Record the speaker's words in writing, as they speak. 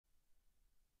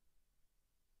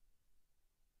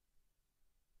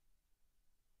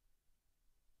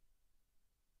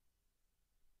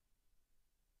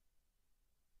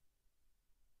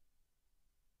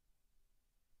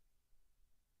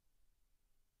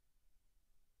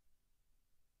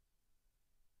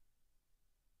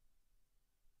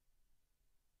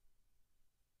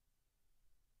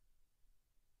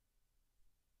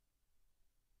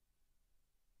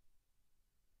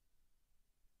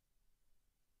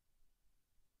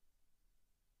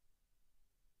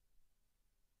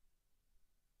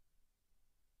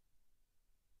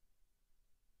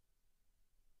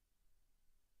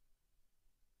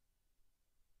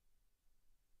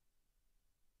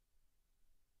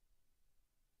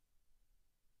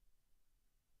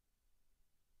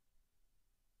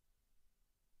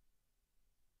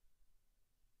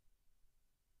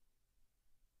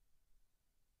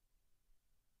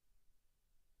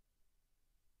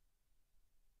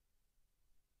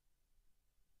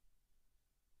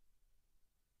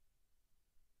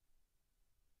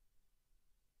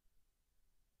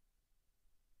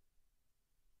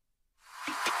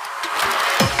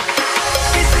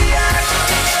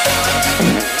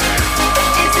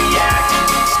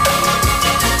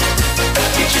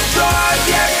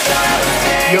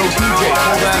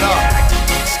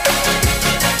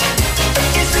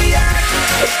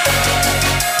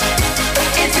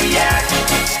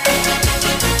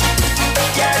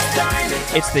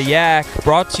It's the Yak,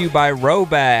 brought to you by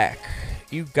Rowback.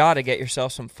 You gotta get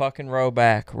yourself some fucking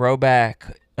Rowback.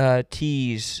 Rowback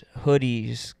tees,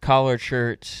 hoodies, collared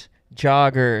shirts,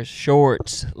 joggers,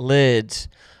 shorts, lids.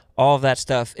 All of that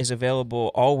stuff is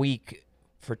available all week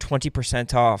for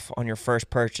 20% off on your first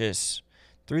purchase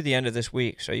through the end of this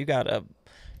week. So you got a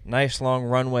nice long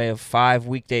runway of 5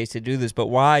 weekdays to do this. But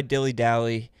why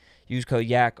dilly-dally? Use code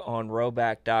YAK on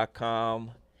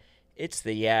rowback.com. It's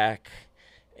the Yak.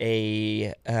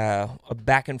 A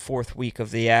back and forth week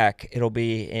of the Yak. It'll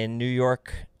be in New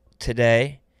York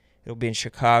today. It'll be in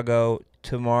Chicago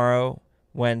tomorrow,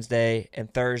 Wednesday,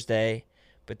 and Thursday.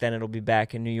 But then it'll be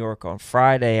back in New York on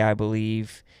Friday, I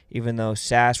believe, even though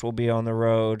Sass will be on the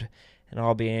road, and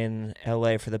I'll be in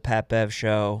L.A. for the Pat Bev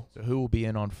show. So who will be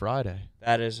in on Friday?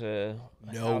 That is a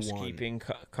housekeeping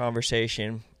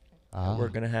conversation we're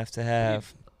going to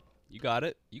have. You got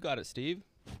it. You got it, Steve.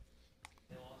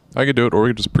 I could do it, or we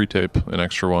could just pre-tape an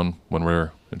extra one when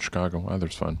we're in Chicago.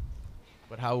 Either's fine.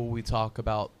 But how will we talk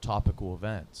about topical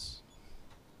events?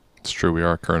 It's true, we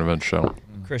are a current event show.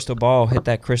 Crystal ball. Hit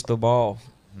that crystal ball.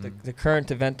 The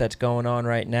current event that's going on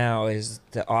right now is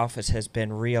the office has been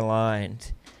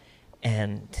realigned,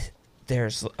 and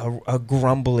there's a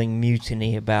grumbling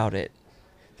mutiny about it.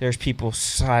 There's people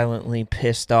silently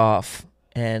pissed off,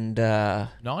 and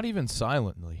Not even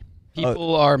silently.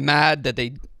 People are mad that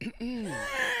they...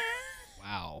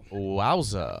 Wow.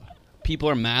 Wowza. People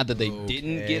are mad that they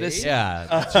didn't get a seat. Yeah,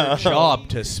 that's your job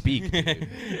to speak, dude.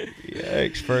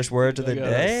 Yikes, first words of the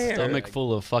day. Stomach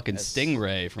full of fucking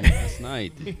stingray from last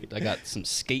night. I got some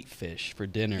skate fish for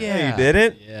dinner. You did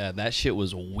it? Yeah, that shit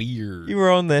was weird. You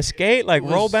were on the skate, like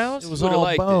roll bounce? It was Would've all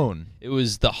liked it. bone. It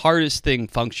was the hardest thing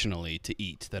functionally to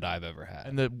eat that I've ever had.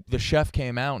 And the chef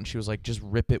came out and she was like, just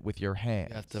rip it with your hand.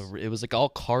 You have to, it was like all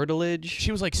cartilage.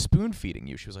 She was like spoon feeding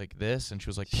you. She was like this, and she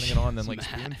was like putting it on, and then like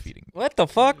spoon feeding you. What the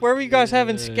fuck? Where were you guys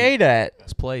having skate at?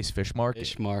 This place, Fish Market.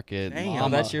 Fish market. Oh,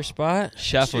 Mama. that's your spot?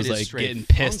 Chef Shit was is like straight getting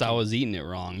pissed I funky. was eating it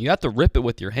wrong. You have to rip it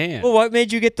with your hand. Well, what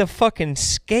made you get the fucking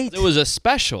skate? It was a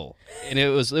special, and it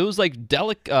was like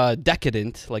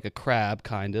decadent, like a crab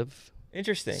kind of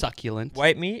Interesting. succulent.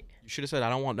 White meat? You should have said, I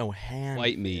don't want no hand.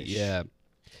 White meat, fish." yeah.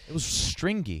 It was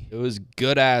stringy. It was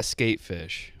good ass skate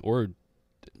fish, or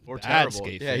Or bad terrible.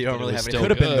 skate Yeah, fish, you don't but it really was have any. still Could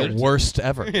have been good. the worst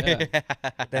ever. Yeah.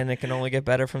 Then it can only get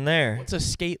better from there. What's a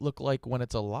skate look like when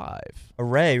it's alive? A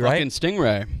ray, right? Fucking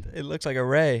stingray. It looks like a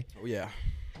ray. Oh, yeah.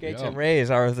 Skates Yeah. and rays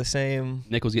are the same.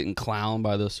 Nick was getting clowned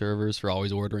by those servers for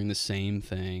always ordering the same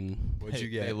thing. What'd you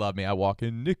They get? love me. I walk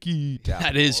in, Nikki.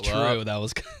 That is Pull up. true. That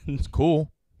was It's cool.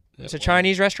 It's a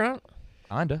Chinese restaurant?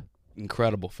 Kinda.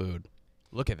 incredible food.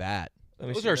 Look at that. Let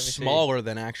me Those see, are let me see. smaller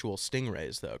than actual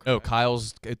stingrays, though. Oh,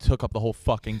 Kyle's, it took up the whole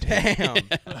fucking table.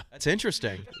 Damn. That's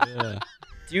interesting. Yeah.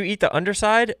 Do you eat the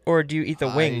underside or do you eat the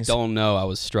wings? I don't know. I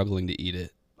was struggling to eat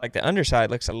it. Like the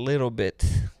underside looks a little bit.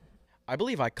 I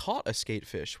believe I caught a skate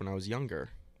fish when I was younger,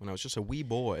 when I was just a wee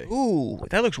boy. Ooh,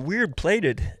 that looks weird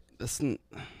plated. That's Is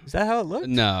that how it looks?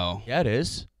 no. Yeah, it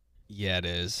is. Yeah, it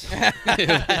is.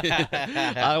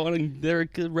 I want to. They're a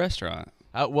good restaurant.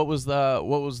 What was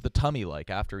the tummy like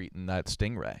after eating that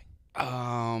stingray?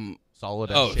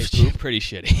 Solid Oh, as shaped poop? pretty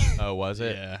shitty. Oh, was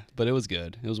it? Yeah, but it was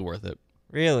good. It was worth it.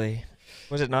 Really?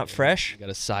 Was it not fresh? Got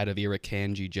a side of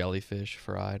irukandji jellyfish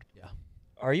fried.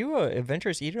 Are you a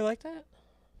adventurous eater like that?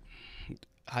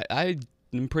 I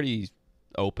am pretty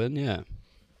open. Yeah.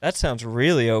 That sounds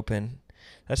really open.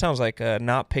 That sounds like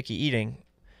not picky eating.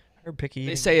 I heard picky eating.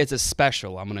 They say it's a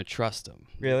special. I'm gonna trust them.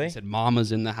 Really? They said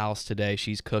Mama's in the house today.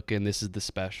 She's cooking. This is the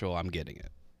special. I'm getting it.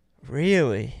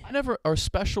 Really? Are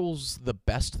specials the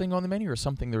best thing on the menu or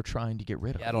something they're trying to get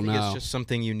rid of? Yeah, I don't think know. it's just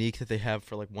something unique that they have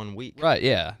for like 1 week. Right?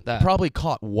 Yeah. That. Probably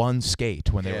caught one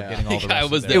skate when they were Yeah. getting all the I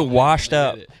rest was of there. their It washed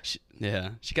up. Yeah.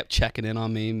 She kept checking in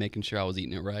on me, making sure I was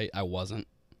eating it right. I wasn't.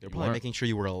 They're probably making sure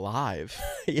you were alive.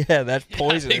 Yeah, that's I think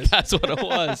poisonous. that's what it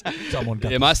was. Someone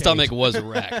got Yeah, the my skate. stomach was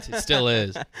wrecked. It still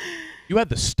is. You had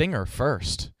the stinger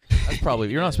first. That's probably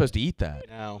you're not supposed to eat that.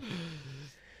 No.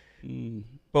 Mm.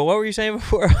 But what were you saying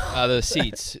before? The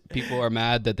seats. People are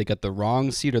mad that they got the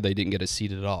wrong seat or they didn't get a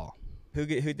seat at all. Who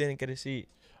didn't get a seat?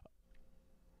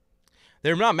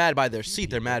 They're not mad by their seat.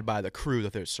 They're mad by the crew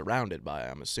that they're surrounded by,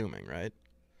 I'm assuming, right?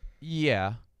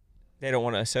 Yeah. They don't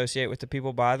want to associate with the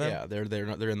people by them? Yeah,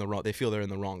 they're in the wrong. They feel they're in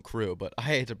the wrong crew. But I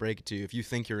hate to break it to you, if you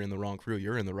think you're in the wrong crew,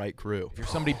 you're in the right crew. If you're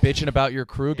somebody bitching about your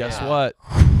crew, guess Yeah. what?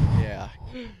 Yeah.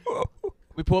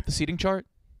 We pull up the seating chart.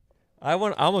 I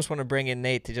almost want to bring in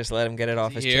Nate to just let him get it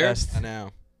off his Here? chest. I know.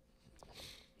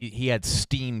 He had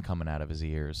steam coming out of his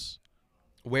ears.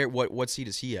 What seat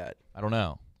is he at? I don't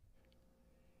know.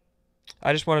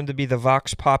 I just want him to be the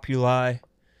Vox Populi.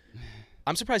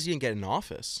 I'm surprised he didn't get an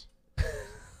office.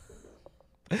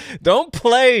 Don't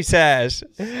play, Sash.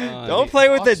 Don't play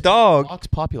with the dog. Vox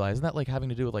Populi, isn't that like having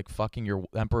to do with like fucking your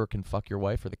emperor can fuck your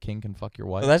wife or the king can fuck your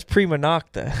wife? Well, that's prima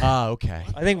nocta. Ah, okay.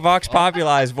 I think Vox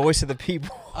Populi is voice of the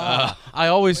people. I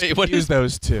always confuse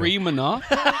those two. Prima knock?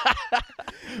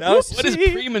 What is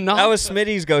prima knock? That was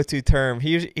Smitty's go-to term.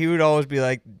 He would always be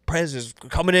like, "President's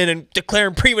coming in and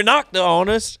declaring prima nocta on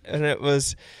us," and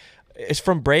it's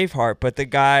from Braveheart. But the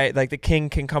guy, like the king,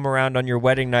 can come around on your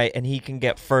wedding night and he can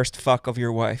get first fuck of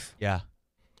your wife. Yeah.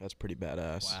 That's pretty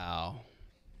badass. Wow.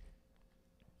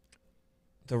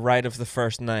 The right of the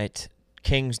first night.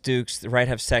 Kings, dukes, the right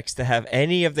have sex to have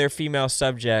any of their female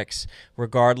subjects,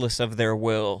 regardless of their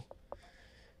will.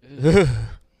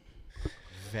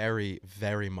 Very,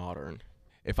 very modern.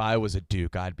 If I was a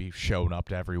duke, I'd be showing up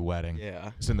to every wedding.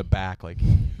 Yeah. Just in the back, like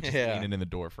Yeah. leaning in the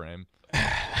door frame.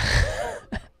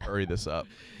 Hurry this up.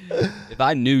 If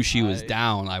I knew she was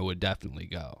down, I would definitely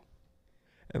go.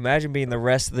 Imagine being the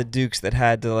rest of the dukes that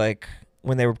had to, like,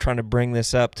 when they were trying to bring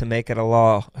this up to make it a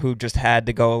law, who just had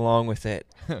to go along with it.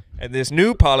 And this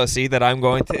new policy that I'm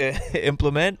going to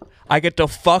implement, I get to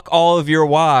fuck all of your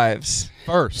wives.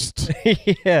 First.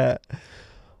 Yeah.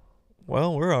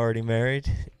 Well, we're already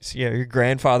married. So, yeah, you're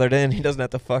grandfathered in. He doesn't have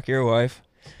to fuck your wife.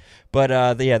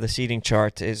 But the seating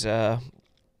chart is I'm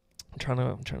trying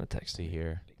to text See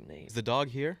here. Is the dog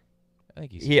here? I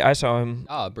think he's I saw him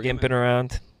Bring him gimping in.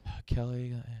 around.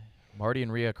 Kelly, Marty,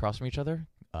 and Rhea across from each other.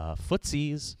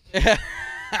 Footsies.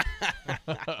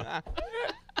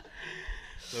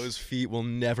 Those feet will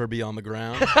never be on the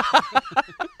ground.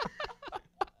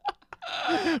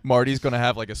 Marty's gonna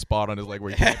have like a spot on his leg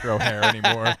where he can't grow hair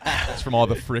anymore. It's from all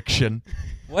the friction.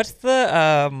 What's the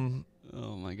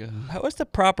Oh my god. what's the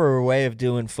proper way of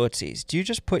doing footsies? Do you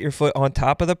just put your foot on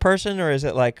top of the person, or is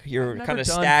it like you're kind of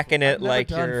stacking it like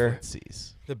you're?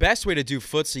 Footsies. The best way to do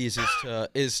footsies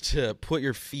is to put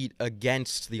your feet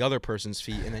against the other person's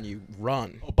feet and then you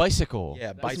run. Oh, bicycle. Yeah,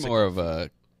 That's bicycle. more of a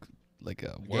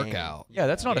workout. Yeah,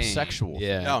 that's not a Game. sexual.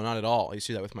 Yeah. No, not at all. I used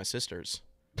to do that with my sisters.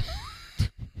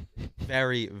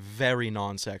 Very, very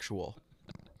non-sexual.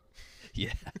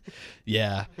 Yeah.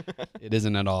 Yeah. It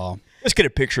isn't at all. Let's get a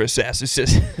picture of Sass. It's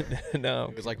just no.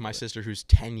 It was like my sister who's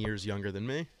 10 years younger than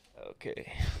me.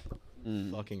 Okay.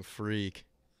 Fucking freak.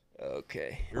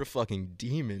 Okay. You're a fucking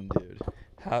demon, dude.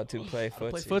 How to play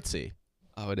Play footsie. footsie.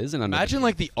 Oh, it isn't under Imagine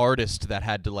like the artist that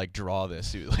had to like draw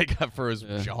this, like for his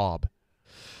job.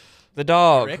 The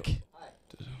dog. Rick.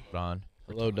 Ron.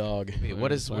 Hello, dog. Wait,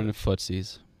 what is? learning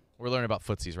footsies? We're learning about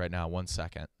footsies right now. 1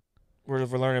 second. We're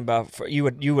learning about. You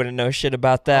wouldn't know shit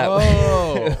about that.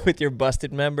 Oh. With your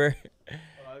busted member.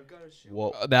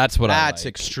 Whoa. That's what That's I like.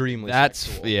 extremely That's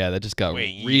sexual. yeah. That just got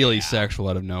Wait, really yeah. sexual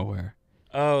out of nowhere.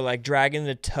 Oh, like dragging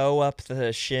the toe up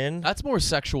the shin. That's more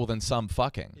sexual than some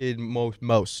fucking.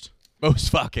 Most. Most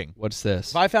fucking. What's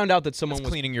this? If I found out that someone That's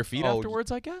was cleaning your feet Oh, afterwards,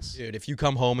 I guess. Dude, if you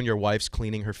come home and your wife's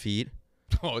cleaning her feet,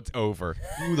 Oh, it's over.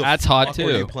 who the That's hot fuck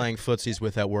were you too. playing footsies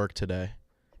with at work today?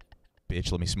 Bitch,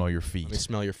 let me smell your feet. Let me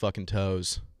smell your fucking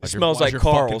toes. It smells like your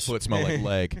fucking Carl's. foot smell like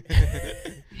leg.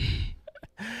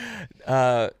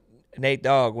 Nate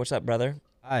Dogg, what's up, brother?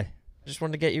 Hi. Just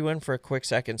wanted to get you in for a quick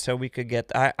second so we could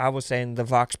get. I was saying the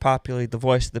Vox Populi, the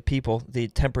voice of the people, the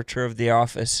temperature of the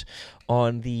office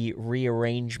on the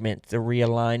rearrangement, the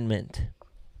realignment.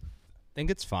 I think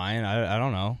it's fine. I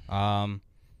don't know.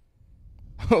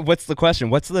 What's the question?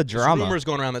 What's the There's drama? rumors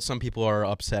going around that some people are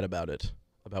upset about it,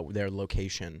 about their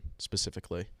location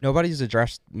specifically. Nobody's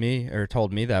addressed me or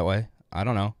told me that way. I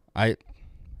don't know. I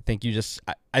think you just.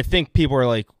 I think people are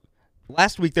like.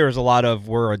 Last week there was a lot of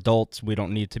we're adults, we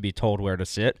don't need to be told where to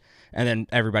sit, and then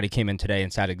everybody came in today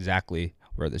and sat exactly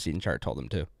where the seating chart told them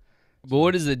to. But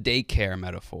what is the daycare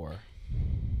metaphor?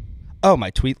 Oh, my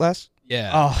tweet last? Yeah.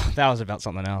 Oh, that was about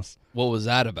something else. What was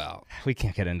that about? We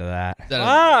can't get into that. Is that a-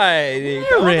 Why?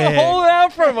 Don't Rick. hold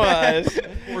out from us.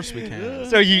 Of course we can.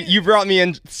 So you brought me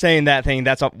in saying that thing.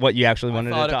 That's what you actually wanted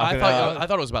to talk about. I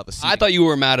thought it was about the seat. I thought you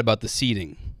were mad about the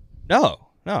seating. No.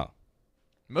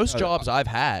 Most jobs I've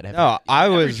had. No,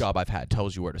 every job I've had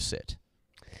tells you where to sit.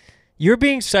 You're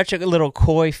being such a little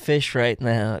coy fish right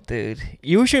now, dude.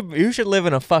 You should live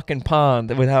in a fucking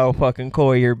pond with how fucking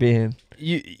coy you're being.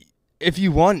 If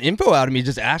you want info out of me,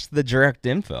 just ask the direct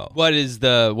info. What were What's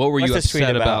you the tweet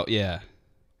upset about? about? Yeah.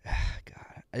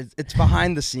 God, it's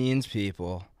behind the scenes,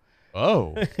 people.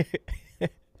 Oh.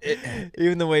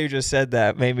 Even the way you just said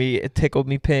that it tickled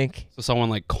me pink. So someone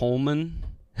like Coleman,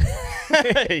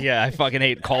 Yeah, I fucking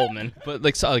hate Coleman. but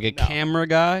like a camera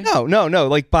guy, No,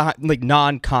 like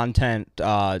non-content,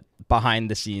 behind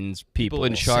the scenes people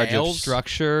in charge of Sales?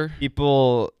 structure.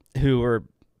 people who are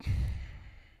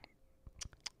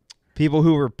People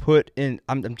who were put in.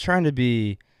 I'm trying to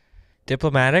be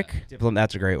Diplomatic.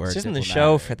 That's a great word. This isn't the diplomatic.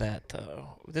 show for that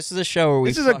though. This is a show where we.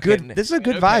 This is a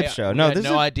good vibe show. We No, had this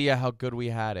no is idea how good we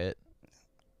had it.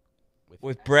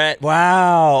 with Brett.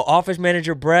 Wow, office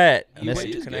manager Brett. He is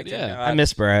good, Connecting yeah. dots. I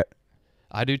miss Brett.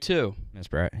 I do too. Miss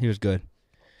Brett. He was good.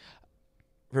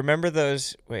 Remember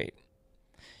those? Wait.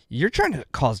 You're trying to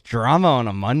cause drama on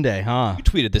a Monday, huh? You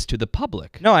tweeted this to the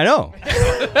public. No, I know.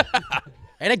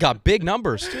 And it got big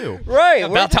numbers too. Right.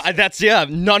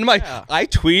 None of my. I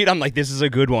tweet. I'm like, this is a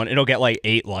good one. It'll get like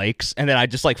 8 likes, and then I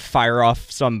just like fire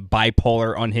off some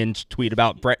bipolar, unhinged tweet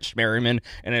about Brett Schmerriman,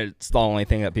 and it's the only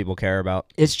thing that people care about.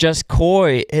 It's just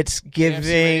coy. It's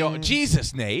giving.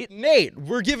 Jesus, Nate. Nate,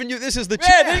 we're giving you this is the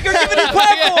Yeah, chance. you're giving a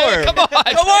platform. Come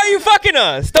on. So why are you fucking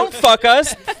us? Don't fuck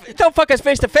us. Don't fuck us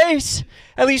face to face.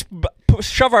 At least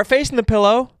shove our face in the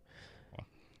pillow.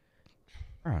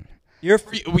 Ron. You're.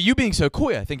 You being so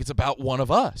coy, I think it's about one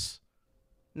of us.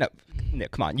 No,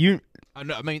 Nick, come on. You I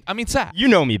mean, Sass. you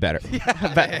know me better.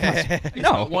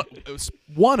 No.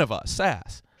 One of us,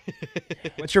 Sass.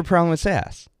 What's your problem with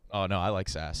Sass? Oh no, I like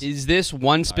Sass. Is this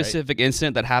one specific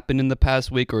incident that happened in the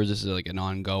past week, or is this like an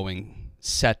ongoing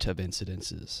set of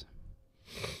incidences?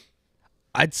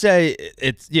 I'd say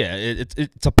it's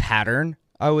a pattern.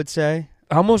 I would say.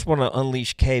 I almost want to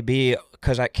unleash KB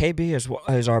because KB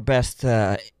is our best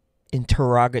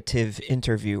interrogative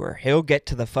interviewer. He'll get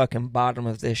to the fucking bottom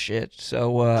of this shit.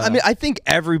 So I mean, I think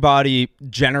everybody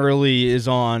generally is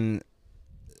on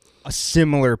a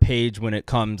similar page when it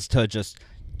comes to just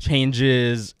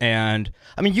changes. And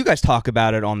I mean, you guys talk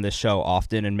about it on this show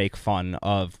often and make fun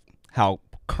of how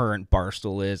current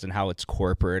Barstool is and how it's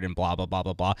corporate and blah, blah, blah,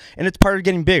 blah, blah. And it's part of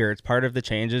getting bigger. It's part of the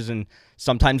changes. And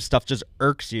sometimes stuff just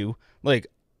irks you. Like,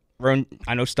 Ron,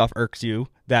 I know stuff irks you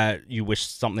that you wish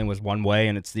something was one way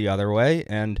and it's the other way.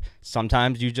 And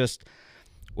sometimes you just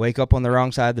wake up on the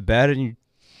wrong side of the bed and you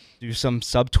do some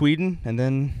subtweeting and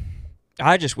then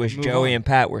I just wish Joey and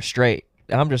Pat were straight.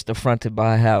 I'm just affronted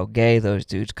by how gay those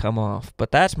dudes come off.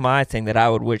 But that's my thing that I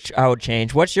would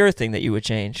change. What's your thing that you would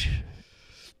change?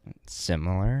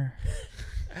 similar.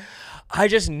 I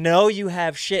just know you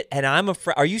have shit, and I'm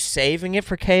afraid. Are you saving it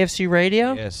for KFC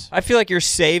Radio? Yes. I feel like you're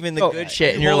saving the good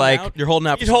shit, and you're like, you're holding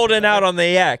out. he's holding out on the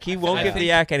yak. He won't give the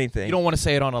yak anything. You don't want to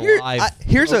say it on a live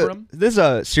program? This is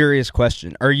a serious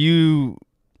question. Are you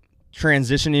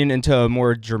transitioning into a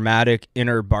more dramatic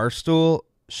inner Barstool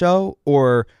show,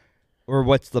 or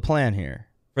what's the plan here?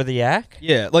 For the yak?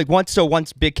 Yeah, like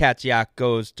once Big Cat's yak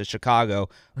goes to Chicago,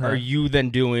 are you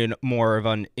then doing more of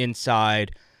an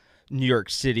inside New York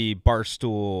City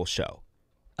Barstool show?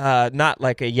 Not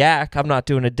like a yak. I'm not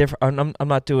doing a different. I'm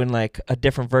not doing like a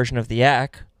different version of the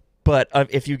yak. But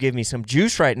if you give me some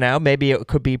juice right now, maybe it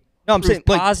could be. No, I'm saying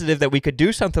positive that we could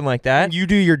do something like that. When you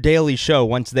do your daily show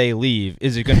once they leave,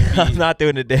 is it going to be? I'm not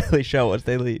doing a daily show once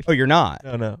they leave. Oh, you're not?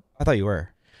 No. I thought you were.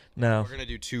 No. We're gonna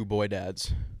do 2 boy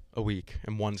dads a week,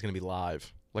 and one's gonna be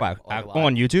live. Wow. Live,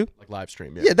 On YouTube? like live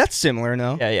stream. Yeah, that's similar,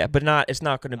 no? Yeah, but not. It's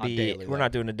not going to Not be. daily, We're though.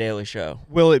 not doing a daily show.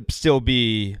 Will it still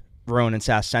be Roan and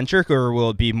Sass centric, or will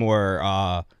it be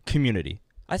more community?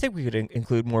 I think we could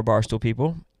include more Barstool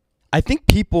people. I think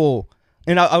people,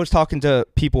 and I was talking to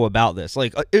people about this,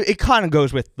 like it kind of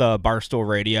goes with the Barstool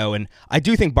Radio, and I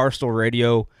do think Barstool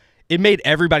Radio, it made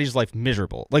everybody's life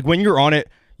miserable. Like when you're on it,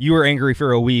 you were angry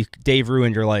for a week, Dave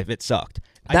ruined your life, it sucked.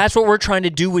 That's what we're trying to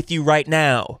do with you right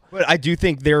now. But I do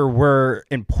think there were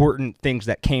important things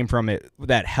that came from it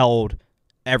that held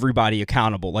everybody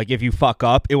accountable. Like if you fuck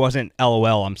up, it wasn't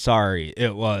LOL, I'm sorry.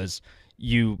 It was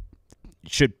you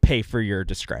should pay for your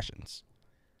discretions.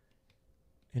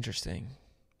 Interesting.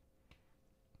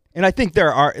 And I think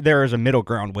there is a middle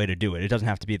ground way to do it. It doesn't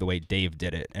have to be the way Dave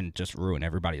did it and just ruin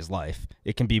everybody's life.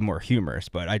 It can be more humorous,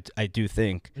 but I do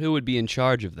think Who would be in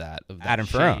charge of that? Adam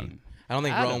shame? Ferrone. I don't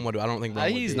think Adam. Rome would. I don't think Rome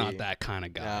would He's be. not that kind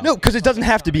of guy. Yeah. no, because it doesn't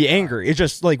have to be angry. It's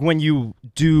just like when you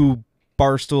do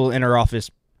Barstool inner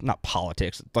office, not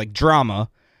politics, like drama.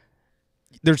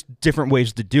 There's different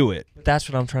ways to do it. But that's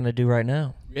what I'm trying to do right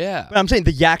now. Yeah. But I'm saying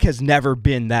the Yak has never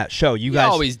been that show. You We guys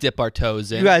always dip our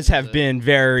toes in. You guys have been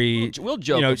very, We'll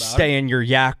joke about stay in your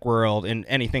Yak world, and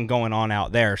anything going on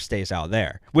out there stays out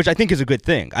there, which I think is a good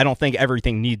thing. I don't think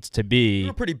everything needs to be.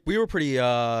 We were pretty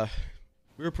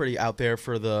out there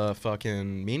for the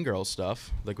fucking Mean Girls stuff.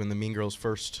 Like when the Mean Girls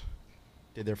first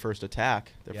did their first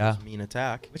attack, first mean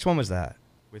attack Which one was that?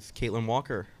 with Caitlin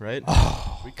Walker, right?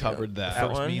 We covered that. That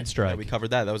First one? mean Yeah, strike. we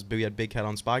covered that. We had Big Cat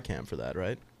on Spy Cam for that,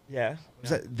 right? Yeah.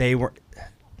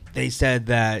 They said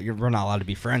that we're not allowed to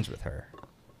be friends with her.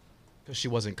 Because she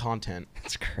wasn't content.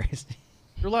 That's crazy.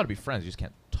 You're allowed to be friends. You just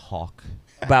can't talk.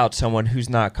 about someone who's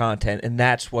not content, and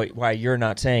that's why you're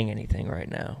not saying anything right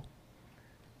now.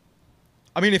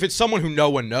 I mean, if it's someone who no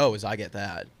one knows, I get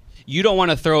that. You don't want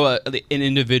to throw an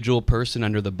individual person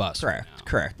under the bus.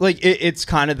 Correct. Like it's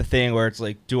kind of the thing where it's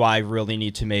like, do I really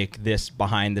need to make this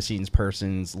behind the scenes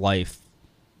person's life,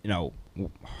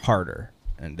 harder?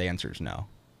 And the answer is no.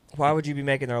 Why would you be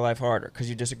making their life harder? Because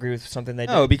you disagree with something they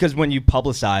do? No, because when you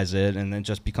publicize it and it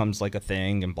just becomes like a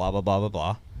thing and blah blah blah blah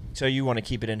blah. So you want to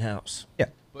keep it in house? Yeah.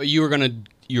 But you're going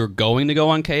to go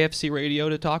on KFC radio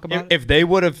to talk about it? If they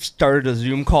would have started a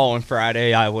Zoom call on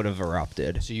Friday, I would have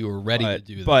erupted. So you were ready to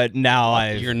do that. But now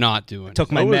you're not doing took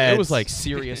it. my meds. It was like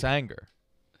serious anger.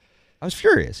 I was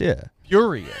furious. Yeah.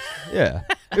 Furious. Yeah.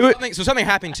 Something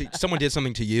happened to someone. Did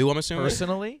something to you? I'm assuming.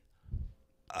 Personally?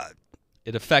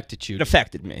 It affected you. It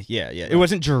affected me. Yeah. It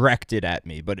wasn't directed at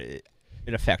me, but it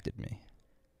affected me.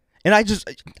 And I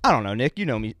don't know, Nick. You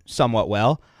know me somewhat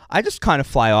well. I just kind of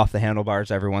fly off the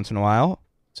handlebars every once in a while.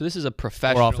 So this is a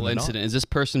professional incident. Has this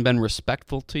person been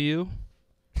respectful to you?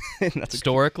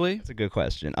 Historically? That's a good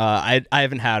question. I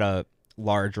haven't had a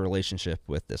large relationship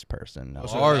with this person.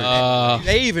 No. Do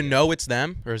they even know it's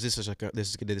them, or is this just like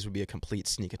this would be a complete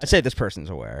sneak attack? I'd say this person's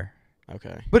aware.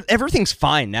 Okay. But everything's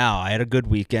fine now. I had a good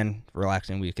weekend,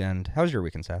 relaxing weekend. How was your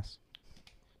weekend, Sass?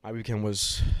 My weekend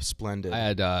was splendid. I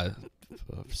had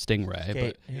Stingray.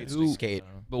 Skate. Skate.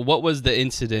 But what was the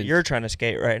incident? You're trying to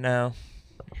skate right now.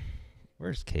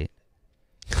 Where's Kate?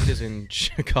 It is in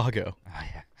Chicago. Oh,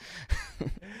 yeah.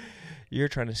 You're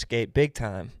trying to skate big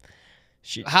time.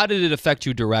 How did it affect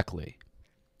you directly?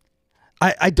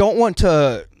 I don't want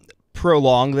to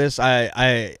prolong this.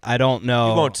 I don't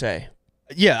know. You won't say.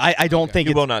 Yeah, I don't think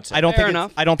You it's, will not say. I don't Fair think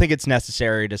enough. I don't think it's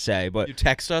necessary to say, but You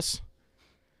text us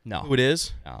no. who it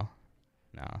is. No.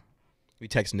 We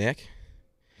text Nick.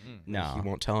 No. He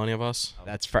won't tell any of us.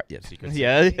 That's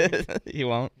yeah, he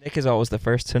won't. Nick is always the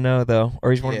first to know, though,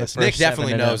 or he's one of the Yes, first. Nick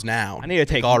definitely 7 to know. knows now. I need to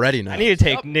take Nick already knows. I need to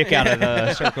take Nick out of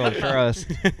the circle of trust.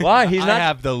 Why? He's I not.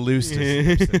 have the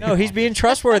loosest. No, he's being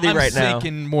trustworthy I'm right now.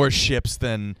 sinking more ships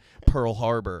than Pearl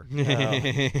Harbor.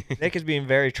 Nick is being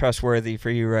very trustworthy for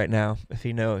you right now. If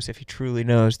he truly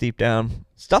knows deep down.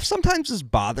 Stuff sometimes just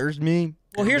bothers me.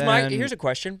 Well, and here's a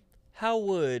question. How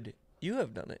would you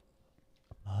have done it?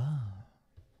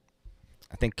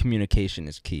 I think communication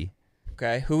is key.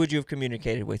 Okay, who would you have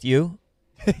communicated with? You?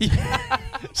 Yeah.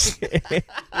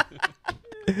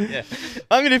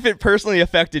 I mean, if it personally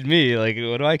affected me, like,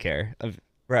 what do I care?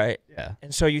 Right. Yeah.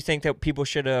 And so you think that people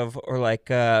should have, or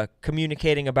like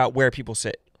communicating about where people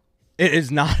sit? It is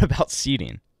not about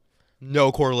seating.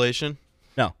 No correlation.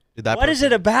 No. Did that What is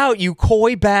it about, you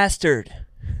coy bastard?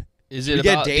 Is it We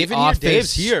get about Dave the in here? office?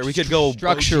 Dave's here. We could go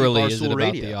structurally. OG Is it Barstool about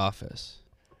Radio. the office?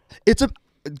 It's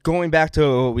going back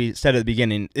to what we said at the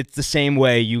beginning. It's the same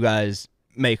way you guys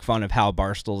make fun of how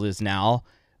Barstool is now.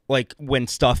 Like when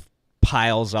stuff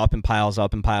piles up and piles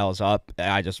up and piles up,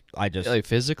 I just Like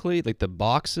physically, like the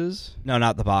boxes, no,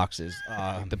 not the boxes.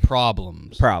 the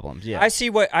problems. Problems. Yeah. I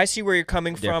see where you're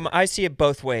coming from. I see it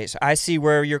both ways. I see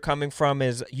where you're coming from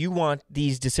is you want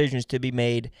these decisions to be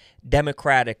made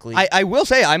democratically. I will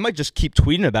say I might just keep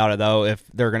tweeting about it though if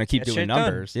they're gonna keep Get doing shit done.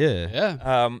 numbers. Yeah.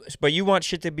 Yeah. But you want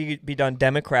shit to be done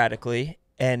democratically,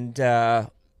 and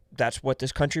that's what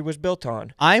this country was built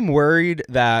on. I'm worried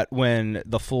that when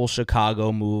the full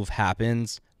Chicago move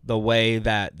happens, the way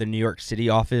that the New York City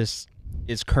office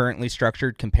is currently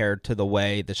structured compared to the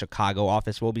way the Chicago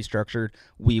office will be structured,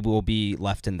 we will be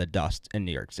left in the dust in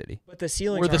New York City. But the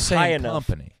ceilings We're the are high same enough.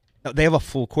 company. No, they have a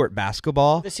full court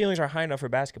basketball. The ceilings are high enough for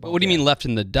basketball. But what do you mean left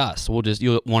in the dust?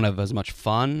 You want to have as much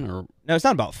fun or No, it's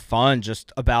not about fun,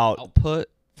 just about output?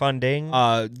 Funding.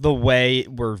 the way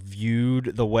we're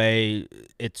viewed, the way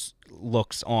it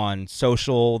looks on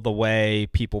social, the way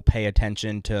people pay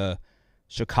attention to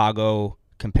Chicago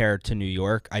compared to New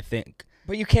York, I think.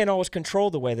 But you can't always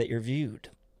control the way that you're viewed.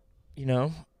 You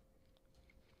know?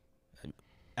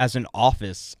 As an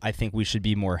office, I think we should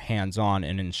be more hands-on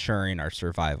in ensuring our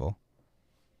survival.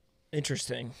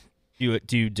 Interesting. Do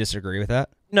you disagree with that?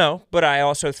 No, but I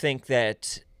also think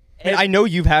that I know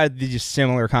you've had these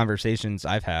similar conversations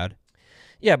I've had.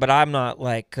 yeah, but I'm not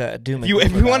like doom and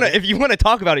If gloom about it. you want to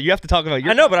talk about it, you have to talk about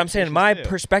your. I know, but I'm saying my conversations, too.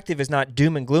 perspective is not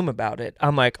doom and gloom about it.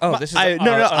 I'm like, oh, this is I'm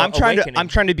trying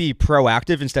awakening. to be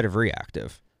proactive instead of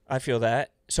reactive. I feel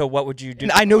that. So what would you do?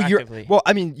 And I know you're proactively? well.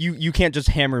 I mean, you can't just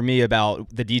hammer me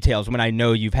about the details when I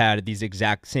know you've had these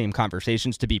exact same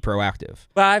conversations to be proactive.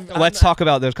 But Let's talk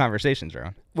about those conversations,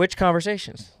 Ron. Which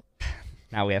conversations?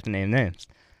 Now we have to name names.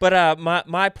 But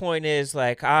my point is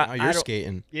like Now you're I don't,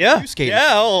 skating. Yeah, You skating.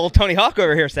 yeah. Old Tony Hawk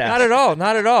over here, Sass. not at all,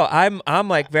 not at all. I'm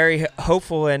like very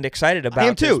hopeful and excited about. I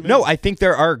am this too. move. No, I think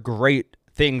there are great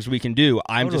things we can do.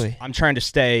 I'm Totally. I'm trying to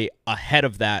stay ahead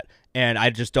of that, and I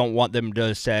just don't want them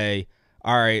to say,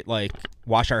 all right, like,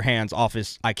 wash our hands,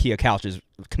 office, IKEA couches,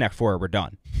 Connect 4, we're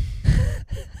done.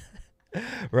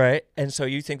 Right. And so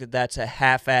you think that that's a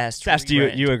half-assed Sass, do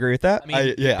rebrand. you agree with that? I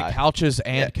mean, yeah. the couches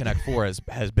and Connect 4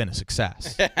 has been a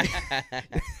success.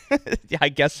 Yeah, I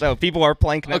guess so. People are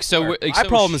playing Connect 4. My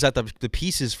problem is that the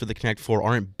pieces for the Connect 4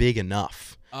 aren't big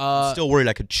enough. I'm still worried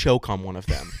I could choke on one of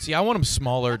them. See, I want them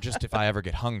smaller just if I ever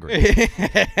get hungry.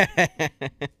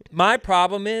 My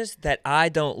problem is that I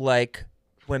don't like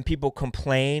when people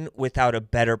complain without a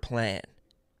better plan.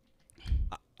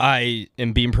 I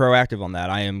am being proactive on that.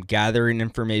 I am gathering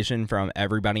information from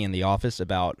everybody in the office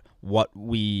about what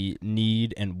we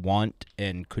need and want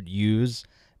and could use,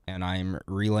 and I'm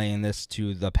relaying this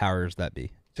to the powers that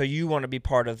be. So you want to be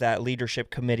part of that leadership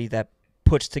committee that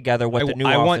puts together what the new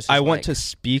office is I want like. to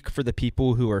speak for the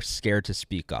people who are scared to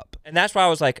speak up. And that's why I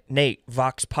was like, Nate,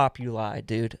 Vox Populi,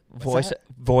 dude. Voice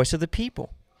of the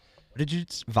people. What did you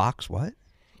Vox what?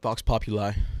 Vox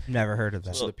Populi. Never heard of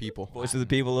that. Voice of the people. Voice of the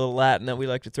people, a little Latin that we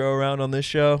like to throw around on this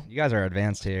show. You guys are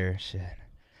advanced here. Shit.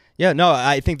 Yeah, no,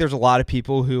 I think there's a lot of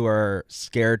people who are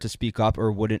scared to speak up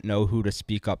or wouldn't know who to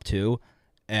speak up to,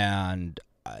 and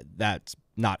that's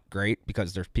not great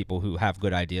because there's people who have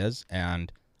good ideas,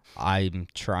 and I'm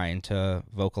trying to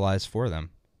vocalize for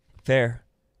them. Fair.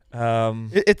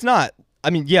 It's not. I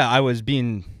mean, yeah, I was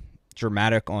being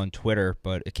dramatic on Twitter,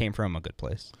 but it came from a good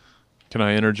place. Can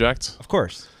I interject? Of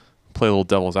course. Play a little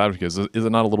devil's advocate. Is it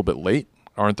not a little bit late?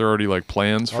 Aren't there already like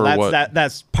plans for Well, what?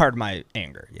 that's part of my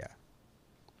anger. Yeah.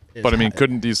 But I mean,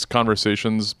 couldn't these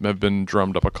conversations have been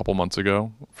drummed up a couple months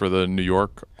ago for the New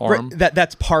York arm? Right,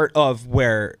 that's part of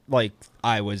where like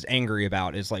I was angry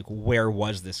about is like where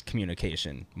was this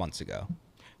communication months ago?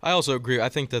 I also agree. I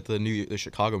think that the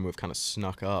Chicago move kind of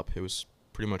snuck up. It was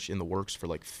pretty much in the works for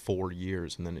like 4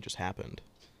 years, and then it just happened,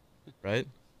 right?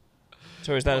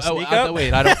 So is that a sneak up?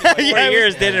 I don't. 4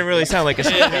 years didn't really sound like a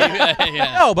sneak up.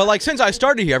 No, but like since I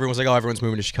started here, everyone was like, "Oh, everyone's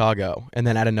moving to Chicago," and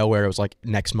then out of nowhere, it was like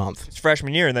next month. It's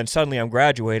freshman year, and then suddenly I'm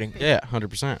graduating. Yeah,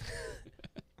 100%.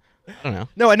 I don't know.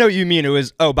 No, I know what you mean. It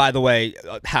was, oh, by the way,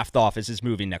 half the office is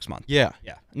moving next month. Yeah.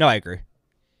 Yeah. No, I agree.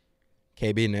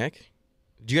 KB, Nick,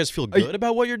 do you guys feel good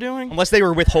about what you're doing? Unless they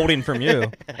were withholding from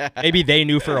you. Maybe they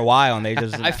knew for a while and they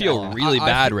just... I feel really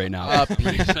bad right now. I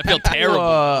feel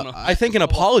terrible. I think an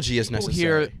apology is People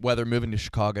necessary. here, whether moving to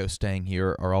Chicago, staying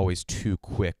here, are always too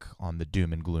quick on the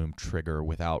doom and gloom trigger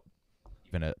without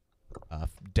even a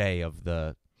day of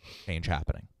the change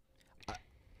happening.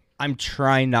 I'm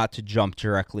trying not to jump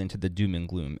directly into the doom and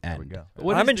gloom end. There we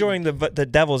go. I'm enjoying the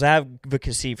devil's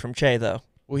advocacy from Che, though.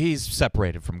 Well, he's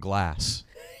separated from glass.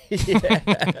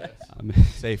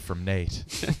 Safe from Nate.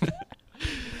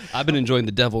 I've been enjoying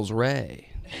the Devil's Ray.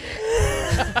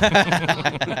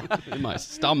 In my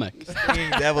stomach.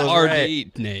 Devil's Hard Ray. to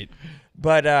eat, Nate.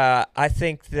 But I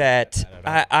think that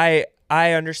I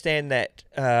understand that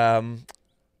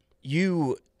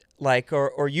you like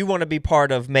or you want to be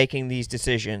part of making these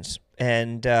decisions,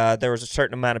 and there was a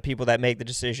certain amount of people that make the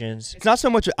decisions. It's not so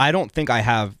much, I don't think I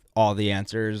have all the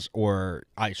answers or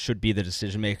I should be the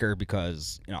decision maker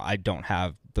because, you know, I don't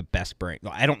have the best brain.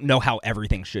 I don't know how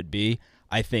everything should be.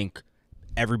 I think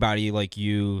everybody like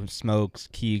you, Smokes,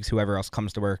 Keegs, whoever else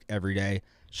comes to work every day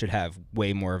should have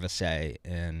way more of a say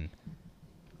in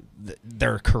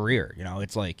their career. You know,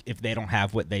 it's like if they don't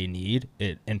have what they need,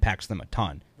 it impacts them a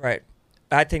ton. Right.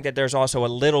 I think that there's also a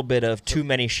little bit of too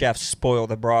many chefs spoil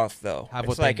the broth, though. Have It's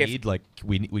what like they if- need. Like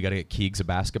we got to get Keegs a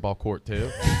basketball court too.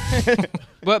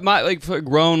 But my like for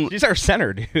Roan, These are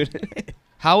center, dude.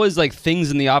 how is like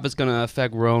things in the office gonna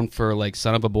affect Roan for like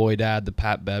Son of a Boy Dad, the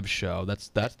Pat Bev show? That's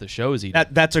the shows he.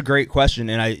 That's a great question,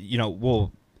 and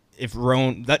if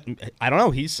Roan, I don't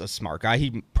know, he's a smart guy.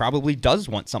 He probably does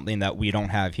want something that we don't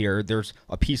have here. There's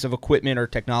a piece of equipment or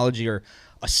technology or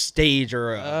a stage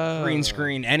or a green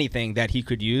screen, anything that he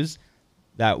could use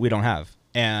that we don't have.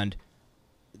 And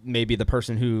maybe the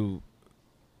person who,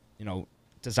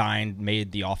 designed,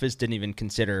 made the office didn't even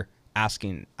consider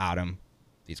asking Adam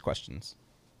these questions.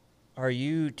 do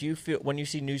you feel when you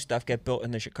see new stuff get built in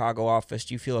the Chicago office,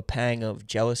 do you feel a pang of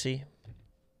jealousy?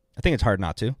 I think it's hard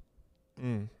not to.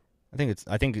 Mm. I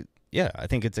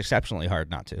think it's exceptionally hard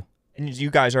not to. And you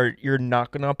guys you're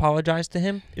not going to apologize to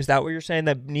him? Is that what you're saying,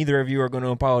 that neither of you are going to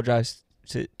apologize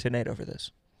to Nate over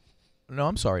this? No,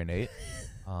 I'm sorry, Nate.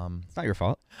 It's not your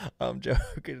fault. I'm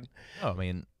joking. No, I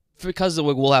mean, because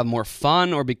like, we'll have more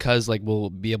fun, or because like we'll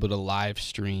be able to live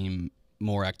stream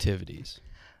more activities.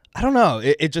 I don't know.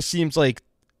 It just seems like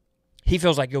He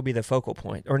feels like you'll be the focal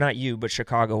point, or not you, but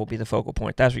Chicago will be the focal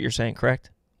point. That's what you're saying,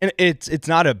 correct? And it's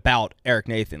not about Eric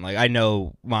Nathan. Like, I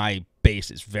know my base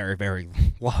is very, very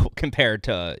low compared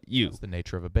to you. That's the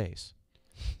nature of a base.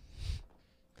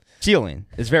 Ceiling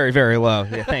is very, very low.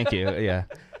 Yeah, thank you. Yeah.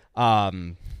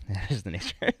 That is the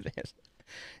nature of this.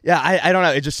 Yeah, I don't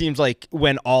know. It just seems like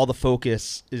when all the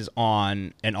focus is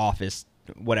on an office,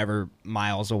 whatever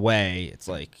miles away, it's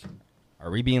like,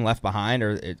 are we being left behind,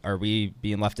 or are we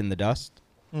being left in the dust?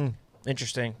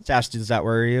 Interesting. Sass, does that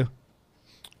worry you?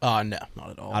 No, not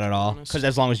at all. Not at all. Because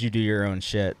as long as you do your own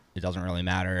shit, it doesn't really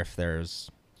matter if there's.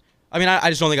 I mean, I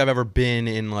just don't think I've ever been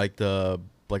in like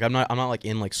I'm not like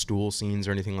in like stool scenes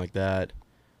or anything like that.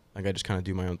 Like I just kind of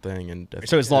do my own thing, and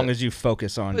So as long as you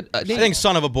focus on. But, I think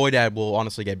Son of a Boy Dad will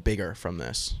honestly get bigger from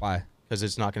this Why? because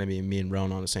it's not going to be me and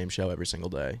Roan on the same show every single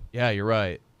day. Yeah, you're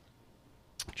right.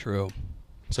 True.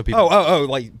 So people. Oh,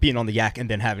 like being on the yak and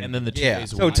then having. And then the 2 Yeah.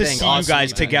 days. So away. to Saying see you awesome,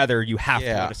 guys man. together, you have to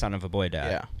Yeah. go to Son of a Boy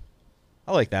Dad. Yeah.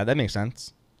 I like that. That makes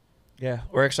sense. Yeah,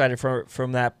 we're excited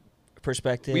from that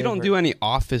perspective. We don't do any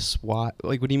office like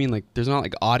what do you mean? Like there's not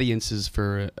like audiences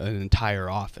for an entire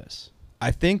office.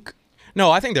 I think. No,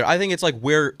 I think it's like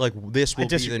where like this will be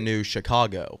disagree. the new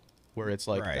Chicago, where it's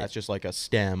like Right. that's just like a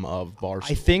stem of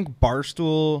Barstool. I think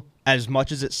Barstool, as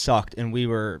much as it sucked and we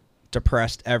were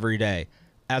depressed every day,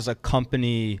 as a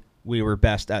company, we were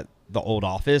best at the old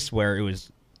office where it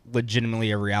was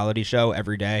legitimately a reality show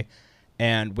every day.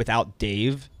 And without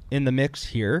Dave in the mix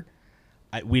here,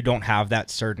 we don't have that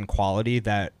certain quality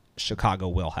that Chicago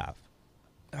will have.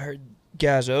 I heard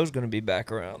Gazzo's going to be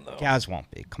back around, though. Gaz won't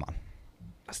be. Come on.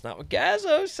 That's not what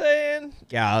Gazzo's saying.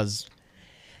 Gaz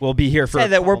will be here for Say a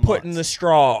that we're couple putting the months.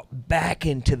 straw back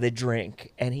into the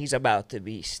drink, and he's about to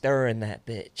be stirring that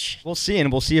bitch. We'll see,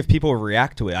 and we'll see if people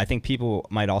react to it. I think people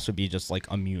might also be just like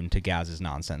immune to Gaz's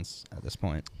nonsense at this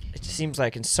point. It just seems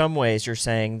like in some ways you're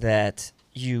saying that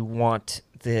you want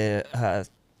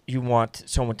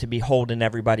someone to be holding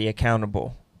everybody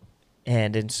accountable,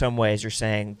 and in some ways you're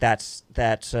saying that's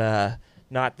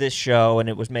not this show, and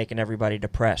it was making everybody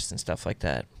depressed and stuff like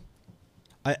that.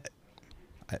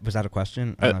 Was that a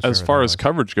question? I'm not As sure far what as that was.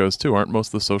 coverage goes, too, aren't most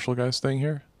of the social guys staying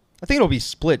here? I think it'll be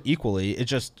split equally. It's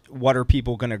just what are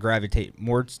people going to gravitate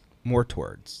more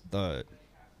towards, the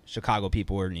Chicago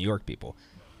people or New York people?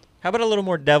 How about a little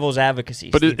more devil's advocacy?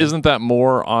 But Steven? isn't that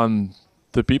more on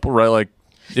the people, right? Like,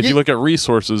 if you look at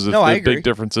resources, No, I the agree. big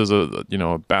difference is a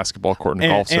basketball court and a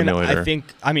golf simulator. I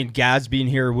think Gaz being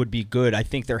here would be good. I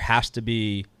think there has to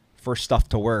be, for stuff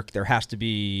to work, there has to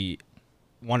be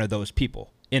one of those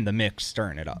people in the mix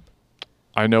stirring it up.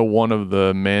 I know one of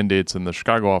the mandates in the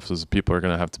Chicago office is people are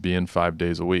going to have to be in 5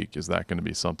 days a week. Is that going to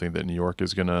be something that New York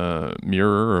is going to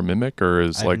mirror or mimic, or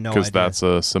is I have like no because idea. that's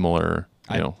a similar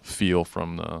feel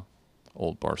from the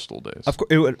old Barstool days?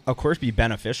 It would of course be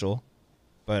beneficial,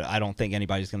 but I don't think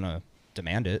anybody's going to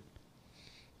demand it.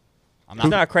 It's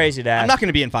not crazy to ask. I'm not going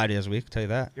to be in 5 days a week. Tell you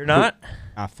that. You're not?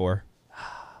 Not 4.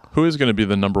 Who is going to be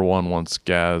the number one once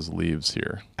Gaz leaves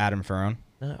here? Adam Ferron.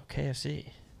 No, KFC.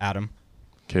 Adam.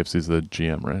 KFC's the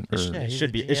GM, right? Or- Yeah, It he's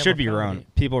should the be. It GM should of be comedy. Roan.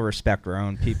 People respect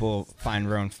Roan. People find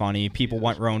Roan funny. People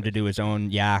want Roan to do his own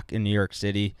yak in New York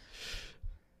City.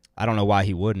 I don't know why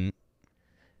he wouldn't.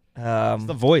 It's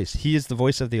the voice. He is the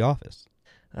voice of the office.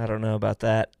 I don't know about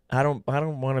that. I don't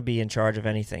want to be in charge of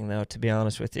anything, though. To be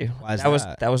honest with you, Why is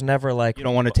that was never like You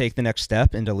don't want to take the next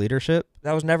step into leadership?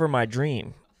 that was never my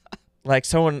dream. Like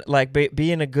someone like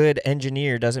being a good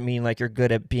engineer doesn't mean like you're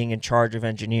good at being in charge of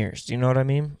engineers. Do you know what I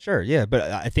mean? Sure, yeah, but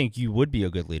I think you would be a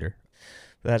good leader.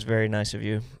 That's very nice of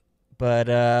you, but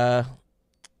I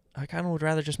kind of would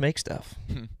rather just make stuff.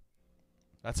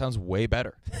 That sounds way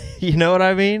better. You know what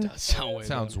I mean? That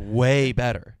Sounds way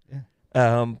better.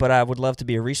 But I would love to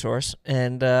be a resource,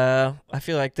 and I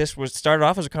feel like this was started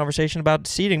off as a conversation about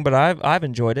seating, but I've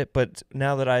enjoyed it. But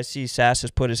now that I see Sass has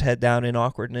put his head down in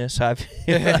awkwardness, I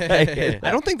feel like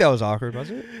I don't think that was awkward, was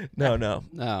it? no, No.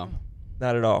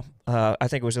 not at all. I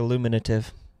think it was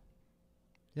illuminative.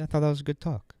 Yeah, I thought that was a good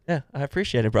talk. Yeah, I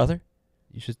appreciate it, brother.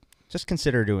 You should just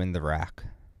consider doing the rack.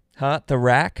 Huh? The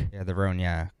rack? Yeah, the Roan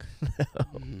yak.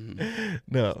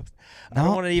 No. I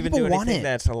don't want to even do people want anything it.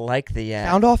 that's like the yak.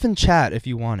 Sound off in chat if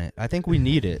you want it. I think we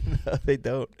need it. No, they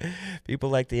don't. People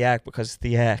like the yak because it's the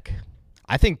yak.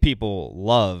 I think people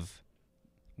love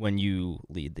when you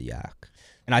lead the yak.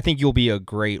 And I think you'll be a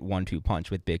great 1-2 punch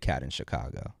with Big Cat in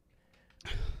Chicago.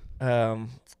 Well,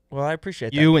 I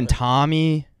appreciate that. You and brother.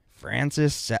 Tommy,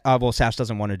 Francis. Well, Sass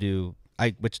doesn't want to do,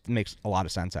 which makes a lot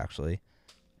of sense, actually,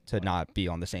 to not be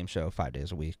on the same show 5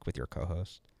 days a week with your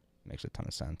co-host. Makes a ton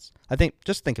of sense. I think,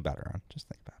 just think about it, Ron. Just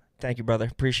think about it. Thank you, brother.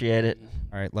 Appreciate it.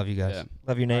 All right, love you guys. Yeah.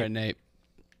 Love you, All Nate. right, Nate.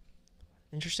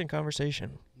 Interesting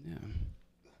conversation. Yeah.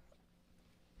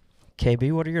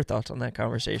 KB, what are your thoughts on that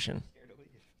conversation?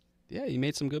 Yeah, you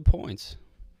made some good points.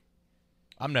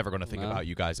 I'm never going to think No. about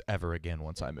you guys ever again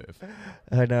once I move.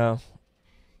 I know.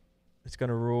 It's going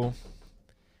to rule.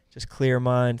 Just clear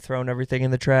mind, throwing everything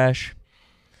in the trash.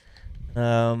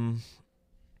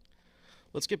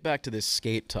 Let's get back to this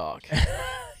skate talk.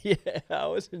 Yeah, I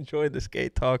was enjoying the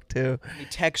skate talk too.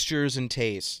 Textures and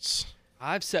tastes.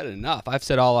 I've said enough. I've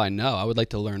said all I know. I would like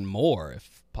to learn more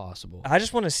if possible. I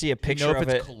just want to see a picture you know of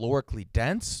if it. it's calorically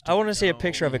dense? I want to see a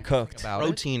picture of it cooked. About it?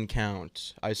 Protein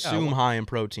count. I assume well- high in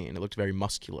protein. It looked very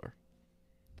muscular.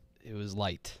 It was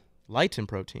light. Light in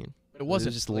protein. It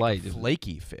wasn't just like light. a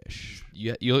flaky fish.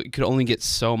 You could only get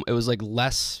so. It was like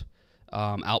less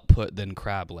output than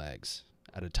crab legs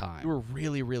at a time. You were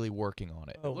really, really working on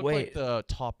it. Oh, It looked wait. like the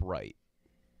top right.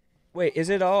 Wait, is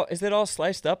it all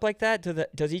sliced up like that?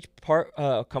 Does each part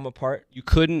come apart? You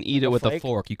couldn't eat Like it a with flake? a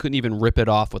fork. You couldn't even rip it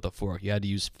off with a fork. You had to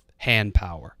use hand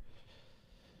power.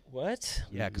 What?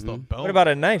 Yeah, because the Mhm. bone. What about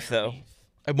a knife though?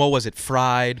 And what was it?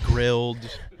 Fried, grilled,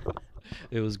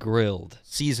 It was grilled.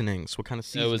 seasonings. What kind of It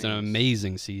seasonings? was an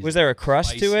amazing season. Was there a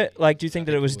crust to Spicy. it? Like, do you think I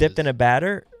that it think was it dipped was. in a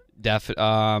batter?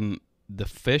 The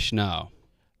fish, no.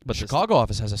 The But the Chicago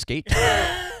office has a skate.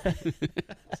 We're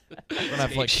gonna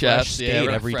have like chefs, fresh yeah, skate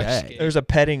we're every fresh day. skate. There's a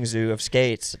petting zoo of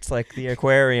skates. It's like the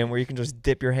aquarium where you can just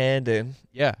dip your hand in.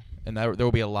 Yeah, and there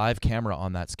will be a live camera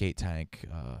on that skate tank.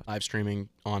 Live streaming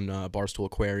on Barstool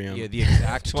Aquarium, Yeah, the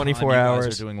exact 24 time you guys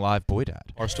hours. are doing live Boy Dad.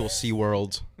 Barstool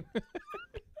SeaWorld.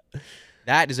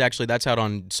 That's out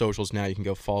on socials now. You can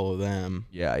go follow them.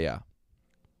 Yeah, yeah.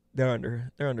 They're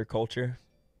under culture.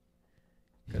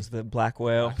 Because the black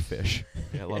whale. Blackfish.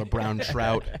 Yeah, a lot of brown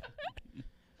trout.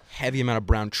 Heavy amount of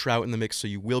brown trout in the mix, so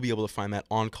you will be able to find that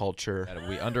on culture. Yeah,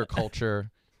 we under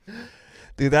culture.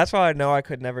 Dude, that's why I know I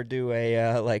could never do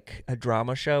a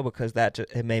drama show because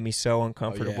it made me so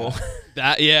uncomfortable.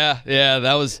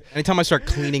 That was. Anytime I start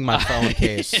cleaning my phone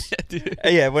case, Dude,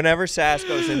 Yeah, whenever Sass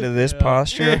goes into this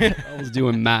posture, I was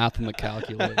doing math on the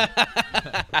calculator.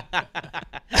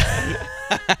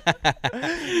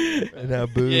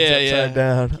 and boobs Yeah, upside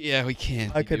down. Yeah, we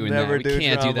can't. I be could doing never that. do We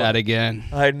can't do drama. that again.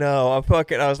 I know.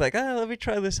 I was like, let me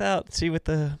try this out. See what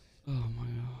the. Oh my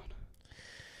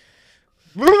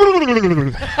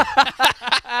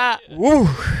Woo.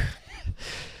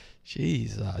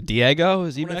 Jeez, Diego,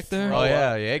 is he back there? Oh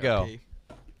yeah, there you go.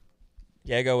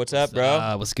 Diego, what's up,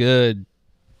 bro? What's good?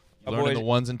 My Learning boys- the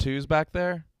ones and twos back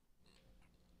there.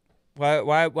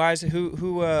 Why is it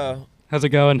who How's it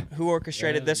going?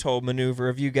 orchestrated this whole maneuver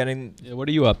of you getting Yeah, what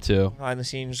are you up to? behind the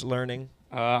scenes learning?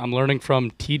 I'm learning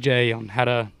from TJ on how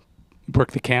to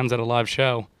work the cams at a live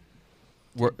show.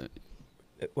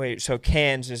 Wait, so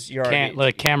cans is your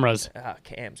Like cameras.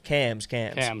 cams.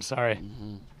 Cams, sorry.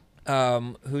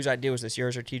 Whose idea was this?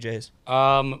 Yours or TJ's?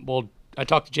 Well, I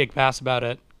talked to Jake Bass about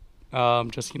it.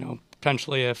 Just,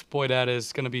 potentially if Boy Dad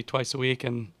is going to be twice a week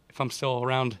and if I'm still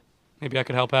around, maybe I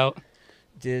could help out.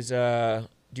 Do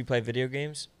you play video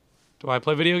games? Do I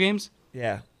play video games?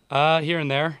 Yeah. Here and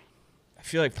there. I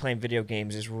feel like playing video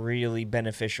games is really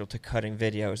beneficial to cutting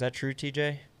video. Is that true,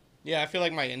 TJ? Yeah, I feel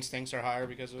like my instincts are higher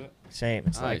because of it. Same.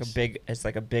 It's Nice.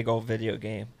 like a big old video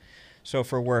game. So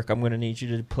for work, I'm gonna need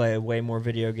you to play way more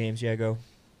video games, Diego.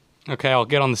 Okay, I'll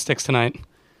get on the sticks tonight.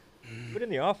 Put in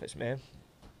the office, man.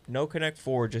 No Connect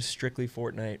 4, just strictly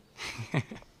Fortnite.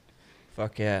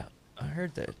 Fuck yeah. I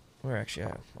heard that.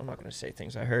 I'm not gonna say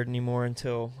things I heard anymore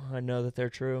until I know that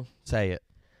they're true. Say it.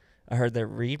 I heard that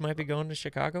Reed might be going to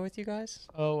Chicago with you guys.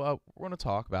 Oh, we're gonna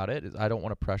talk about it. I don't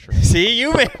want to pressure. See,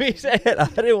 you made me say it. I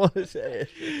didn't want to say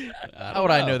it. How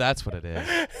would I know that's what it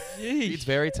is? He's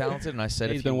very talented, and I said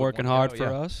He's if he been would working wanna hard go, for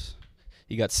yeah. us.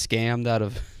 He got scammed out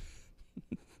of.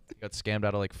 He got scammed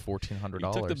out of like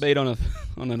 $1,400. He took the bait on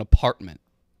an apartment.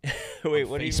 Wait, on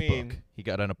what Facebook. do you mean? He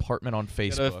got an apartment on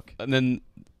Facebook. And then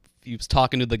he was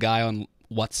talking to the guy on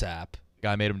WhatsApp, The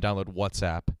guy made him download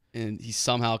WhatsApp, and he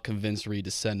somehow convinced Reed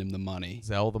to send him the money.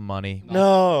 Zelle the money.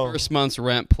 No. First month's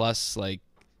rent plus like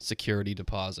security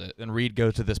deposit. Then Reed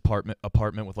goes to this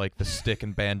apartment with like the stick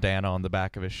and bandana on the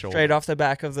back of his shoulder. Straight off the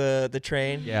back of the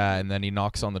train. Yeah, and then he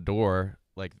knocks on the door,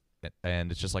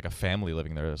 and it's just like a family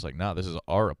living there. It's like, nah, this is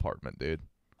our apartment, dude.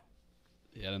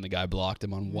 Yeah, then the guy blocked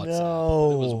him on WhatsApp.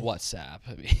 No. It was WhatsApp.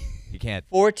 I mean, You can't.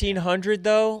 1,400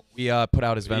 though. We put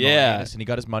out his Venmo, Yeah. and he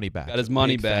got his money back. got his So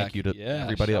money big back. Thank you to yeah,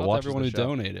 everybody shout that out to watches everyone the who show.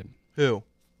 donated. who?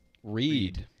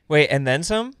 Reed. Wait, and then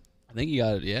some? I think he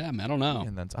got it. Yeah, I don't know.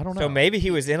 And then I don't know. So maybe he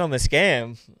was in on the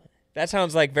scam. That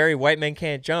sounds like very white men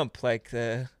can't jump. Like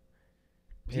the.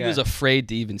 He was afraid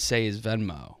to even say his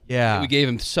Venmo. Yeah. We gave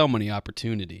him so many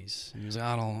opportunities. He was like,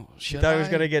 I don't. Should thought he was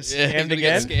I? gonna get Yeah, he's scammed gonna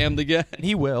again? Get scammed again. And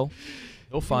he will.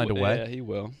 He'll find a way. Yeah, he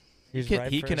will. He's He can,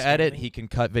 right he for can his edit. family. He can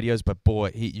cut videos, but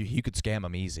boy, you could scam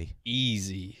him easy.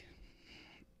 Easy.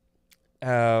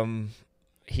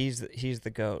 He's the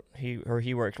goat.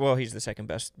 He works well. He's the second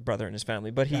best brother in his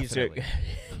family, but Definitely.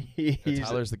 he's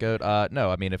Tyler's the goat.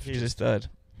 No, I mean if he's a stud.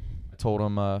 I told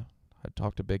him I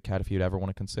talked to Big Cat if you'd ever want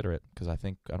to consider it, because I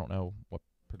don't know what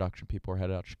production people are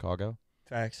headed out to Chicago.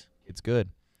 Facts. It's good.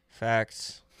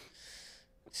 Facts.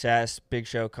 Sass, big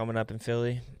show coming up in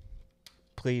Philly.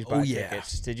 Please buy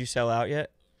tickets. Did you sell out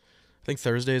yet? I think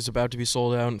Thursday is about to be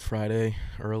sold out, and Friday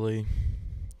early.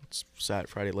 It's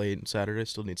Friday late, and Saturday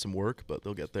still need some work, but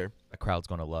they'll get there. The crowd's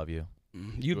gonna love you.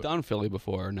 You've done Philly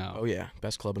before, no? Oh yeah,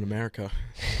 best club in America.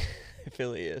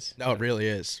 Philly is. No, it really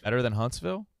is. Better than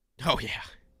Huntsville? Oh yeah.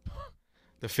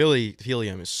 The Philly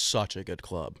Helium is such a good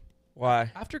club.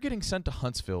 Why? After getting sent to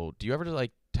Huntsville, do you ever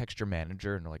like text your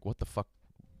manager and like, what the fuck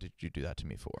did you do that to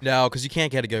me for? No, because you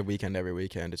can't get a good weekend every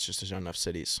weekend. It's just there's not enough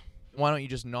cities. Why don't you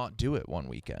just not do it one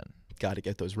weekend? Got to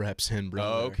get those reps in, bro.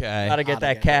 Okay. Gotta get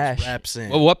that cash. Reps in.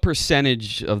 Well, what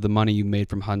percentage of the money you made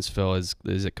from Huntsville is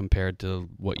it compared to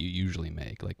what you usually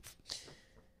make? Like,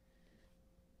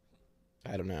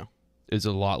 I don't know. is it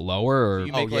a lot lower? Or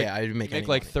You Oh make, like- yeah, I didn't make You make any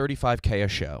like money. $35K a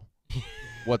show.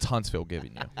 What's Huntsville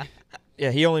giving you?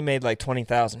 Yeah, he only made like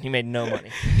 20,000. He made no money.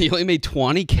 you only made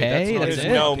 20K? That's not That's There's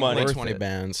it? no Like money. 20 it.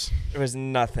 bands. It was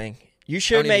nothing. You I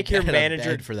should don't make your even get a manager.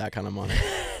 bed for that kind of money.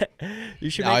 You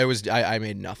should. No, Make, I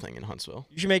made nothing in Huntsville.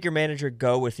 you should make your manager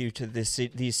go with you to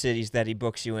these cities that he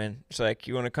books you in. It's like,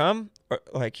 you want to come? Or,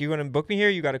 like, you want to book me here?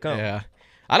 You got to come. Yeah.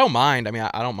 I don't mind. I mean,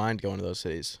 I don't mind going to those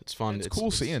cities. It's fun. It's cool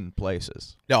seeing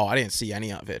places. No, I didn't see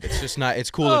any of it. It's just not.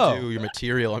 It's cool Oh. to do your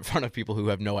material in front of people who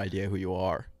have no idea who you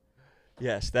are.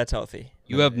 Yes, that's healthy.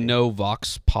 You have no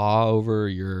vox paw over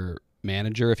your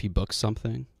manager if he books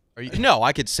something? Are you? No,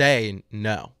 I could say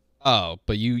no. Oh,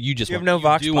 but you just You have want- no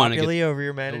vox do wanna get- populi over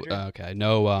your manager? Okay,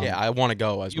 no. Yeah, I want to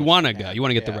go. you want to go. You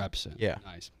want to get the Yeah. reps in. Yeah.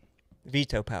 Nice.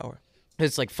 Veto power.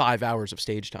 It's like 5 hours of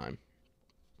stage time.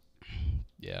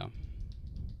 Yeah.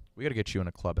 We got to get you in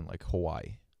a club in like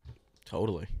Hawaii.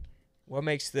 Totally. What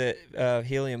makes the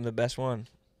Helium the best one?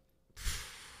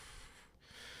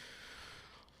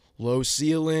 Low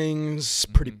ceilings,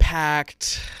 pretty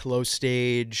packed, low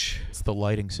stage, It's the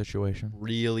lighting situation.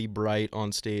 really bright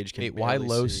on stage. Wait, why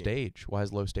low stage? Why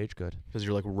is low stage good? Because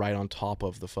you're like right on top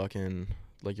of the fucking,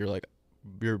 like you're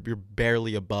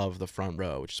barely above the front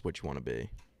row, which is what you want to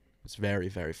be. It's very,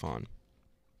 very fun.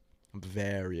 I'm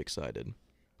very excited.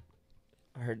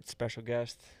 I heard special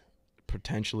guest.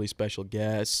 Potentially special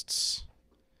guests.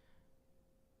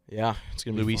 Yeah, it's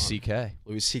gonna be Louis fun. C.K.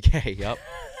 Louis C.K. Yep,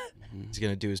 he's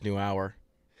gonna do his new hour.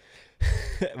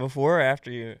 Before or after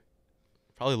you?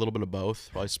 Probably a little bit of both.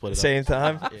 Probably split it Same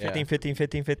time? Yeah. 15, 15,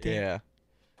 15, 15? Yeah.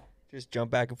 Just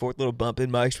jump back and forth, little bumping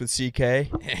mics with CK.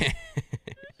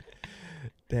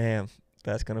 Damn,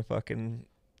 that's gonna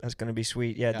be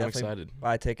sweet. Yeah, I'm definitely excited.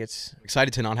 buy tickets.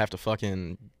 Excited to not have to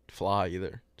fucking fly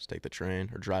either. Just take the train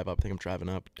or drive up. I think I'm driving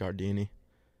up Gardini.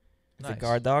 The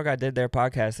Guard Dog, I did their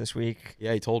podcast this week.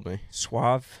 Yeah, he told me.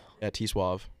 Suave, Yeah,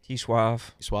 T-Suave.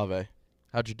 T-Suave. Suave.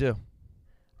 How'd you do?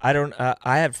 I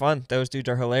had fun. Those dudes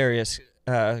are hilarious.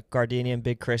 Gardini and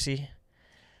Big Chrissy.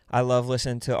 I love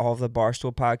listening to all the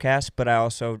Barstool podcasts, but I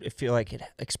also feel like it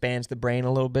expands the brain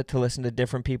a little bit to listen to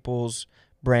different people's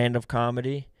brand of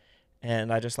comedy.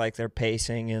 And I just like their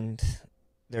pacing and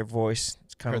their voice.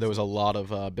 It's I kind heard of there was a lot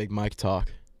of Big Mike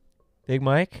talk. Big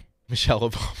Mike. Michelle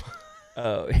Obama.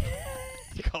 Oh,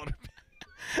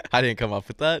 I didn't come up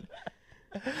with that.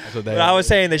 That's what But I was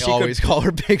saying that they she always could call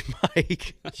her Big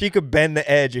Mike. she could bend the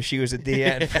edge if she was a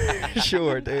DN. For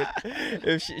sure, dude.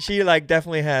 If she like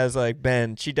definitely has like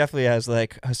bend. She definitely has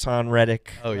like Hassan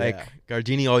Reddick. Oh like, yeah.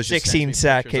 Gardini always just sends 16 me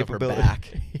sack pictures of her capability.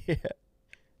 back. Yeah.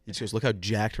 He just goes, look how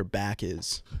jacked her back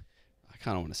is. I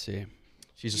kind of want to see.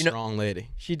 She's a You know- strong lady.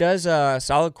 She does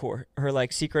solid core. Her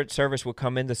like Secret Service would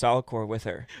come into solid core with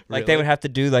her. Like they Really? would have to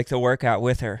do like the workout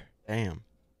with her. Damn.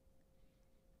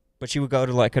 But she would go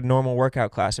to like a normal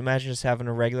workout class. Imagine just having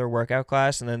a regular workout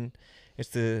class and then it's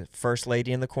the first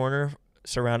lady in the corner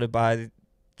surrounded by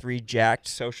 3 jacked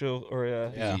social or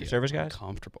Yeah. Secret Service guys.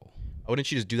 Comfortable. Why wouldn't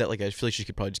she just do that? Like, I feel like she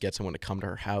could probably just get someone to come to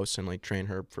her house and like train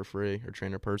her for free or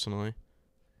train her personally.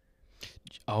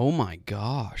 Oh my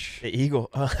gosh. The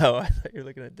Eagle. Oh, I thought you were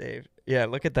looking at Dave. Yeah,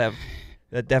 look at that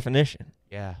definition.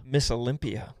 Yeah. Miss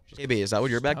Olympia. AB, is that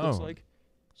what your back looks Stone. like?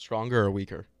 Stronger or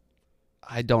weaker?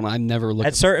 I never looked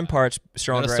At certain parts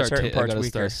stronger, at certain parts I gotta weaker.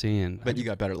 start seeing. But you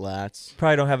got better lats.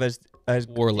 Probably don't have as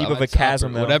Or deep of a that's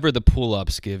chasm upper- though. whatever the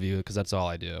pull-ups give you, because that's all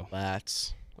I do.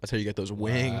 Lats. That's how you get those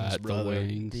wings, The brother.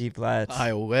 wings, Deep lats. High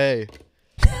away.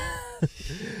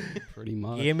 pretty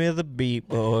much. Give me the beat,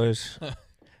 boys.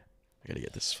 I gotta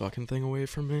get this fucking thing away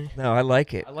from me. No, I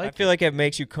like it. I feel like it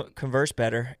makes you converse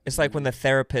better. It's like when the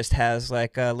therapist has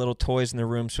like little toys in the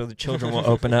room so the children will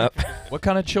open up. What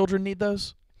kind of children need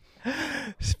those?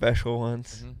 Special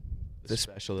ones. The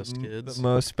specialist kids. The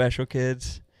most special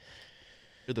kids.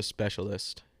 You're the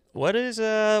specialist. What's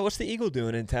the Eagle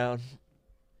doing in town?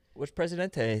 What's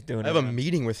Presidente doing? I have a around?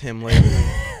 meeting with him later.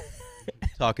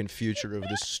 Talking future of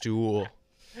the stool.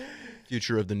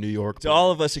 Future of the New York. It's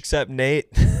all of us except Nate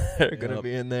are going to Yep.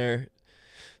 be in there.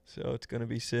 So it's going to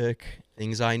be sick.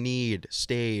 Things I need.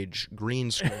 Stage. Green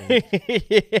screen.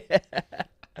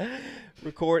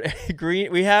 Record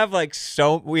green. We have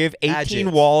we have 18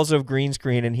 Gadgets. walls of green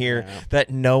screen in here Yeah. that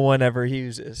no one ever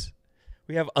uses.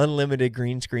 We have unlimited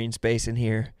green screen space in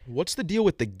here. What's the deal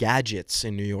with the gadgets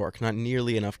in New York? Not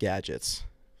nearly enough gadgets.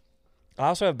 I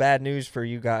also have bad news for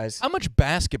you guys. How much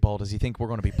basketball does he think we're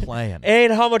going to be playing?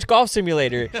 And how much golf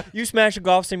simulator? You smash a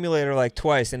golf simulator like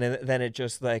twice, and then it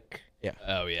just like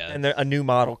Oh yeah. and a new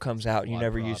model comes out, and you Lot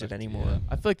never of use it product, anymore. yeah.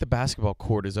 I feel like the basketball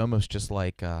court is almost just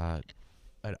like oh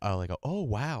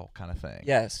wow kind of thing.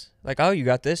 Yes, like oh, you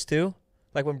got this too.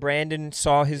 Like when Brandon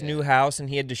saw his new house and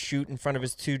he had to shoot in front of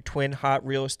his 2 twin hot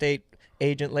real estate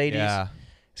agent ladies. Yeah.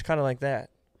 It's kind of like that.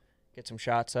 Get some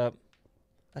shots up.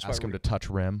 That's Ask why him to touch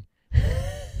rim.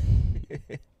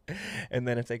 and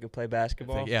then if they could play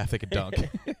basketball. If they could dunk.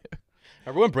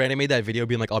 Remember when Brandon made that video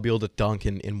being like, I'll be able to dunk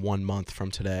in 1 month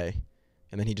from today?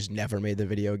 And then he just never made the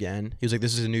video again. He was like,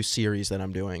 this is a new series that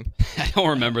I'm doing. I don't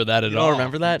remember that at You all. don't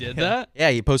remember that? You did that? Yeah,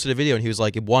 he posted a video and he was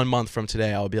like, 1 month from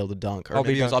today, I'll be able to dunk. Or I'll be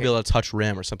maybe it was, I'll be dunking. able to touch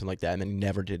rim or something like that. And then he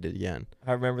never did it again.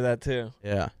 I remember that too.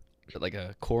 Yeah. Is it like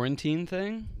a quarantine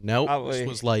thing? Nope. Probably. This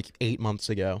was like 8 months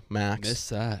ago, max. Missed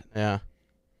that. Yeah.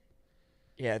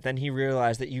 Yeah, then he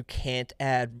realized that you can't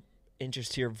add inches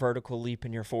to your vertical leap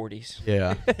in your 40s.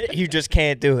 Yeah. You just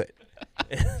can't do it.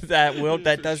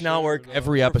 that does not work.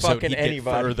 Every episode fucking he get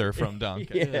anybody. further from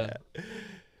dunking. Yeah.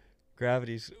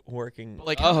 Gravity's working. But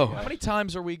like, Oh. how many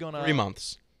times are we gonna? 3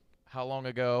 months. How long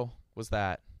ago was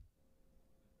that?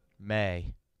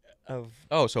 May. Of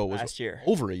Oh, so it was last year.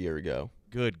 over a year ago.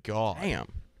 Good God. Damn.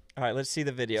 All right, let's see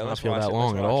the video. Does not Let's feel watch that it.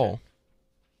 long Let's at watch all. it.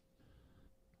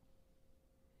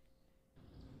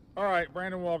 All right,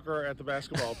 Brandon Walker at the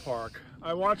basketball park.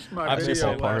 I watched my I miss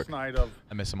video that last park. night of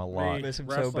I miss him a me lot. miss him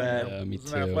so wrestling. bad. Yeah, me It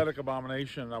was an too. athletic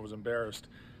abomination, and I was embarrassed.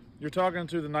 You're talking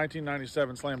to the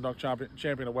 1997 Slam Dunk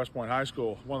champion of West Point High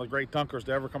School, one of the great dunkers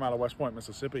to ever come out of West Point,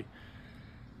 Mississippi.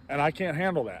 And I can't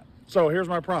handle that. So here's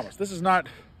my promise. This is not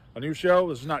a new show.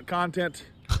 This is not content.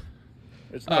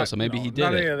 It's Oh, not, so maybe you know, he did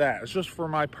not it. any of that. It's just for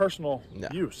my personal No.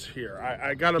 use here.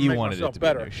 I got to He make wanted it myself to be a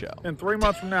better. new show. In 3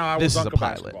 months from now, I will This is dunk a a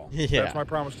pilot. basketball. Yeah. That's my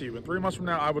promise to you. In 3 months from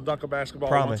now, I will dunk a basketball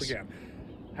Promise. once again.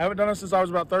 Haven't done it since I was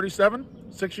about 37.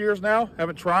 6 years now.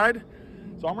 Haven't tried.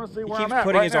 So I'm going to see He where keeps I'm at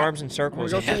putting right his now. arms in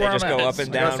circles I'm and gonna they go see just where I'm go at. up and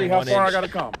I gotta down see in how 1 far I inch. got to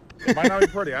come. It might not be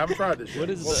pretty. I haven't tried this yet. What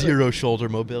is We'll see. Zero shoulder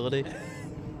mobility.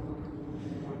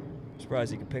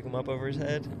 Surprised he could pick him up over his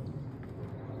head.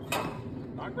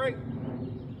 Not great.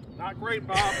 Not great,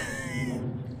 Bob.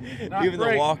 Not Even the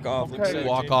great. walk-off looks Okay. so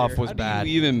Walk off ginger. was How do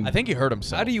you bad. even- I think he hurt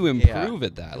himself. How do you improve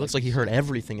at that? It looks like he hurt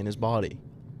everything in his body.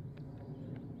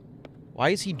 Why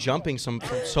is he jumping from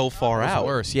so far It's out?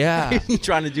 worse? Yeah. He's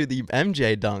trying to do the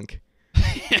MJ dunk.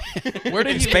 Where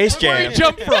did he Space Where did Jam. he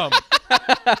jump from?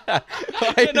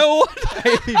 You know what?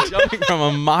 Why is he jumping from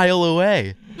a mile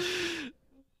away?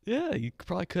 Yeah, you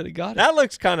probably could have got it. That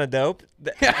looks kind of dope.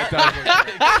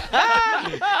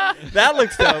 That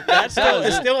looks dope. That's still,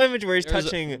 it's still image where he's There's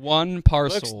touching. one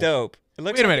parcel. Looks dope. It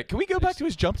looks Wait a like- minute. Can we go back to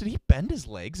his jump? Did he bend his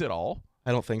legs at all?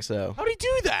 I don't think so. How did he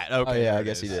do that? Okay, Oh, yeah, there I it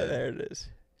guess he is. did. There it is.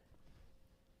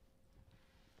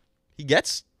 He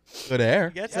gets good air.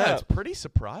 He gets Yeah, it's up. pretty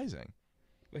surprising.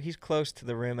 But he's close to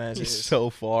the rim as He's is. so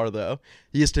far though.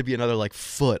 He has to be another like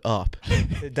foot up.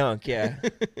 The dunk, yeah.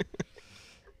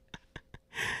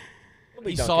 He'll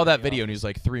be He dunking saw in that the video and he office. was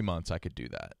like, 3 months, I could do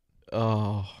that.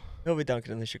 Oh, He'll be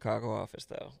dunking in the Chicago office,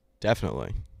 though.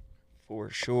 definitely. For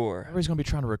sure. Everybody's going to be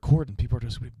trying to record and people are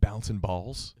just going to be bouncing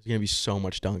balls. There's gonna be so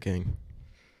much dunking.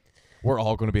 We're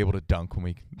all going to be able to dunk when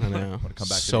we I know. when we come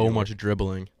back to So New York. much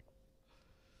dribbling.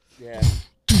 Yeah.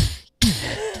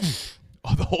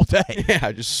 Oh, the whole day.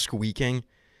 Yeah, just squeaking.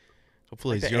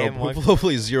 Hopefully Like the zero. AM1.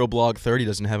 Hopefully Zero Blog 30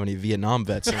 doesn't have any Vietnam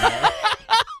vets in there.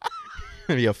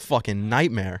 Gonna be a fucking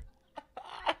nightmare.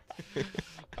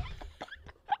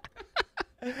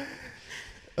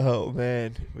 Oh,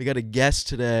 man. We got a guest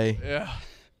today. Yeah.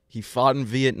 He fought in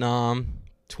Vietnam,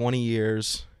 20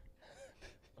 years.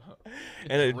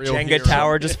 And a Real Jenga hero.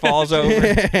 tower just falls over.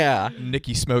 Yeah.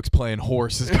 Nicky Smokes playing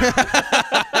horse is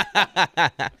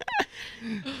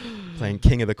Playing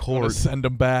King of the going to Court. send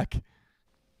him back.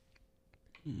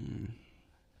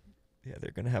 Yeah,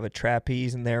 they're gonna have a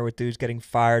trapeze in there with dudes getting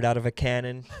fired out of a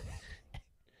cannon,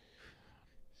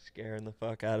 scaring the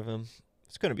fuck out of him.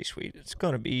 It's gonna be sweet. It's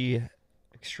gonna be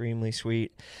extremely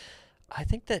sweet. I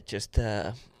think that just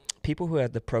people who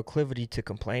have the proclivity to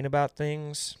complain about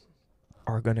things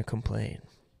are gonna complain.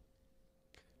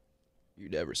 You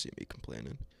never see me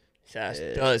complaining. Sass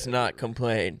does not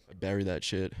complain. I bury that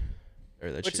shit.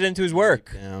 Bury that Puts shit it into his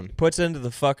work. down. Puts it into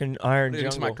the fucking iron Put it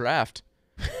into my jungle. craft.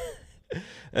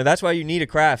 And that's why you need a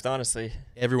craft, honestly.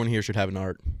 Everyone here should have an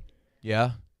art.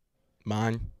 Yeah.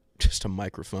 Mine, just a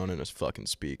microphone and a fucking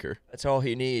speaker. That's all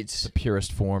he needs. The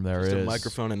purest form there Just is. a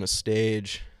microphone and a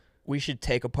stage. We should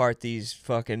take apart these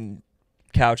fucking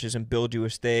couches and build you a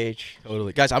stage.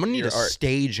 Totally. Guys, I'm going to need Your a art.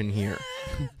 stage in here.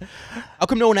 How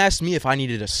come no one asked me if I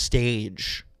needed a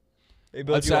stage? They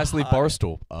build Let's you a ask Lee high-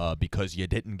 Barstool. Because you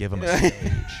didn't give him a stage.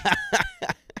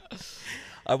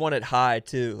 I want it high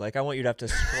too. Like I want you to have to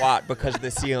squat because of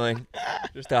the ceiling.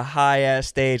 Just a high ass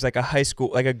stage, like a high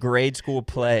school, like a grade school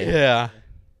play. Yeah.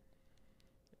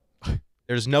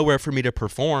 There's nowhere for me to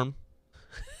perform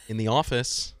in the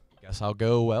office. Guess I'll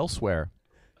go elsewhere.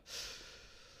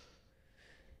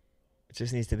 It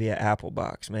just needs to be an Apple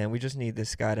box, man. We just need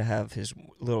this guy to have his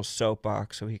little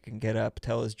soapbox so he can get up,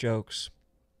 tell his jokes.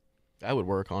 That would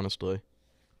work, honestly.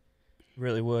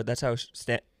 Really would. That's how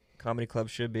comedy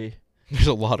clubs should be. There's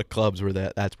a lot of clubs where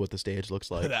that's what the stage looks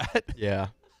like. That? Yeah.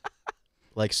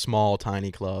 Like small,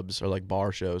 tiny clubs or like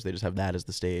bar shows. They just have that as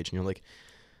the stage. And you're like,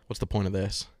 what's the point of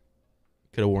this?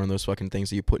 Could have worn those fucking things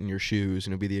that you put in your shoes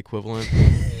and it'd be the equivalent.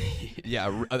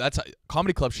 Yeah, that's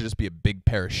comedy club should just be a big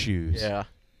pair of shoes. Yeah.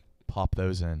 Pop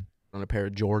those in. On a pair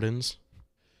of Jordans.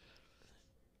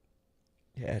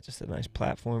 Yeah, just a nice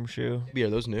platform shoe. Maybe are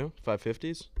those new?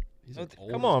 550s? He's Oh,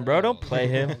 old come as on, bro. hell. Don't play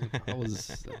him. I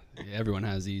was. Yeah, everyone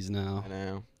has these now. I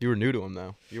know. You were new to them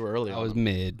though. You were early I on was them.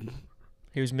 mid.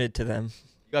 He was mid to them.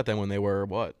 You got them when they were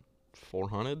what?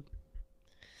 400?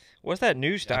 What's that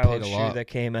new I style paid of a shoe lot. that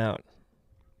came out?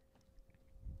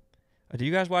 Do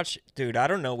you guys watch? Dude, I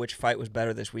don't know which fight was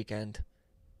better this weekend.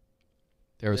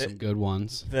 There were some good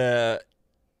ones. The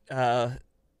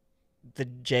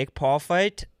Jake Paul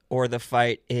fight or the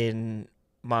fight in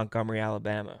Montgomery,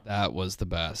 Alabama. That was the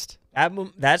best.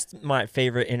 That's my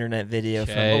favorite internet video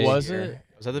from Okay. this What was year. it?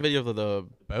 Was that the video of the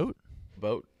Boat?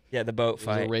 boat Yeah, the boat It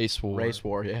was a fight. race war. race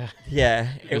war? Yeah. Yeah,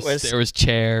 it was There was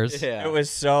chairs. Yeah. it was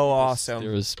so awesome.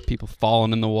 There was people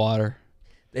falling in the water.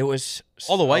 It was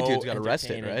All the white so dudes got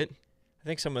arrested, entertaining. right? I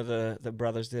think some of the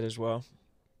brothers did as well.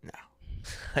 No.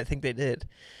 I think they did.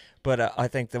 But I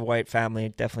think the white family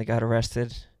definitely got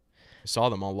arrested. I saw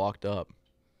them all locked up.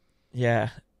 Yeah.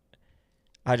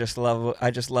 I just love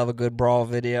a good brawl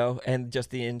video and just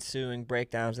the ensuing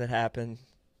breakdowns that happened.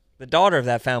 The daughter of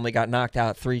that family got knocked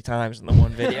out 3 times in the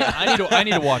one video. I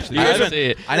need to watch You guys this. see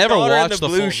it. I never daughter in watched the the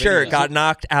blue full shirt video. got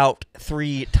knocked out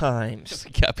 3 times.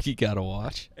 You gotta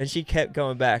watch. And she kept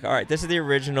going back. All right, this is the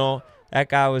original. That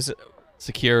guy was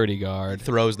Security guard.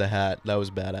 Throws the hat. That was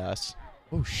badass.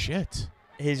 Oh shit!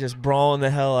 he's just brawling the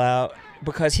hell out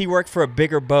because he worked for a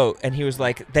bigger boat and he was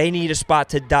like, they need a spot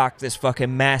to dock this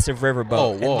fucking massive river boat.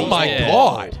 Oh, And whoa. these Oh my people-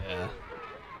 God. Yeah.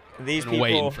 These Been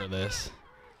waiting people, for this.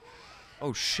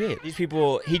 Oh shit.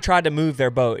 he tried to move their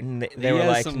boat and they He were has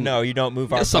like, some- no, you don't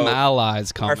move our There's some boat.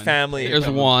 allies coming. Our family. There's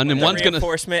one, and The one's gonna.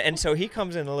 reinforcement, and so he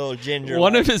comes in a little ginger.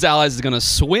 One like, of his allies is gonna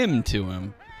swim to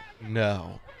him.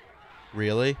 No.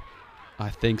 Really? I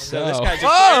think so. this guy just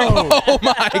Oh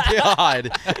my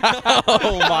god.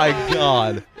 Oh my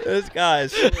god. this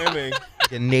guy's swimming.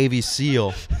 Like a Navy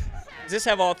SEAL. Does this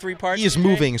have all 3 parts? He is you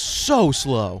think? moving so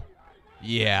slow.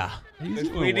 Yeah. He's We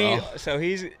doing need, well. so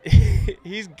he's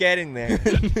getting there. I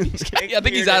think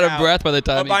he's out of breath by the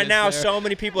time. But by he gets now, there. so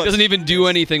many people He doesn't even do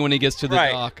anything when he gets to the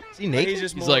Right. dock. Is he naked? He's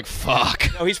just He's more, like, "Fuck."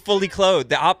 no, he's fully clothed,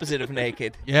 the opposite of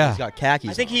naked. Yeah. He's got khakis.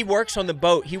 I think on. he works on the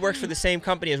boat. He works for the same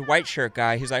company as White Shirt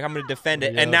Guy. He's like, I'm going to defend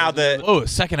it. And now the Oh,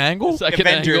 second angle. Second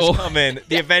Avengers angle. come in.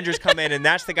 The Avengers come in, and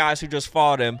that's the guys who just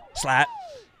fought him. Slap.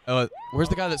 Where's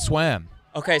the guy that swam?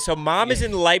 Okay, so mom is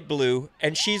in light blue,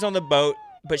 and she's on the boat,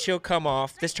 but she'll come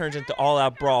off. This turns into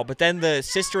all-out brawl. But then the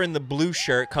sister in the blue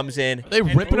shirt comes in. They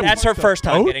and ripping that's apart her the first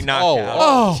time boat? getting knocked Oh, out.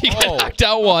 Oh. He got knocked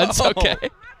out once. Okay.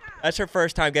 That's her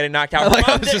first time getting knocked out. like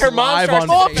how it's just Her mom live starts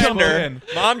on to defend her.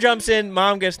 Facebook. Mom jumps in.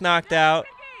 Mom gets knocked out.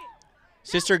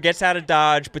 Sister gets out of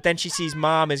dodge, but then she sees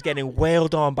mom is getting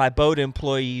wailed on by boat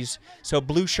employees. So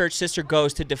blue shirt sister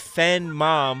goes to defend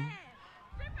mom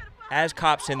as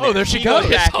cops in there. Oh, there she goes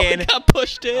goes. back Someone in. got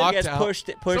pushed in. He Knocked gets out. pushed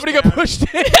Somebody down. got pushed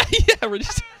in. Yeah, we're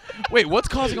just. Wait, what's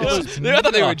causing all this? I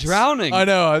thought they were nuts? drowning. I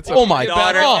know. It's Oh my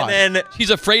Daughter, god. and then She's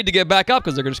afraid to get back up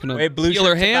because they're just gonna wait, blue peel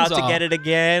her shirt's hands about off. to get it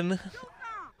again.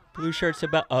 Blue shirt's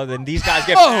about. Oh, then these guys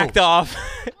get backed off.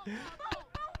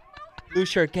 Blue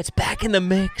shirt gets back in the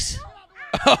mix.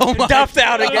 Oh my Duffed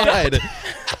out again.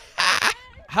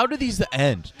 How do these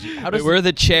end? How does Where are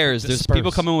the chairs? There's disperse?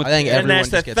 people coming with. I think chairs. And that's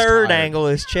the everyone just gets third tired. angle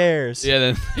is chairs. Yeah,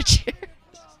 then the chairs.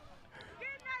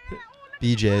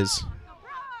 BJ's.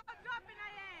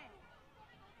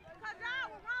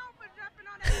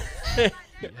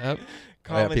 Yep.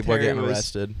 Oh, yeah, people are Commentary getting was-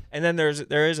 arrested. And then there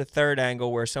is a third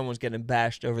angle where someone's getting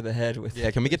bashed over the head with.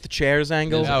 Yeah, can we get the chairs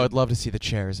angle? I would love to see the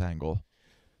chairs angle.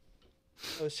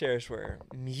 Those chairs were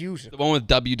The musical. one with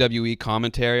WWE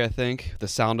commentary, I think. The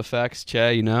sound effects,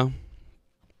 Che, you know?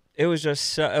 It was just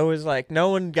so, it was like no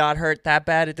one got hurt that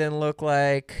bad. It didn't look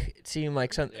like. It seemed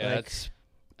like something. Yeah, like, that's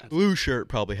Blue shirt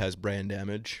probably has brain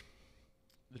damage.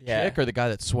 The Yeah. chick or the guy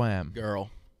that swam? Girl.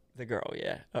 the girl,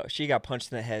 yeah. Oh, she got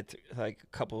punched in the head like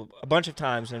a bunch of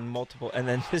times and multiple. And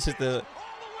then this is the.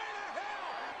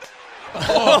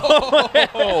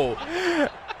 Oh.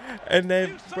 And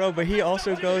then, bro, but he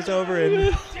also goes over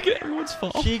and everyone's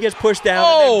fault. she gets pushed down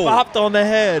and then bopped on the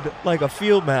head like a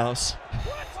field mouse.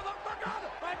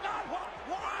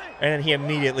 And then he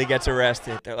immediately gets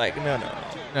arrested. They're like, no.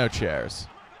 No chairs.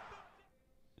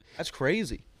 That's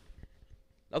crazy.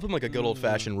 Nothing like a good old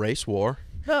fashioned race war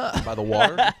by the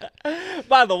water.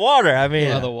 By the water, I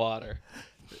mean. By the water.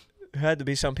 There had to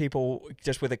be some people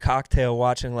just with a cocktail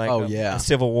watching like Oh, a, yeah. a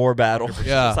Civil War battle.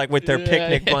 Yeah. It's like with their Yeah,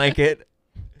 picnic yeah. blanket.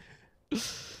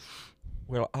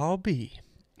 Well, I'll be.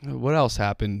 What else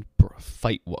happened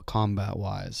combat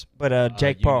wise? But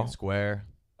Jake Union Paul. Square.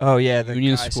 Oh yeah, the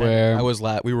Union guy said- Square.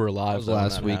 We were That live was when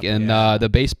last that week. happened. And Yeah. the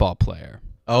baseball player.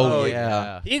 Oh, Oh,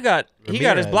 yeah. He got his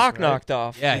Ramirez, block right? knocked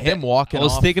off. Yeah, him walking I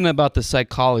was off. thinking about the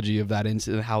psychology of that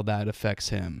incident, how that affects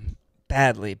him.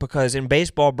 Badly because in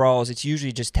baseball brawls it's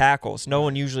usually just tackles. No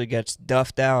one usually gets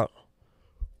duffed out.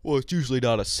 Well, it's usually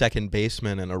not a second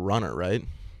baseman and a runner, right?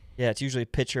 Yeah, it's usually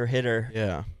pitcher hitter.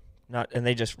 Yeah. Not and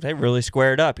they really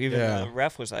squared up. Even Yeah. though the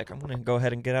ref was like, "I'm gonna go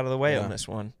ahead and get out of the way Yeah. on this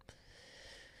one."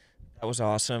 That was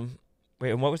awesome.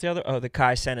 Wait, and what was the other? Oh, the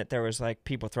Kai Senate. There was like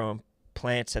people throwing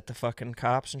plants at the fucking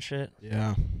cops and shit.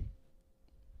 Yeah.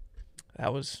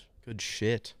 That was Good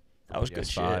shit. good shit.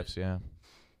 PS5s, yeah.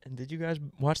 And did you guys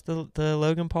watch the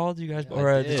Logan Paul? Did you guys Yeah, or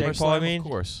I the did. Jake Paul? I SummerSlam, mean, of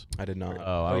course. I did not.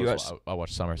 Oh, Oh, you I watched- watched I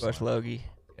watched SummerSlam. Logie.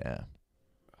 Yeah.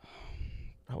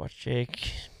 I watched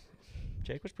Jake.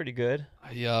 Jake was pretty good.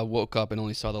 I woke up and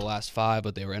only saw the last 5,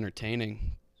 but they were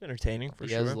entertaining. It's entertaining for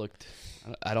Diaz sure. looked.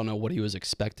 I don't know what he was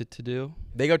expected to do.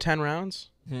 They go 10 rounds?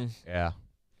 Hmm. Yeah.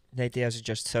 Nate Diaz is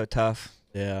just so tough.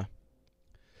 Yeah.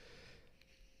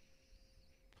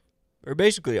 We're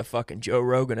basically a fucking Joe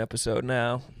Rogan episode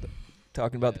now,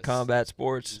 talking about the Yes. combat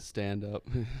sports. Stand up.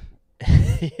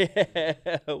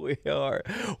 Yeah, we are.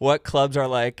 What clubs are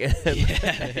like?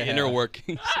 The inner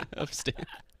workings of stand.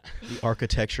 The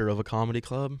architecture of a comedy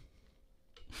club.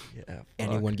 Yeah, fuck.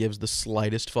 Anyone gives the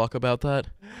slightest fuck about that?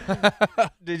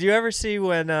 Did you ever see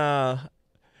when what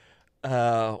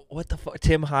the fuck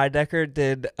Tim Heidecker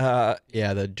did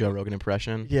Yeah, the Joe Rogan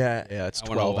impression. yeah, Yeah, it's I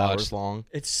wanna 12 hours watch. long.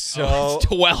 it's so It's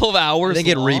 12 hours. I think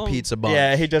it long? repeats a bunch.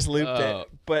 yeah, he just looped Oh. it.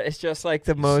 But it's just like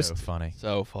the most So funny.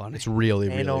 So funny. It's really,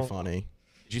 really Anal. funny.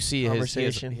 Did you see his?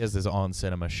 Conversation. He has this on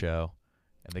cinema show,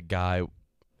 and the guy,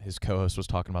 his co-host, was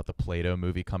talking about the Play-Doh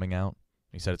movie coming out.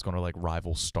 He said it's going to like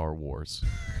rival Star Wars.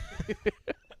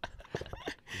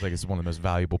 It's like it's one of the most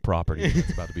valuable properties.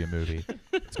 It's about to be a movie.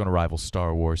 It's going to rival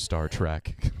Star Wars, Star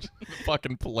Trek.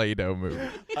 Fucking Play-Doh movie.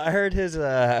 I heard his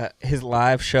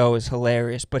live show is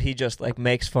hilarious, but he just like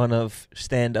makes fun of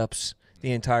stand-ups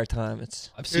the entire time.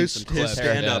 It's I've seen His- some his clips.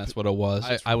 stand-up- Yeah, that's what it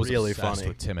was. I was really obsessed funny.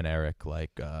 with Tim and Eric,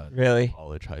 like really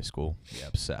college, high school. Yeah,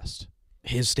 obsessed.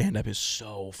 His stand up is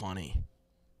so funny.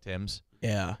 Tim's.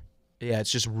 Yeah. Yeah,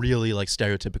 it's just really like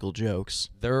stereotypical jokes.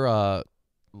 Their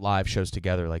live shows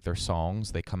together, like their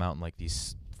songs, they come out in like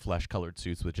these flesh-colored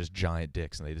suits with just giant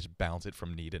dicks, and they just bounce it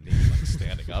from knee to knee, like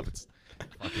standing up. It's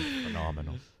fucking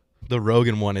phenomenal. The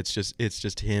Rogan one, it's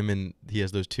just him and he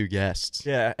has those two guests.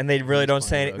 yeah, and they really He's don't playing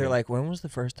say anything. They're Rogan. like, when was the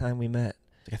first time we met?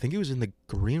 I think it was in the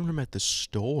green room at the It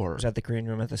store. was at the green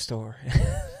room at the store.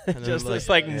 And then, Just like, this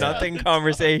like yeah. nothing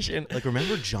conversation. Like,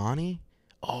 remember Johnny?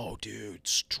 Oh, dude,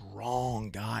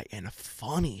 strong guy and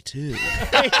funny too.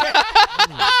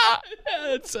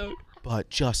 That's so. But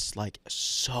just like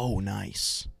so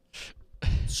nice,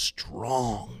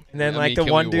 strong. And then I like mean, the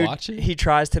can one we dude, watch it? he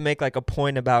tries to make like a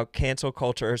point about cancel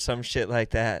culture or some shit like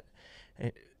that.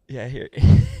 And, yeah, here.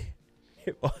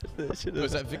 It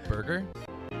Was that Vic Berger?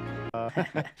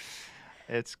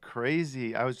 It's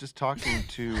crazy. I was just talking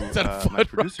to that a my Foot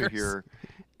producer Ruckers? here,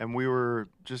 and we were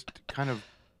just kind of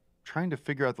trying to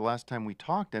figure out the last time we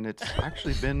talked, and it's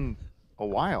actually been a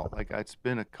while. Like it's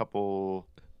been a couple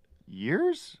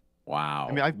years. Wow.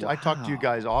 I mean, I talked to you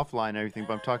guys offline and everything,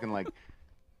 but I'm talking like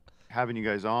having you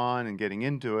guys on and getting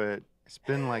into it. It's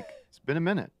been a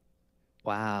minute.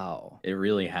 Wow. It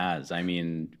really has. I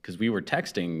mean, because we were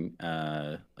texting,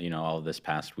 all this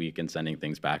past week and sending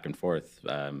things back and forth.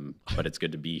 But it's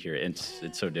good to be here. It's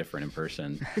so different in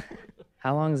person.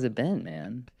 How long has it been,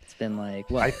 man? It's been like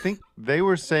what? I think they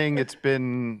were saying it's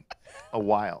been a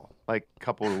while, like a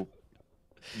couple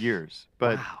years.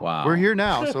 But Wow. we're here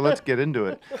now, so let's get into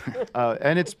it.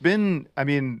 And it's been, I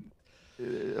mean,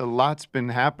 a lot's been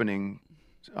happening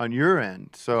on your end,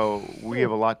 so we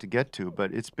have a lot to get to,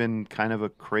 but it's been kind of a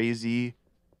crazy,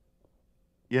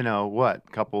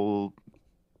 couple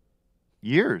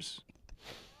years.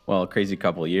 Well, a crazy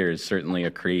couple of years, certainly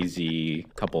a crazy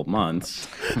couple of months,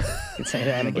 Say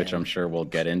that again. which I'm sure we'll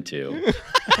get into.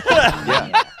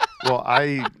 Yeah. Well,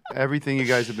 everything you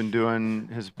guys have been doing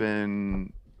has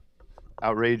been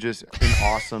outrageous and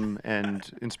awesome and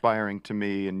inspiring to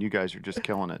me, and you guys are just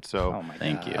killing it. So Oh my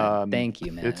Thank God. you. Thank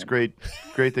you, man. It's great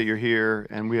that you're here,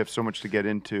 and we have so much to get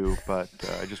into, but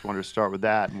I just wanted to start with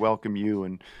that and welcome you.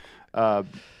 And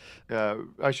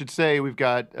I should say we've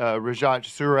got Rajat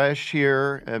Suresh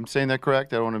here. I'm saying that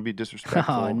correct? I don't want to be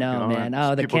disrespectful. Oh no, man!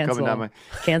 just Oh, the people coming down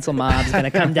cancel mob's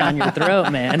gonna come down your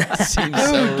throat, man.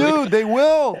 Dude, they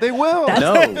will. They will. That's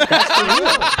for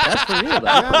real. That's for real, though.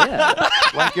 Yeah.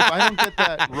 Like if I don't get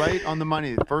that right on the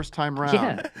money the first time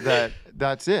round,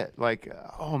 that's it. Like,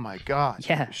 oh my God.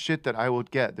 Yeah. The shit that I will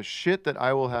get, the shit that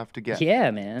I will have to get.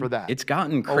 Yeah, man. For that. It's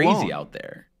gotten crazy Alone. out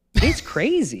there. It's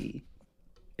crazy.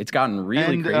 It's gotten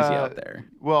really And, crazy out there.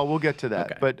 Well, we'll get to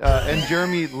that. Okay. But and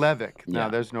Jeremy Levick. Yeah. No,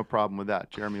 there's no problem with that.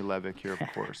 Jeremy Levick here, of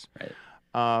course. Right.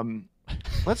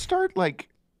 Let's start like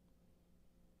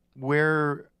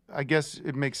where I guess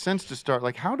it makes sense to start.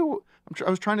 Like, I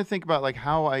was trying to think about like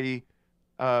how I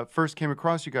first came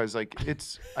across you guys. Like,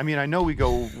 I mean, I know we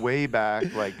go way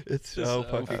back. Like, It's so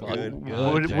fucking good.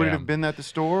 would it have been at the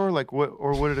store? Like, what,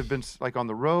 or would it have been like on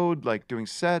the road, like doing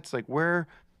sets? Like, where?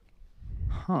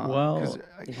 Huh. Well, 'Cause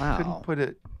I wow. couldn't put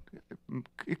it.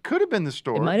 It could have been the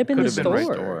store. It might have been Could the right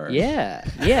store. there. Yeah,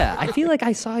 yeah. I feel like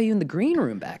I saw you in the green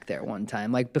room back there one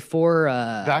time, like before.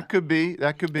 That could be.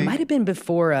 That could It be. might have been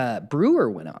before Brewer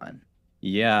went on.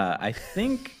 yeah, I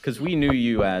think because we knew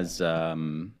you as,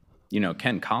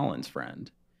 Ken Collins' friend.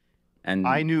 And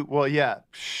I knew. Well, yeah.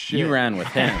 Shit. you ran with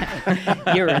him.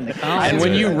 You're in the And comments.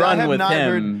 when you I run have with not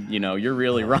him, you're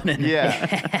really running.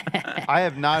 Yeah. I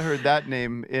have not heard that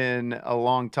name in a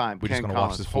long time. We're just Ken gonna watch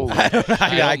Collins. this full Holy thing.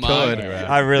 Yeah, I could.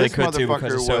 I really This could too because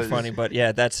motherfucker it's so was funny. But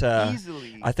yeah, that's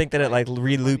easily I think that it like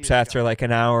reloops after like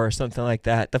an hour or something like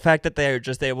that. The fact that they are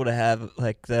just able to have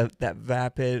like that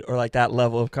vapid or like that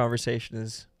level of conversation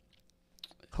is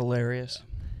hilarious.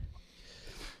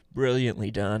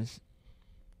 Brilliantly done.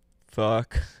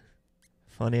 Fuck.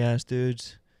 Funny ass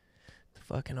dudes. The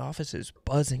fucking office is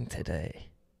buzzing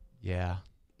today. Yeah.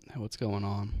 What's going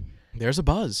on? There's a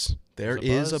buzz. There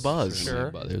is a buzz.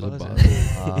 Sure. There's a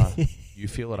Buzzing. buzz. You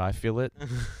feel it, I feel it.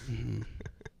 Mhm.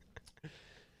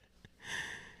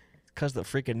 Because the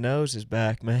freaking nose is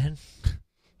back, man.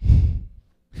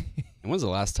 When was the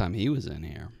last time he was in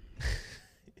here?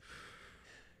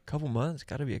 Couple months.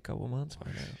 Got to be a couple months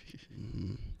by now.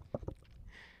 Mhm.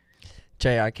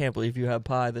 Jay, I can't believe you had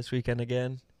pie this weekend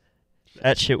again.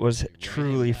 That shit was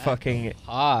truly fucking...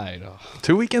 Hide.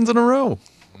 2 weekends in a row.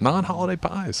 Non-holiday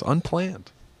pies.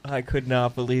 Unplanned. I could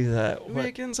not believe that. What-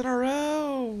 Weekends in a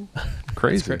row.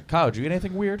 Crazy. Kyle, did you get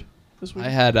anything weird this week? I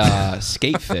had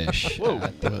skatefish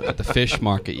at the fish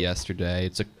market yesterday.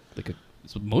 It's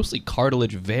mostly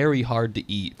cartilage, very hard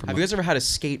to eat. From Have you guys ever had a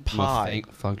skate from a pie?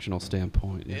 functional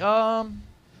standpoint? Yeah.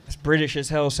 It's British as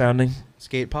hell sounding.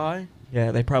 Skate pie?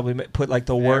 Yeah, they probably put like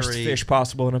the worst Very- fish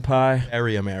possible in a pie.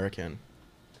 Very American.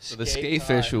 So the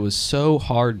skatefish was so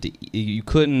hard to eat. You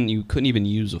couldn't even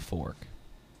use a fork.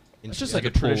 It's just You like a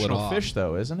had to pull it traditional off. fish,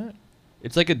 though, isn't it?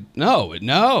 It's like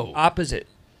no. Opposite.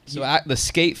 So the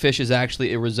skatefish is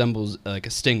actually, it resembles like a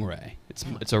stingray.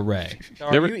 It's a ray. So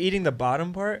are you eating the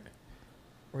bottom part?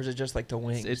 Or is it just like the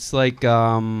wings? It's like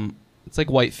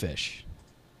whitefish.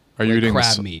 Are you Like eating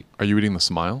crab the, meat? Are you eating the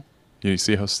smile? You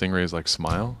see how stingrays like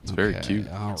smile? It's very Okay, cute.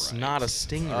 all It's right. not a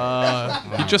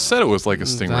stingray. You just said it was like a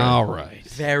stingray. All right.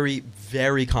 Very,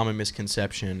 very common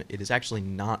misconception. It is actually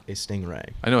not a stingray.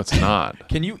 I know it's not.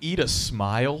 Can you eat a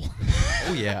smile?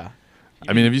 Oh, yeah.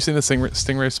 I mean, have you seen the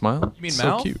stingray smile? You mean It's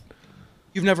mouth? So cute.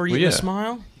 You've never eaten yeah. a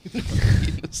smile?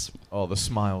 Oh, the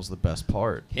smile's the best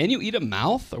part. Can you eat a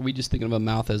mouth? Or are we just thinking of a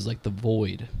mouth as like the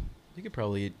void? You could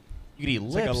probably eat. You could eat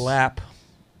It's lips. like a lap.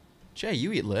 Jay,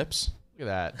 you eat lips. Look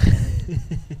at that.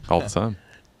 All the time.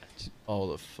 All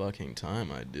the fucking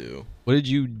time I do. What did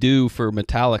you do for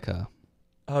Metallica?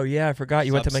 Oh yeah, I forgot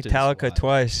you went to Substance Metallica wise.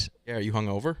 twice. Yeah, are you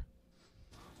hungover?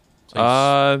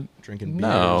 Drinking beers,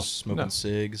 no, smoking no.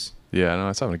 cigs. Yeah, no, I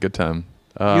was having a good time.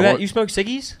 You smoked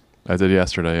ciggies? I did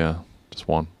yesterday. Yeah, just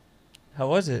one. How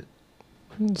was it?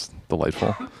 It's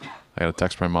delightful. I got a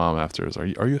text from my mom after. Are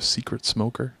you a secret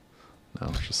smoker?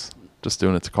 No, just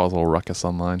doing it to cause a little ruckus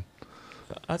online.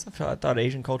 I thought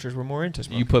Asian cultures were more into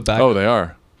smoking. You put back. Oh, they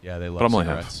are. Yeah, they love But I'm only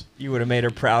cigarettes. You would have made her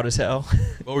proud as hell.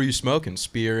 What were you smoking?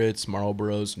 Spirits,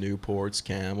 Marlboros, Newports,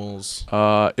 Camels.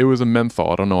 It was a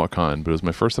menthol. I don't know what kind, but it was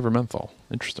my first ever menthol.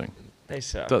 Interesting. They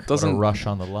suck. Doesn't What a rush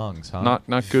on the lungs, huh?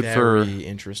 Not good for. Very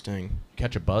interesting.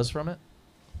 Catch a buzz from it?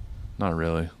 Not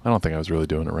really. I don't think I was really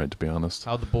doing it right, to be honest.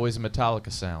 How'd the boys in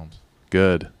Metallica sound?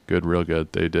 Good, real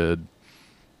good. They did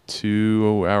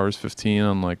 2 hours 15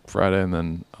 on like Friday, and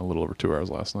then a little over 2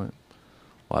 hours last night.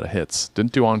 A lot of hits.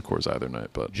 Didn't do encores either night,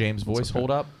 but James' voice okay.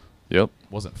 hold up? Yep.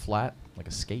 Wasn't flat like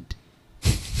a skate?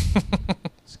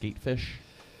 Skate fish?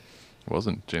 It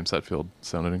wasn't. James Hetfield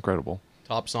sounded incredible.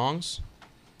 Top songs?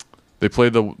 They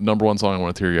played the number one song I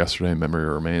wanted to hear yesterday, Memory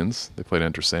Remains. They played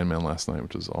Enter Sandman last night,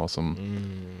 which is awesome.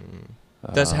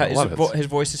 His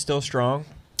voice is still strong?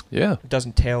 Yeah. It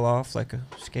doesn't tail off like a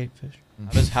skatefish.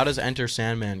 How does Enter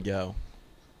Sandman go?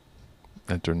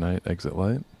 Enter night, exit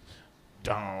light.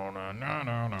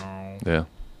 Yeah.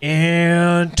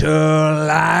 Enter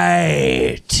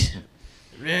light.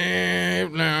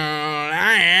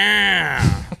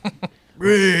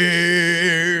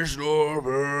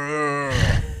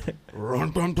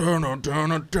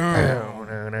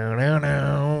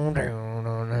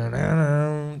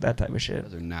 That type of shit.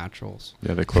 Those are naturals.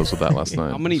 Yeah, they closed with that last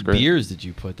night. How many It's great. beers did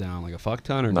you put down? Like a fuck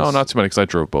ton? Or No, just... not too many, because I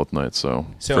drove both nights. So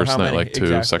first how night many like 2,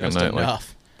 exactly? second Just night like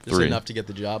enough. Just 3. enough to get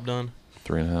the job done.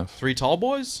 3.5. 3 tall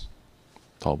boys?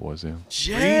 Tall boys, yeah.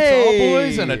 3 tall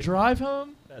boys and a drive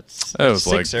home? That's It was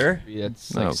like sir. Yeah, it's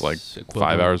that was like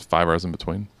equivalent. 5 hours in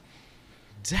between.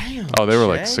 Damn. Oh, they were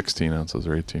like Jay. 16 ounces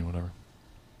or 18, whatever.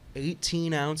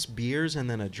 18-ounce beers and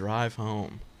then a drive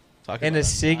home. Talk And about a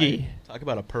ciggy. night. Talk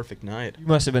about a perfect night. You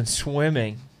must have been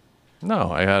swimming.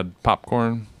 No, I had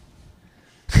popcorn,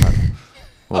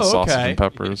 little sausage okay. and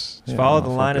peppers. Just Yeah, follow no, the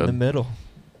felt line in good. the middle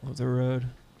of the road.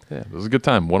 Yeah, it was a good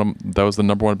time. That was the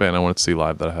number one band I wanted to see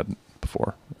live that I hadn't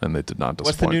before, and they did not disappoint.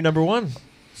 What's the new number one?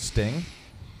 Sting?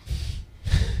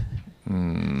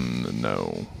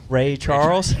 No. Ray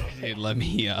Charles? Hey, let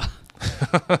me.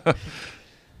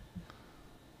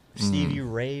 Stevie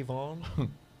Ray Vaughan?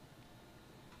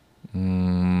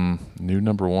 New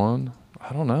number one?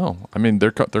 I don't know. I mean,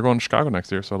 they're going to Chicago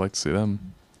next year, so I'd like to see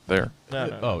them there.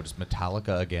 No. Oh, just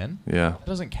Metallica again? Yeah. That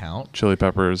doesn't count. Chili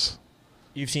Peppers.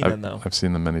 You've seen them, though. I've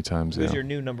seen them many times, Who's yeah. your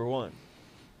new number one?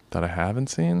 That I haven't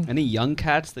seen? Any young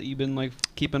cats that you've been like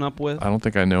keeping up with? I don't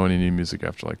think I know any new music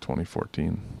after like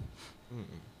 2014.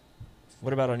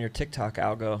 What about on your TikTok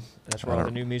algo? That's where I all the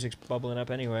don't- new music's bubbling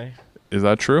up anyway. Is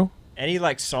that true? Any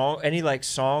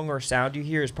song or sound you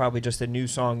hear is probably just a new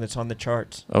song that's on the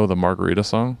charts. Oh, the Margarita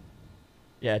song?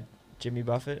 Yeah, Jimmy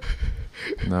Buffett.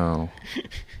 No.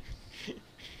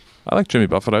 I like Jimmy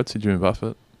Buffett. I'd see Jimmy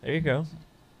Buffett. There you go.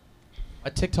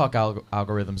 My TikTok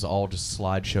algorithm's all just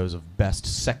slideshows of best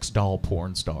sex doll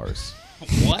porn stars.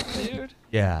 What, dude?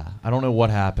 Yeah, I don't know what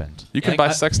happened. You can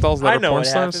buy sex dolls that I are know porn what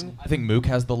stars? happened. I think Mook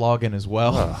has the login as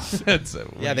well.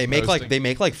 Yeah, they make like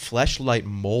fleshlight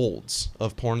molds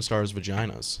of porn stars'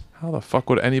 vaginas. How the fuck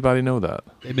would anybody know that?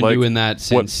 They've been Like, doing that what's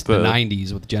since the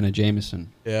 90s with Jenna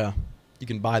Jameson. Yeah, you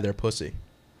can buy their pussy.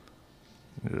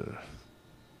 Ugh.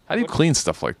 How do you clean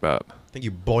stuff like that? I think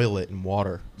you boil it in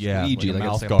water. Yeah, Ouija, like a like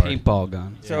mouth it's guard. like a paintball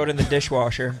gun. Throw it in the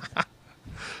dishwasher.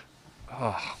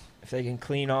 If they can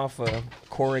clean off a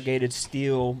corrugated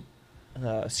steel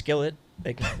skillet,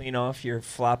 they can clean off your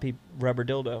floppy rubber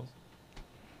dildo.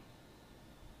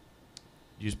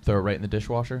 You just throw it right in the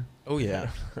dishwasher? Oh yeah.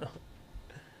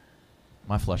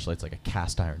 My fleshlight's like a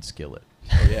cast iron skillet.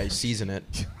 Oh yeah, you season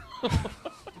it.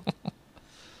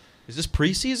 Is this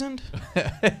pre-seasoned?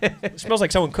 It smells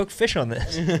like someone cooked fish on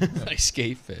this. Like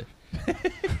skate fish.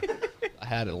 I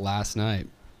had it last night.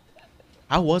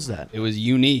 How was that? It was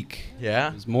unique. Yeah.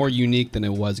 It was more unique than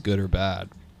it was good or bad.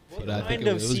 But I think kind it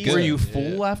of was season- good. Were you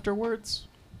Yeah. full afterwards?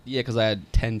 Yeah, because I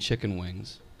had 10 chicken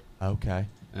wings. Okay.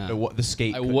 Yeah. The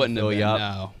skate I couldn't wouldn't have fill been, you up.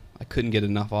 no. I couldn't get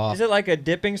enough off. Is it like a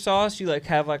dipping sauce? You like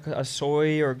have like a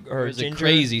soy or There was ginger? a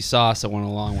crazy sauce that went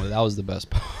along with it. That was the best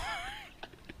part.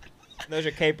 Those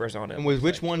are capers on it. And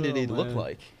which one did oh, it look man.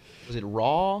 like? Was it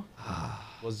raw?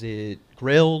 Was it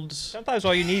grilled? Sometimes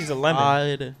all you need is a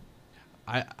lemon. Fried?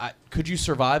 I could you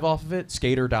survive off of it?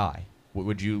 Skate or die?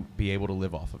 Would you be able to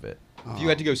live off of it? If you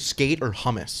had to go skate or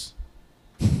hummus,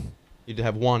 you'd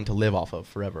have one to live off of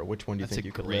forever. Which one do you That's think a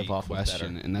you could great live off question,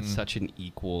 of better? and that's such an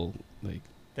equal, like,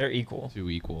 They're equal. two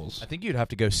equals. I think you'd have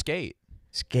to go skate.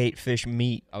 Skate, fish,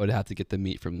 meat. I would have to get the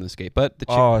meat from the skate, but the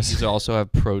Pause. chickpeas also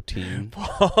have protein.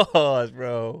 Pause,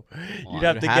 bro. You'd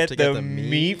have to get the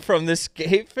meat from the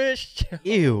skate fish.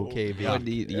 Ew, KB. I would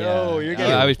eat- Yo, yeah. you're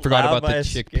getting I forgot plowed about by the a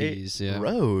skate. chickpeas. Yeah.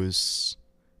 Gross.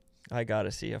 I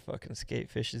gotta see a fucking skate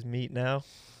fish's meat now.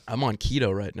 I'm on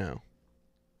keto right now.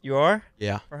 You are?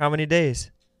 Yeah. For how many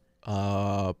days?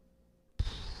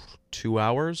 2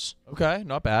 hours? Okay,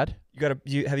 not bad. Have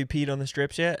you peed on the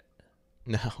strips yet?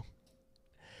 No.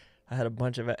 I had a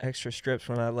bunch of extra strips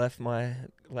when I left my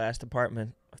last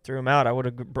apartment. I threw them out. I would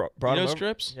have brought them Keto over.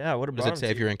 strips? Yeah, I would have Does brought it them.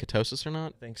 say if you're in ketosis or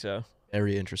not? I think so.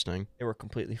 Very interesting. They were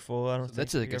completely full. I don't think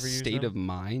That's you like a ever used state them. of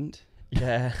mind.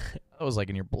 Yeah. That was like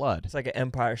in your blood. It's like an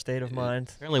empire state of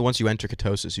mind. Apparently, once you enter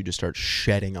ketosis, you just start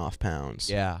shedding off pounds.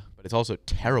 Yeah. But it's also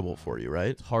terrible for you, right?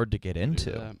 It's hard to get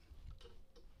into. Yeah.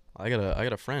 I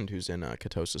got a friend who's in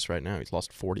ketosis right now. He's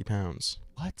lost 40 pounds.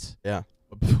 What? Yeah.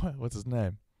 What's his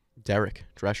name? Derek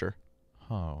Drescher.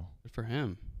 Oh. Good for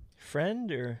him.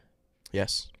 Friend or?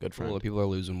 Yes, good A friend. lot of people are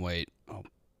losing weight. Oh,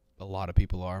 a lot of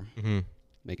people are Mm-hmm.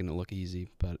 making it look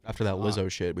easy, but After that it's not. Lizzo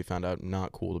shit, we found out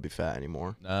not cool to be fat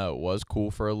anymore. No, it was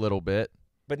cool for a little bit.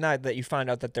 But not that you find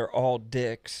out that they're all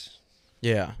dicks.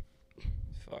 Yeah.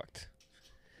 Fucked.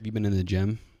 Have you been in the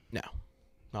gym? No.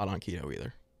 Not on keto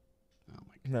either. Oh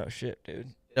my No shit, dude.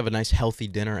 Have a nice healthy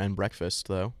dinner and breakfast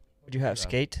though. Would you have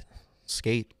skate?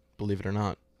 Skate, believe it or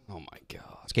not. Oh my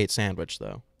god. Skate sandwich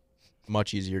though.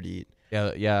 Much easier to eat.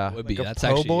 Yeah, yeah. Would be. Like a That's po'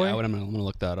 actually. boy? I'm gonna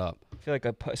look that up. I feel like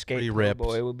a skate Pretty po' ripped.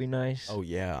 boy would be nice. Oh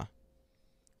yeah.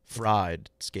 Fried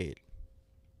skate.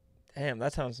 Damn,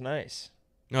 that sounds nice.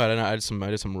 No, I don't know. I did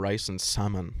some rice and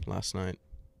salmon last night.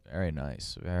 Very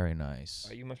nice. Very nice.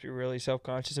 You must be really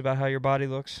self-conscious about how your body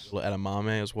looks. A little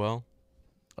edamame as well.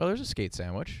 Oh, there's a skate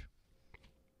sandwich.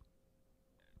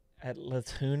 At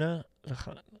Latuna?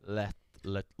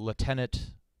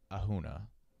 Lieutenant Ahuna.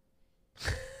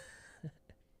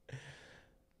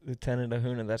 Lieutenant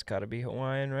Ahuna, that's got to be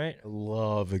Hawaiian, right? I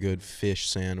love a good fish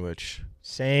sandwich.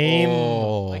 Same.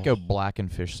 Oh. I go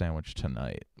blackened fish sandwich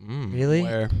tonight. Mm. Really?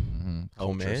 Where? Mm-hmm.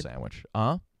 Homemade? Sandwich.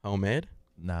 Homemade?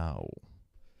 No.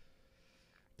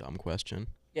 Dumb question.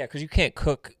 Yeah, because you can't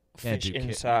cook Can't fish do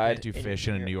inside. Can't do fish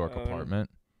in a your New York own apartment.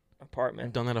 I've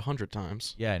Apartment. done that 100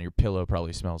 times. Yeah, and your pillow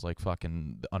probably smells like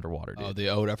fucking the underwater, dude. Oh, the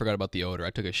odor. I forgot about the odor.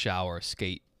 I took a shower.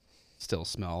 Skate still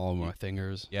smell all over my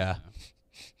fingers. Yeah.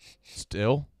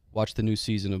 Still? Watched the new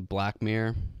season of Black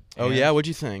Mirror. Oh And- yeah, what'd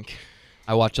you think?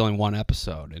 I watched only one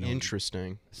episode. And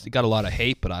Interesting. it got a lot of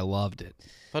hate, but I loved it.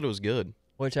 Thought it was good.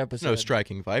 Which episode? No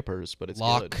striking vipers, but it's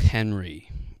Loch good. Henry.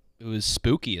 It was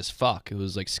spooky as fuck. It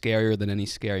was like scarier than any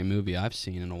scary movie I've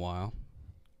seen in a while.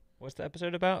 What's the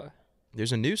episode about?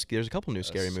 There's a couple new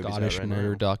scary movies out Scottish right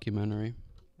murder now. documentary.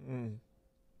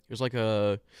 There's like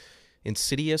a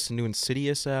new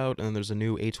Insidious out, and then there's a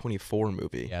new A24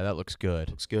 movie. Yeah, that looks good.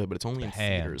 Looks good, but it's only The in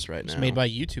Hand. theaters right It's now. made by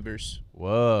YouTubers.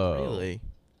 Whoa. Really?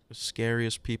 The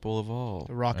scariest people of all.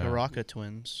 The Rocka Yeah. Rocka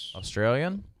twins.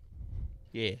 Australian?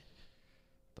 Yeah.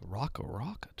 The Rocka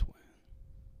Rocka twin.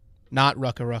 Not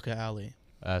Rucka Rucka Ali.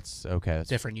 That's okay. That's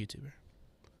Different YouTuber.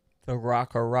 The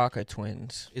Rocka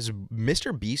twins. Is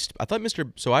Mr. Beast? I thought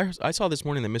So I saw this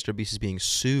morning that Mr. Beast is being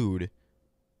sued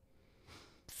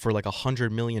for like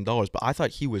 $100 million, but I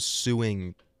thought he was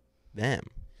suing them.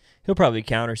 He'll probably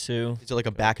countersue. Is it like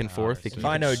a back and forth? They If can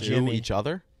I know sue Jimmy. each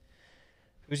other.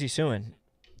 Who's he suing?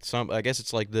 I guess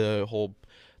it's like the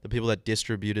people that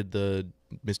distributed the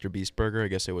Mr. Beast burger. I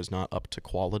guess it was not up to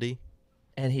quality.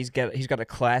 And he's got a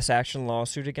class action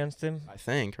lawsuit against him. I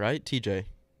think, right? TJ,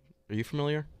 are you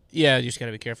familiar? Yeah, you just got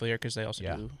to be careful here because they also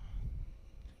Yeah. do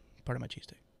part of my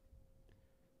cheesesteak.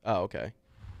 Oh, okay.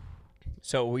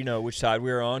 So we know which side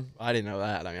we're on. I didn't know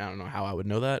that. I mean, I don't know how I would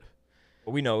know that.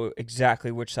 But we know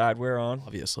exactly which side we're on.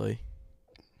 Obviously.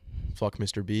 Fuck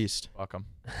Mr. Beast. fuck him.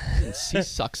 He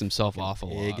sucks himself off a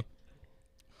Pig. lot.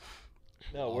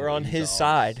 No, we're on He's his always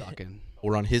side. sucking.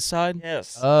 We're on his side?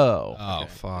 Yes. Oh. Oh,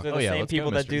 fuck. They're Oh, the yeah, same let's go,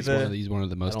 people that Mr. do Beast. the. He's one of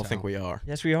the most I don't think we are.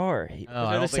 Yes, we are. No, Those I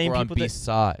are don't the think same we're on people that. Beast's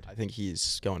side. I think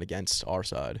he's going against our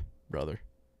side, brother.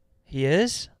 He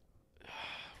is.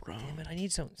 Wrong. Damn it! I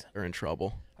need something. They're in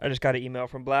trouble. I just got an email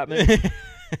from Blattman.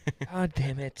 God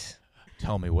damn it!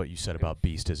 Tell me what you said about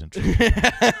Beast isn't true.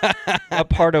 A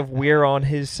part of we're on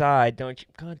his side, don't you?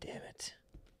 God damn it!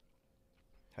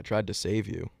 I tried to save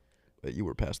you, but you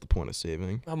were past the point of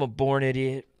saving. I'm a born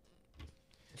idiot.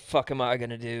 Fuck am I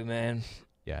gonna do, man?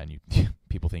 Yeah, and you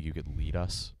people think you could lead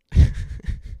us.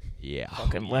 Yeah.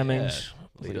 Fucking lemmings.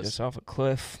 Lead Lead us. us off a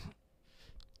cliff.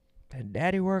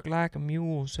 Daddy worked like a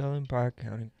mule selling Park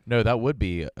County. No, that would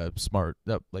be a smart.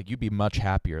 Like you'd be much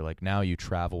happier. Like now you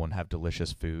travel and have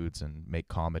delicious foods and make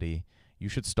comedy. You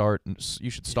should start. You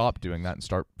should stop doing that and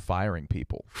start firing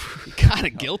people. Kind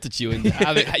of guilted you into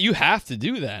having. You have to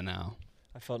do that now.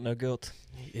 I felt no guilt.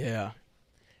 Yeah.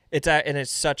 And it's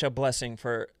such a blessing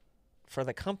for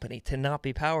the company to not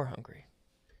be power hungry.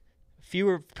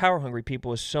 Fewer power hungry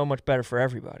people is so much better for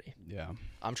everybody. Yeah.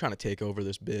 I'm trying to take over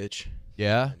this bitch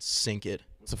Yeah. and sink it.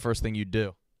 What's the first thing you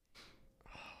do?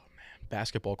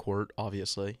 Basketball court,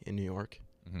 obviously, in New York.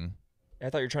 Mm-hmm. I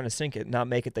thought you were trying to sink it, not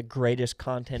make it the greatest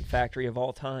content factory of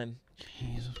all time.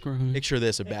 Jesus Christ. Picture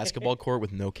this, a basketball court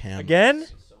with no cameras. Again?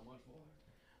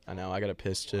 I know, I got to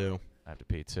piss too. I have to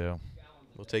pee too.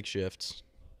 We'll take shifts.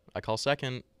 I call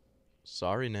second.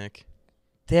 Sorry, Nick.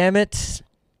 Damn it.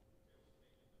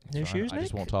 New Sorry, shoes, I Nick?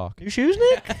 just won't talk. New shoes,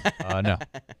 Nick? No.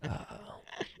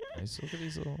 Nice, look at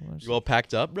these little. You all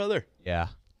packed up, brother? Yeah,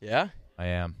 Yeah? I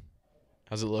am.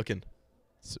 How's it looking?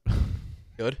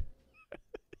 Good?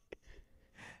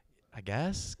 I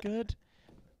guess good.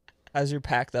 How's your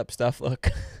packed up stuff look?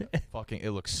 Fucking, it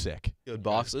looks sick. Good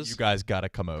boxes? You guys gotta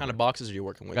come over. What kind of boxes are you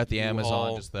working with? Got the U-Haul,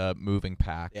 Amazon, just the moving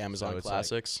pack. the Amazon so it's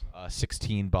Classics. Like,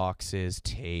 16 boxes,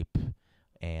 tape,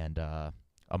 and a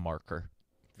marker.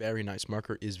 Very nice.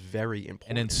 Marker is very important.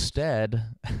 And instead,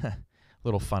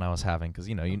 little fun I was having because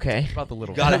you Okay. about the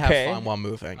little. Gotta Okay. have fun while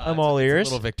moving. I'm all ears.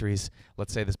 Little victories.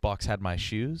 Let's say this box had my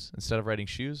shoes. Instead of writing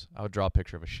shoes, I would draw a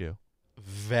picture of a shoe.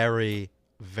 Very,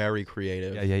 very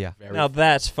creative. Yeah. Very Now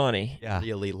that's funny. Yeah.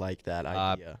 really like that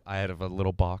idea. I had a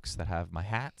little box that have my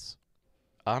hats.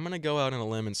 I'm going to go out on a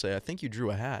limb and say I think you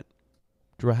drew a hat.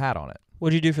 Drew a hat on it.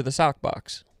 What'd you do for the sock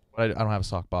box? But I don't have a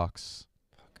sock box.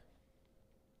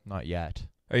 Not yet.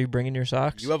 Are you bringing your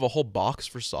socks? You have a whole box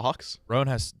for socks? Rowan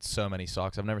has so many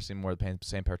socks. I've never seen more than the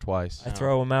same pair twice. I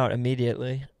throw them out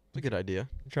immediately. It's a good idea.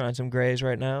 I'm trying some grays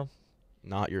right now.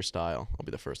 Not your style. I'll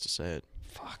be the first to say it.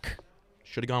 Fuck.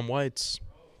 Should have gone whites.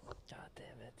 God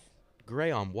damn it.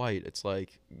 Gray on white. It's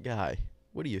like, guy,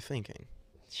 what are you thinking?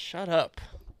 Shut up.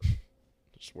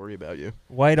 Just worry about you.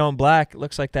 White on black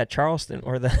looks like that Charleston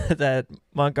or that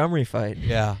Montgomery fight.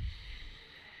 Yeah.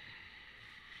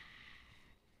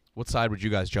 What side would you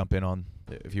guys jump in on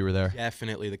if you were there?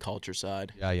 Definitely the culture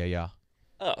side. Yeah.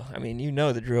 Oh, I mean, you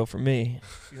know the drill for me.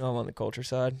 You know I'm on the culture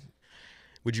side.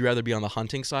 Would you rather be on the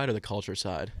hunting side or the culture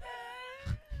side?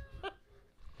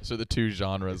 So the two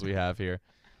genres we have here.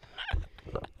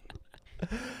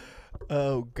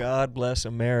 Oh, God bless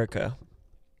America.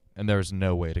 And there's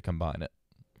no way to combine it.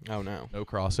 Oh, no. No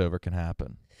crossover can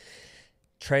happen.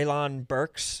 Treylon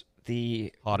Burks,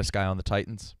 the Hottest guy on the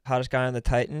Titans. hottest guy on the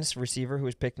Titans, receiver who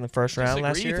was picked in the first round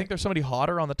last Disagree? year. You think there's somebody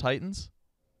hotter on the Titans?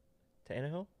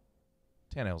 Tannehill?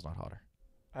 Tannehill's not hotter.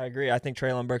 I agree. I think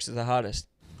Treylon Burks is the hottest.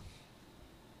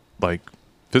 Like,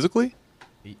 physically?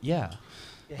 Yeah.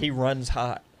 He runs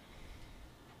hot.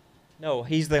 No,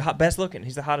 he's the best looking.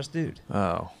 He's the hottest dude.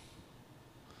 Oh.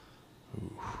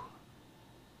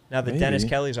 Now that Dennis Maybe.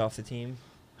 Kelly's off the team.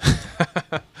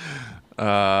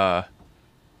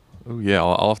 Oh yeah,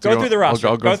 I'll have to Go through the roster.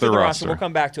 I'll go go through the roster. roster. We'll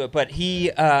come back to it. But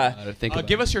he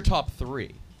Give us your top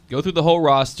three. Go through the whole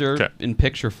roster 'Kay. in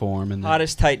picture form, and then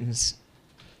hottest Titans.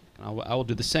 I will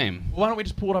do the same. Why don't we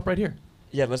just pull it up right here?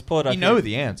 Yeah, let's pull it up. You know here.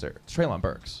 the answer. It's Treylon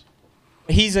Burks.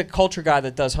 He's a culture guy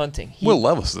that does hunting. Will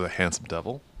Levis is a handsome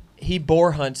devil. He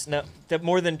boar hunts now.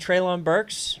 More than Treylon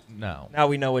Burks. No. Now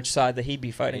we know which side that he'd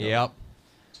be fighting. Yep.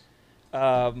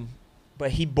 On.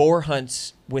 But he boar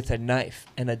hunts with a knife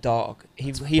and a dog.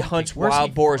 He hunts where's wild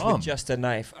he boars from? with just a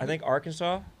knife. I think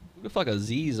Arkansas. Who the fuck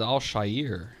Aziz Al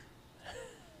Shire?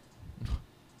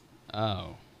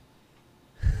 Oh.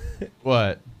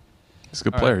 What? He's a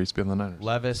good All player. right. He's been in the Niners.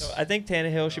 Levis. So I think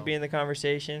Tannehill should be in the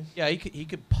conversation. Yeah, he could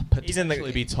He's in the-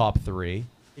 potentially be top three.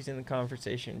 He's in the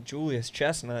conversation. Julius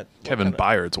Chestnut. What Kevin kind of-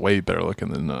 Byard's way better looking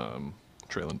than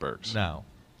Treylon Burks. No.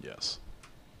 Yes.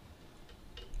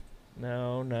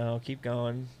 No, keep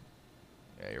going.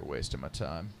 Yeah, you're wasting my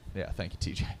time. Yeah, thank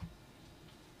you, TJ.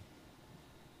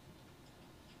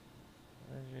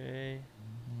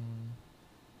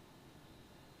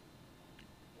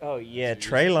 Oh yeah,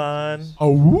 Treylon.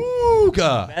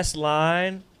 Awooga! Best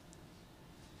line.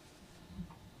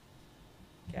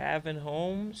 Gavin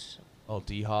Holmes. Oh,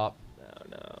 D-Hop.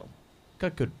 No.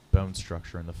 Got good bone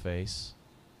structure in the face.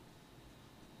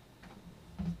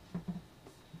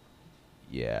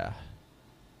 Yeah.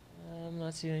 I'm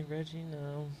not seeing Reggie.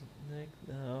 No. Nick.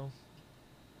 No.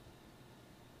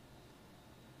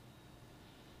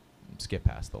 Skip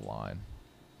past the line.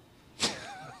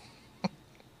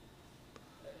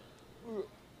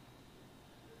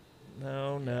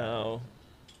 No.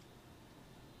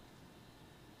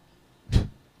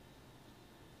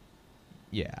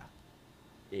 Yeah.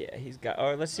 Yeah, he's got.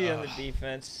 Oh, let's see on the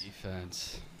defense.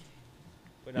 Defense.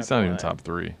 But He's the not even line. top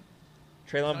 3.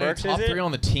 Traylon Burks top is 3 it?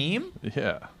 on the team?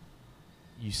 Yeah.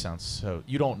 You sound so.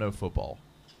 You don't know football.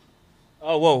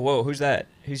 Oh, whoa. Who's that?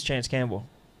 Who's Chance Campbell?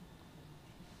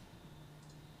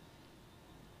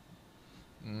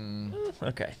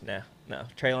 Okay, no.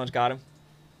 Traylon's got him.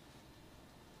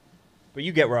 But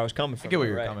you get where I was coming from. I get where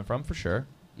though, you're right? coming from for sure.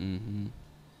 Mm-hmm.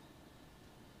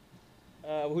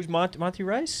 Who's Monty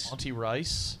Rice? Monty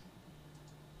Rice.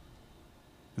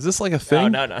 Is this like a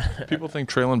thing? No. People think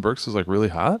Traylon Burks is like really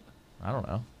hot? I don't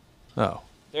know. Oh.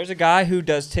 There's a guy who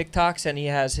does TikToks and he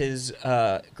has his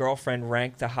girlfriend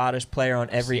rank the hottest player on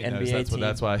every He knows NBA team.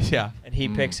 That's why. Yeah. And he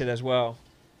picks it as well.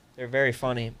 They're very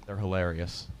funny. They're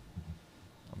hilarious.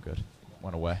 I'm good.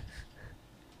 Went away.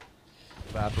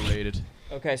 Evaporated.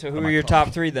 Okay, so who Oh, are my your coffee.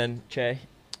 top 3 then, Che?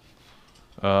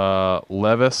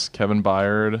 Levis, Kevin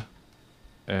Byard,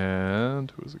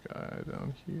 and who's the guy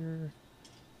down here?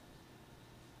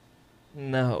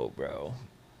 No, bro.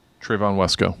 Trayvon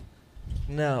Wesco.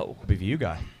 No. BVU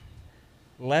guy.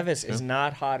 Levis is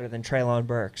not hotter than Traylon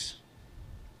Burks.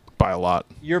 By a lot.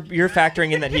 You're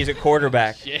factoring in that he's a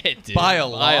quarterback. Shit, dude. By a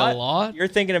By a lot? lot? You're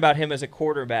thinking about him as a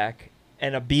quarterback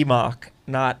and a BMOC,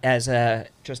 not as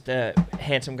just a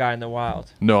handsome guy in the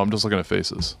wild. No, I'm just looking at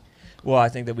faces. Well, I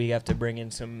think that we have to bring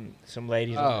in some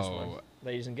ladies on this one. Oh.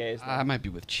 Ladies and gays. I might be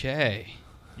with Che.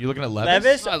 You looking at Levis?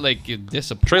 Levis? Not like you're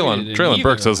disappointed. in Traylon either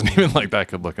Burks of isn't them. even like that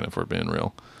good looking if we're being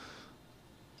real.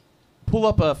 Pull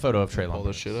up a photo of Traylon. Pull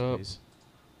this Burks, shit up. please.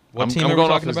 What I'm team are we going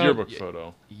off talking his about? yearbook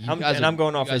photo. You I'm guys are,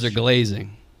 going off You guys his- are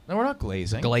glazing. No, we're not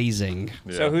glazing. Glazing.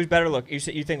 Yeah. So who's better look? You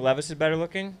think Levis is better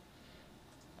looking?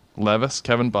 Levis,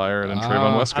 Kevin Byard, and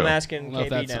Trayvon Wesco. I'm I asking don't know if KB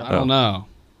that's. now. I don't know.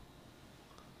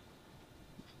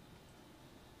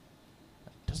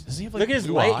 Does he have, like, Look at his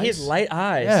blue light. eyes? He has light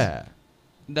eyes. Yeah.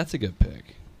 That's a good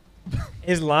pick.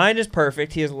 His line is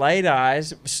perfect. He has light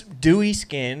eyes, dewy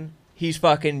skin. He's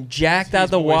fucking jacked out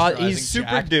the wall. He's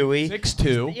super dewy.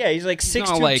 6'2". Yeah, he's like He's 6'2",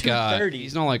 not like 230.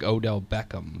 he's not like Odell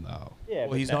Beckham though. Yeah,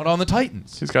 Well, he's not on the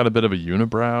Titans. He's got a bit of a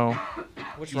unibrow.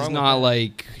 What's He's wrong not with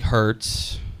like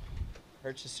Hurts. that?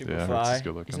 Hurts is super Yeah, fly. Hurts is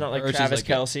good looking. He's not like Hurts is Travis like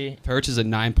Kelsey. If Hurts is a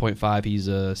 9.5. He's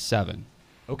a 7.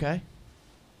 Okay.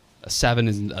 A 7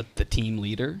 is the team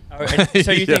leader. Oh, and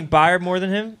so you Yeah. think Byard more than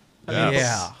him?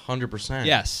 Yeah, 100%.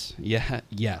 Yes. Yeah.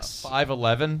 Yes.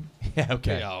 5'11". Yeah.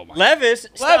 Okay. Oh my. Levis,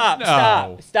 stop,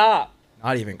 no. stop.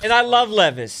 Not even close. And I love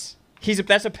Levis.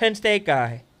 That's a Penn State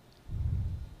guy.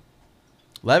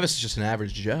 Levis is just an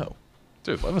average Joe.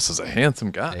 Dude, Levis is a handsome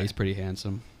Yeah, guy. he's pretty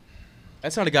handsome.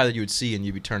 That's not a guy that you would see and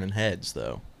you'd be turning heads,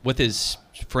 though. With his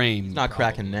frame. He's not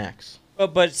cracking necks.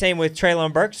 But same with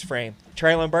Traylon Burks' frame.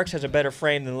 Traylon Burks has a better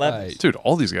frame than Levis. Right. Dude,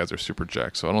 all these guys are super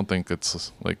jacked, so I don't think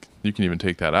it's like you can even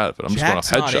take that out of it. I'm just going off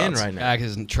Jack's not in headshots. right now. Jack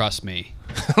doesn't trust me.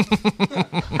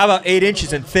 How about 8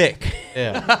 inches and thick?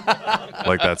 Yeah.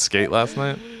 Like that skate last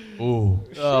night. Ooh.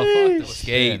 Oh, fuck the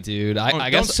skate, dude. I Don't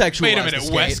guess. sexualize Wait a the minute,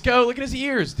 skate. Wesco. Look at his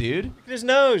ears, dude. Look at his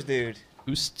nose, dude.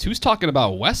 Who's talking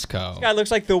about Wesco? This guy looks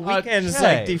like the Weeknd's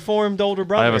Okay. like deformed older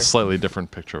brother. I have a slightly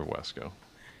different picture of Wesco.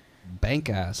 Bank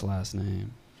ass last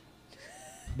name.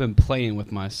 I've been playing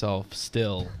with myself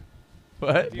still.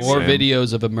 What? More Same.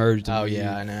 videos have emerged of Oh, me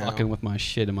yeah, I know. fucking with my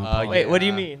shit in my pocket. Wait, what do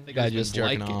you Yeah. mean? I think I He's been just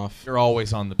jerking like it. off. You're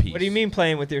always on the piece. What do you mean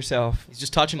playing with yourself? He's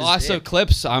just touching Well, I his saw dick.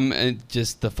 clips. I'm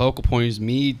just the focal point is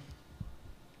me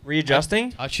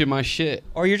Readjusting? touching my shit.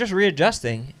 Or you're just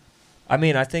readjusting? I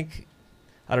mean, I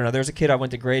don't know. There's a kid I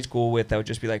went to grade school with that would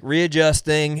just be like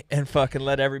readjusting and fucking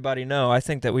let everybody know. I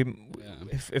think that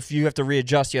if you have to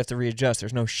readjust, you have to readjust.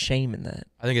 There's no shame in that.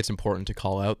 I think it's important to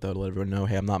call out, though, to let everyone know,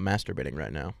 hey, I'm not masturbating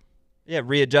right now. Yeah,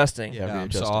 readjusting. Yeah, I'm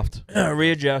readjusting. soft.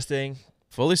 Readjusting.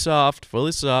 Fully soft,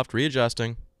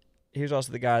 readjusting. He was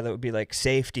also the guy that would be like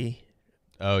safety.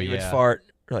 Oh He would yeah. fart.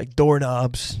 Or like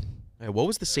doorknobs. Hey, what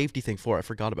was the safety thing for? I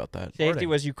forgot about that. Safety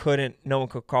was no one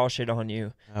could call shit on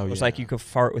you. Oh, It was yeah. like you could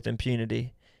fart with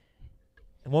impunity.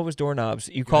 And what was doorknobs?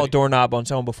 You call doorknob on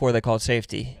someone before they called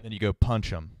safety. Then you go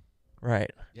punch him.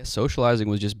 Right. Yeah, socializing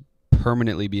was just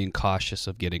permanently being cautious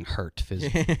of getting hurt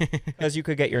physically. Because you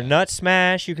could get your nuts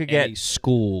smashed. You could Any get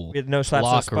school, no slaps and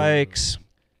locker room, spikes.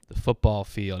 the football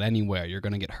field, anywhere, you're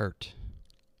gonna get hurt.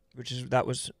 That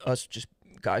was us just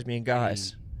guys being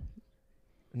guys.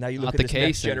 Now you look Not at the this case.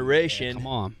 next generation. Yeah, come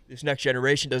on. This next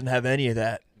generation doesn't have any of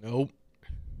that. Nope.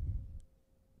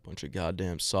 Bunch of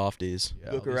goddamn softies.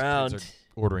 Yeah, Look these kids around. are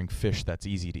ordering fish that's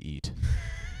easy to eat.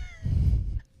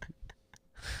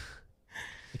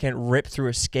 They can't rip through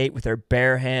a skate with their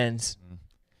bare hands.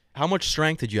 How much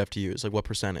strength did you have to use? Like what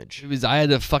percentage? I had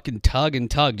to fucking tug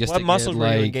and tug just What to muscles get were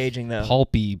you like engaging, though?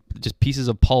 pulpy, just pieces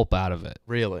of pulp out of it.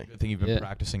 Really? Good thing you've been Yeah.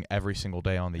 practicing every single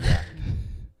day on the yak.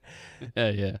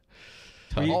 Yeah.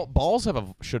 Balls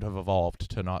should have evolved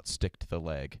to not stick to the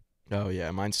leg. Oh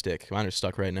yeah, mine stick. Mine are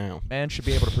stuck right now. Man should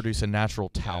be able to produce a natural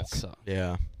talc.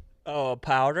 Yeah. Oh, a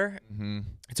powder? Mm-hmm.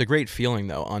 It's a great feeling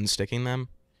though, unsticking them.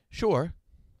 Sure.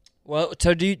 Well,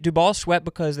 so do balls sweat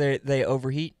because they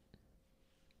overheat?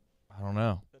 I don't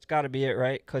know. That's got to be it,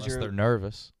 right? Because Unless they're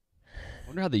nervous. I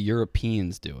wonder how the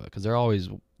Europeans do it, because they're always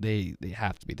they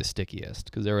have to be the stickiest,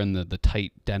 because they're in the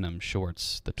tight denim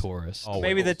shorts, the tourists.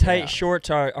 maybe the tight shorts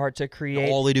are to create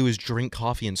All they do is drink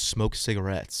coffee and smoke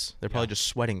cigarettes. They're probably just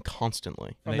sweating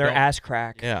constantly. from their ass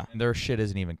crack. Yeah. And their shit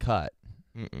isn't even cut.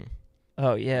 Mm-mm.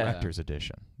 Oh yeah. Director's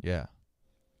edition. Yeah.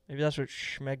 Maybe that's what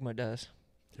Schmegma does.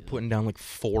 They're putting down like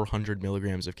 400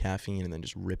 milligrams of caffeine and then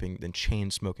just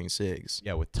chain smoking cigs.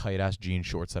 Yeah, with tight ass jean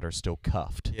shorts that are still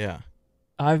cuffed. Yeah.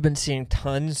 I've been seeing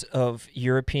tons of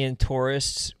European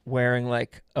tourists wearing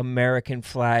like American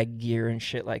flag gear and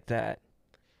shit like that.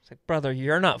 It's like, brother,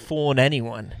 you're not fooling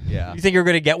anyone. Yeah. You think you're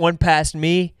gonna get one past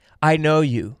me? I know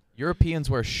you. Europeans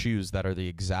wear shoes that are the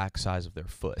exact size of their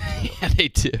foot. Yeah, they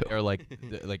do. They're like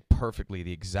perfectly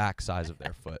the exact size of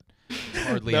their foot.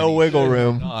 Hardly No any wiggle shit.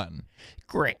 room. None.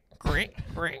 Grink, grink,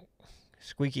 grink.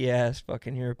 Squeaky ass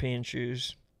fucking European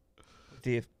shoes. With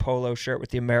the polo shirt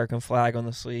with the American flag on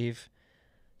the sleeve.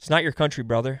 It's not your country,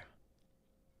 brother.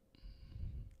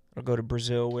 I'll go to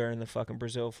Brazil wearing the fucking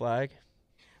Brazil flag.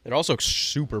 They're also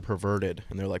super perverted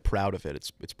and they're like proud of it.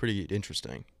 It's pretty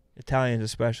interesting. Italians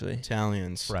especially.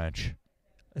 Italians. French.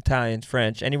 Italians,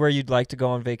 French. Anywhere you'd like to go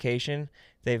on vacation,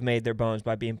 they've made their bones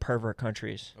by being pervert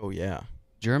countries. Oh yeah.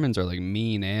 Germans are like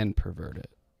mean and perverted.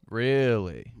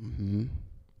 Really? Mm-hmm.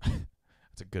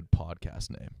 That's a good podcast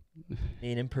name.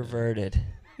 Mean and perverted.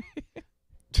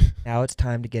 Now it's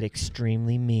time to get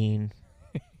extremely mean.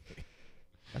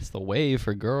 That's the wave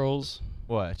for girls.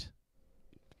 What?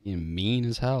 Being mean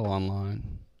as hell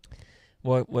online.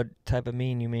 What type of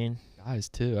mean you mean? Guys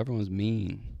too. Everyone's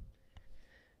mean.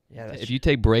 Yeah, that's If you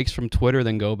take breaks from Twitter,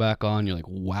 then go back on, you're like,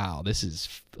 wow, this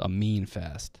is a mean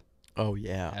fest. Oh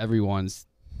yeah. Everyone's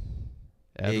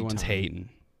time. hating.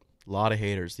 A lot of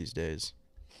haters these days.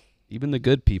 Even the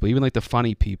good people, even like the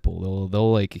funny people,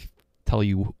 they'll like tell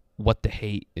you what to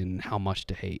hate and how much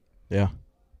to hate. Yeah.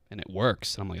 And it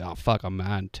works. And I'm like, oh fuck, I'm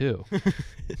mad too.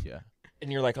 Yeah.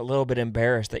 and you're like a little bit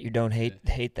embarrassed that you don't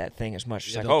hate that thing as much.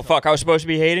 It's Yeah, like, they'll oh fuck, I was supposed to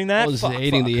be hating that. I was Fuck,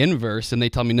 hating fuck. the inverse, and they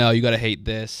tell me, no, you gotta hate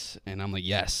this, and I'm like,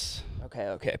 yes.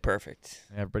 Okay, perfect.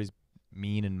 Everybody's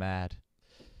mean and mad.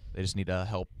 They just need to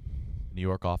help New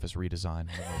York office redesign. And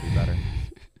it'll be better.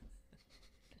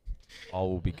 All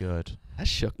will be good. That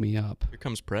shook me up. Here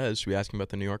comes Prez. Should we ask him about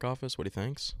the New York office? What he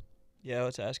thinks? Yeah,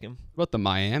 let's ask him. What about the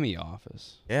Miami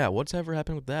office? Yeah, what's ever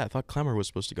happened with that? I thought Clemmer was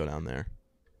supposed to go down there.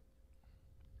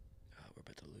 Oh, we're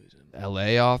about to lose him.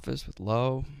 LA office with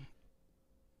Lowe.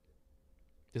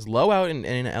 Is Lowe out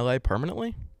in LA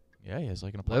permanently? Yeah, he has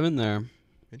like an Living there.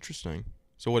 Interesting.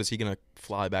 So what, is he going to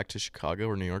fly back to Chicago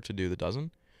or New York to do the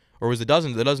dozen? Or was the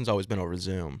dozen? The dozen's always been over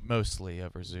Zoom. Mostly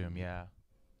over Zoom, yeah.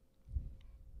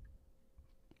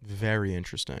 Very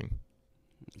interesting.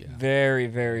 Yeah. Very,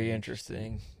 very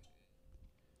interesting.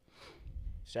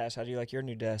 Sass, how do you like your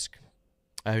new desk?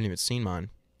 I haven't even seen mine.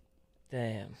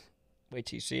 Damn. Wait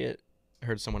till you see it. I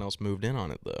heard someone else moved in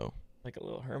on it, though. Like a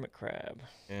little hermit crab.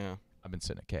 Yeah. I've been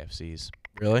sitting at KFC's.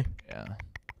 Really? Yeah.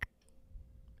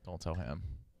 Don't tell him.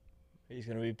 He's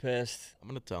going to be pissed. I'm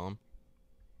going to tell him.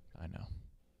 I know.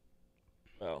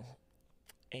 Well,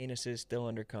 anus is still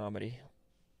under comedy.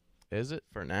 Is it?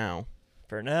 For now.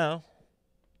 For now,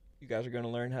 you guys are going to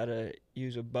learn how to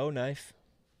use a bow knife.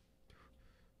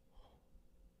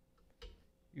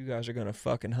 You guys are going to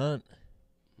fucking hunt.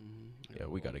 Yeah,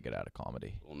 we got to get out of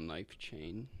comedy. Little knife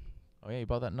chain. Oh, yeah, you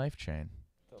bought that knife chain.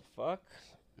 The fuck?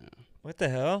 Yeah. What the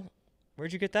hell?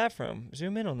 Where'd you get that from?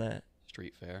 Zoom in on that.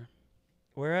 Street fair.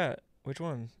 Where at? Which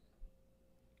one?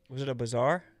 Was it a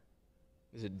bazaar?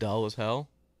 Is it dull as hell?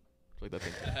 Like that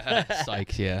thing.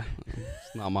 Sykes, yeah.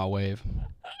 It's not my wave.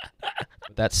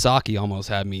 But that sake almost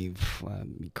had me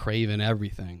craving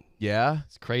everything. Yeah?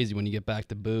 It's crazy when you get back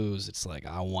to booze. It's like,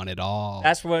 I want it all.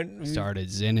 That's when... Started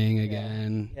zinning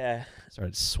again. Yeah.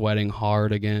 Started sweating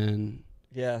hard again.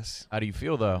 Yes. How do you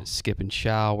feel, though? Skipping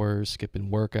showers, skipping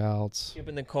workouts.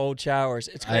 Skipping the cold showers.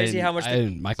 It's crazy how much...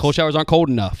 my cold showers aren't cold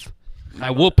enough. My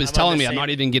whoop is I'm on telling the me I'm same- not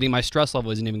even getting my stress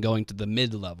level isn't even going to the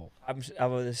mid level. I'm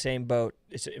in the same boat.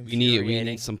 It's We infuriating.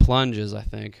 need some plunges, I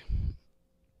think.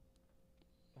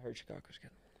 I heard Chicago's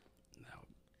good. No.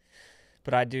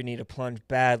 But I do need a plunge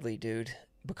badly, dude.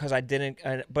 because I didn't.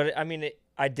 But I mean,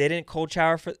 I didn't cold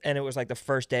shower and it was like the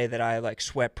first day that I like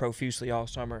sweat profusely all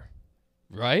summer.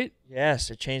 Right? Yes,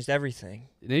 it changed everything.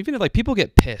 And even if, like, people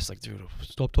get pissed, like, dude,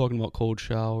 stop talking about cold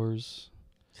showers.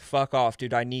 Fuck off,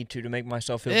 dude. I need to make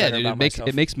myself feel Yeah, better dude, about myself.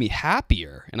 it makes me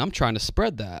happier, and I'm trying to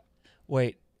spread that.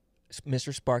 Wait,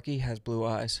 Mr. Sparky has blue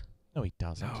eyes. No, he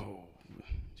doesn't. No.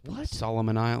 What?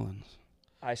 Solomon Islands.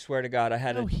 I swear to God, I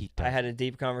had No, he I doesn't. had a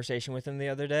deep conversation with him the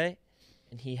other day,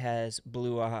 and he has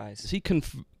blue eyes. Does he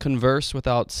converse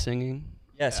without singing?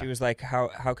 Yes, Yeah. he was like,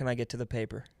 "How can I get to the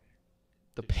paper?"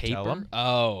 The Did you tell paper? him?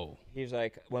 Oh. He was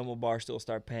like, "When will Barstool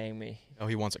start paying me?" Oh,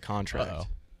 he wants a contract. Uh-oh.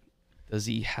 Does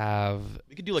he have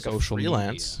We could do like social a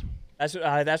freelance. That's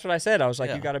what I said. I was like,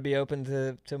 Yeah. "You got to be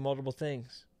open to multiple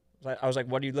things." I was like,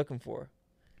 "What are you looking for?"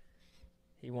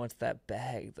 He wants that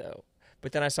bag though.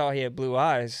 But then I saw he had blue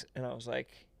eyes, and I was like,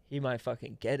 he might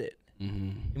fucking get it.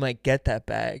 Mm-hmm. He might get that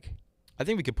bag. I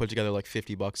think we could put together like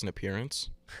 $50 an appearance.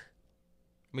 I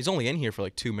mean, he's only in here for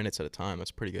like 2 minutes at a time.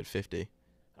 That's pretty good. 50.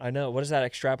 I know. What does that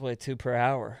extrapolate to per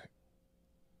hour?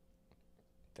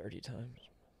 30 times.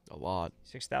 A lot.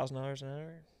 $6,000 an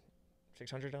hour?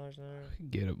 $600 an hour?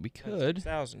 Get it? We could.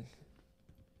 6,000.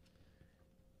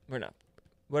 We're not.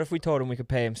 What if we told him we could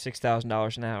pay him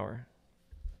 $6,000 an hour?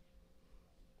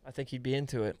 I think he'd be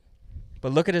into it.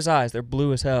 But look at his eyes. They're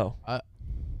blue as hell.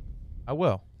 I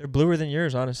will. They're bluer than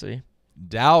yours, honestly.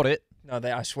 Doubt it. No,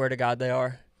 I swear to God they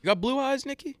are. You got blue eyes,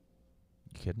 Nikki?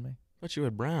 You kidding me? Thought you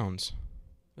had browns.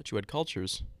 Thought you had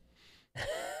cultures.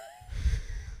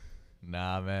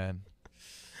 Nah, man.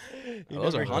 Oh,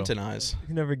 those are hunting eyes.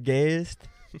 You never gazed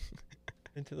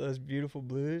into those beautiful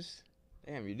blues?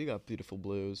 Damn, you do got beautiful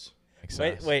blues. Makes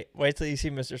sense. Wait till you see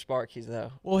Mr. Sparky's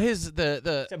though. Well,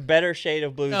 the It's a better shade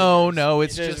of blue. No, than yours. no,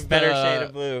 it's a just better the- shade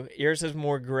of blue. Yours is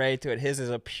more gray to it. His is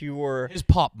a pure. his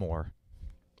pop more.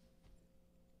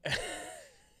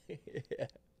 Yeah.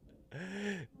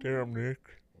 Damn, Nick.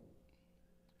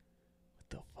 What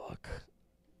the fuck?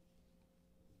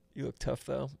 You look tough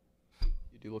though.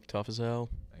 You do look tough as hell.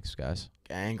 Thanks, guys.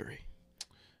 Angry.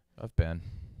 I've been.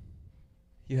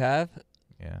 You have?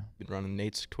 Yeah. Been running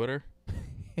Nate's Twitter.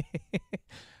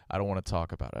 I don't want to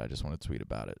talk about it. I just want to tweet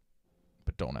about it.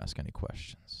 But don't ask any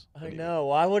questions. I know.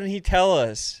 Why wouldn't he tell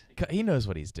us? He knows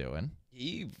what he's doing.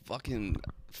 He fucking.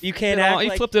 You can't act He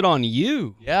like flipped it on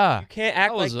you. Yeah. you can't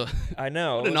act That was like I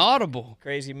know. What it an was audible. a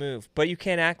crazy move. But you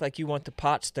can't act like you want the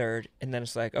pot stirred and then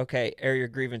it's like, okay, air your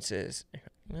grievances.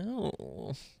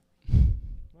 No. I'm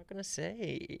not gonna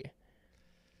say.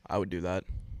 I would do that.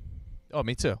 Oh,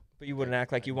 me too. But you wouldn't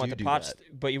act like you want the do pot. that.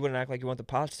 But you wouldn't act like you want the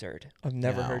pot stirred. I've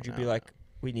never No, heard you be no, like,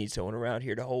 "We need someone around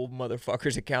here to hold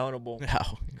motherfuckers accountable,"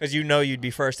 No. because you know you'd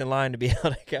be first in line to be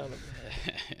held accountable.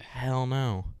 Hell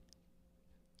no.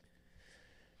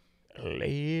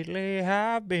 Lately,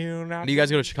 I've been. Do you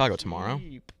guys go to Chicago tomorrow?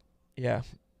 Yeah,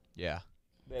 Yeah.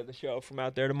 they have the show from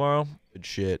out there tomorrow. Good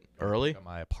shit. Early? Got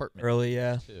my apartment Early,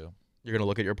 yeah. too. You're gonna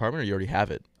look at your apartment, or you already have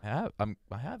it? I have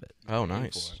it. Oh, Paying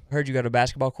nice. for it. Heard you got a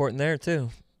basketball court in there too.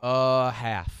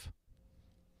 Half.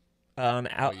 On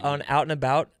out and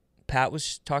about, Pat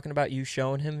was talking about you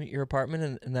showing him your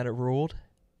apartment and that it ruled,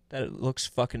 that it looks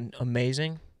fucking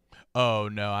amazing. Oh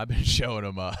no, I've been showing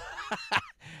him.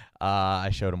 I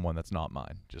showed him one that's not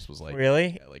mine. Just was like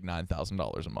Really? yeah, like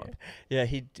 $9,000 a month. Yeah,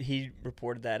 he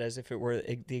reported that as if it were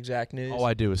the exact news. All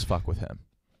I do is fuck with him.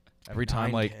 Every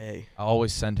time, like 9K. I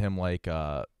always send him like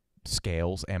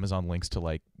scales, Amazon links to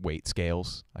like weight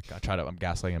scales. I'm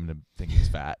gaslighting him to think he's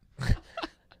fat.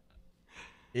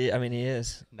 I mean, he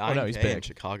is. 9K no, he's in big.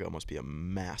 Chicago must be a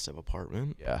massive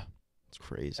apartment. Yeah, It's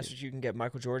crazy. That's what you can get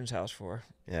Michael Jordan's house for.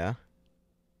 Yeah.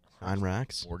 9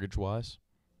 racks. mortgage wise,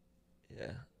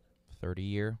 Yeah.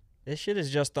 30-year. This shit is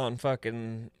just on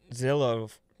fucking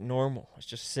Zillow normal. It's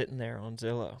just sitting there on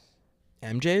Zillow.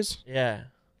 MJ's? Yeah.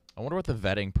 I wonder what the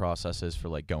vetting process is for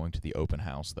like going to the open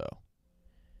house though.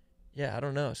 Yeah, I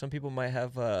don't know. Some people might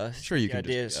have Sure, you sneaky can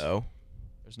ideas. just go.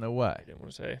 There's no way. I didn't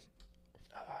want to say.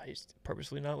 He's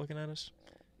purposely not looking at us.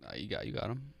 You got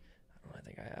him. I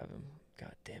think I have him.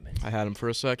 God damn it. I had him for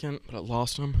a second, but I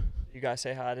lost him. You guys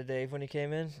say hi to Dave when he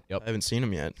came in? Yep. I haven't seen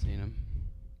him yet. Seen him.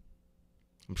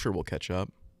 I'm sure we'll catch up.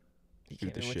 He Shoot came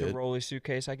the in with shit. a rolly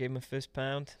suitcase. I gave him a fist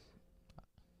pound.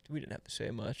 We didn't have to say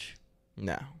much.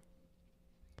 No.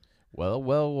 Well,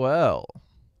 well, well.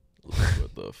 Look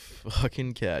what the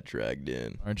fucking cat dragged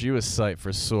in. Aren't you a sight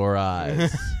for sore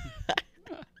eyes?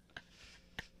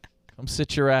 Come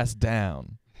sit your ass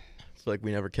down. It's like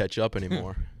we never catch up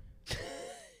anymore.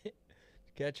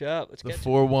 Catch up. Let's The catch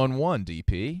 411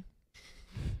 DP.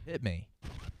 Hit me.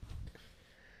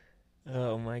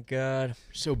 Oh my God.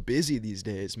 We're so busy these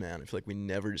days, man. I feel like we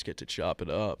never just get to chop it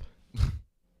up.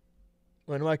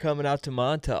 When am I coming out to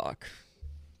Montauk?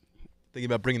 Thinking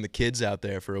about bringing the kids out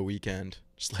there for a weekend.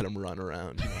 Just let them run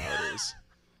around. You know how it is.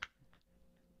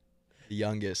 The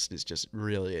youngest is just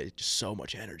really just so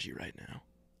much energy right now.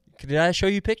 Did I show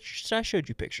you pictures? I showed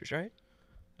you pictures, right?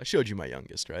 I showed you my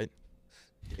youngest, right?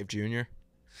 Dave Jr.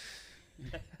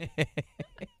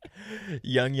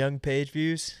 Young page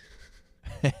views.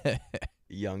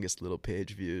 Youngest little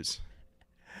page views.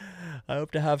 I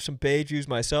hope to have some page views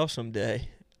myself someday.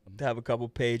 To have a couple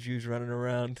page views running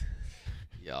around.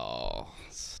 Yo,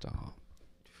 stop.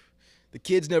 The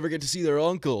kids never get to see their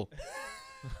uncle.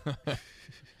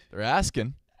 They're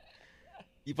asking.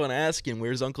 Keep on asking,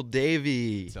 where's Uncle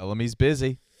Davey? Tell him he's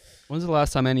busy. When's the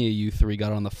last time any of you three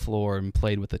got on the floor and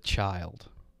played with a child?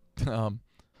 Fucking,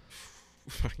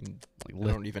 I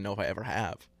don't even know if I ever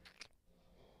have.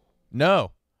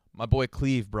 No. My boy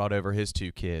Cleve brought over his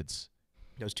 2 kids.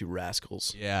 Those 2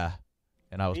 rascals. Yeah.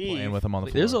 And I was playing with them on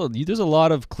the There's floor. there's a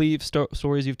lot of Cleve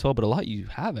stories you've told, but a lot you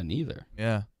haven't either.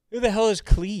 Yeah. Who the hell is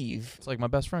Cleve? It's like my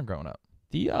best friend growing up.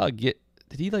 Did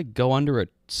he like go under a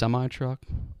semi truck?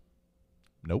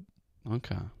 Nope.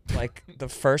 Okay. Like the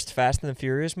first Fast and the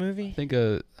Furious movie?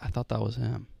 I thought that was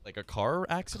him. Like a car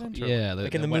accident? Or Yeah,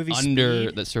 Like in the went movie under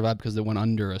Speed? that survived because they went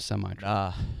under a semi truck.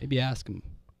 Nah. Maybe ask him.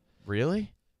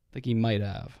 Really? I think he might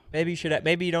have. Maybe you should.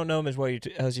 Maybe you don't know him as well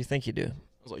as you think you do.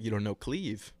 I was like, you don't know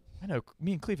Cleve. I know.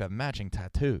 Me and Cleve have matching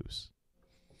tattoos.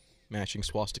 Matching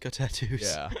swastika tattoos.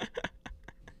 Yeah.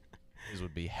 These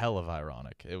would be hell of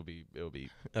ironic. It would be.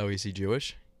 Oh, is he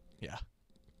Jewish? Yeah.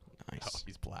 Nice. Oh,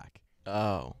 he's black.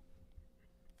 Oh.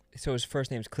 So his first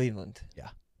name's Cleveland. Yeah.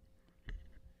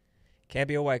 Can't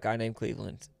be a white guy named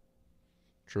Cleveland.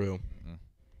 True.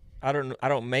 Mm-hmm. I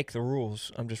don't make the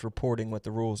rules. I'm just reporting what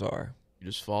the rules are. You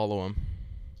just follow him.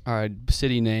 All right,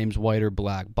 city names, white or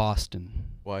black. Boston.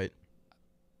 White.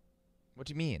 What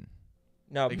do you mean?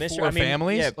 No, Like Mr. for I mean,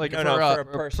 families? Yeah, Like no, for, for a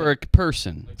person. For a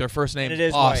person. Like their first name And it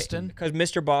is Boston. Because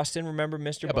Mr. Boston, remember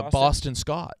Mr. Yeah, Boston? but Boston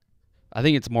Scott. I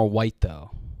think it's more white though.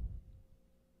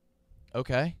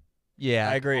 Okay. Yeah.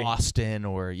 I agree. Austin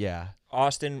or yeah.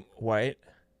 Austin, white.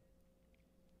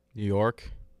 New York.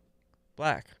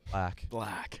 Black. Black.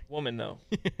 Black. Woman, though.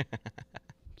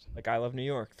 Like I Love New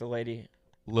York. The lady.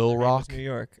 Lil her name was Rock. New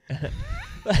York.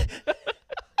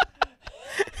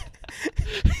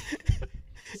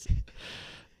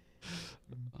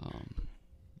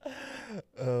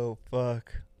 Oh,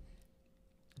 fuck.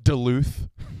 Duluth.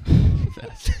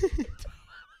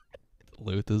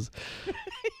 Duluth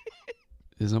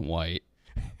isn't white.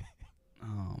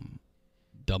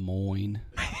 Des Moines.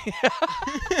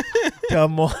 Des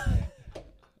Moines.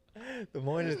 Des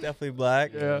Moines is definitely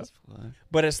black. Yeah. It's black.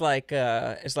 But it's like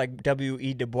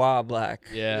W.E. Du Bois black.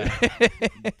 Yeah.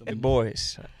 Du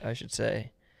Bois, I should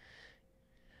say.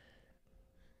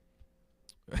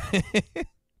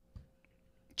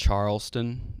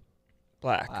 Charleston.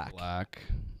 Black. Black.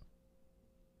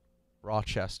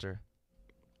 Rochester.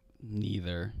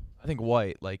 Neither. I think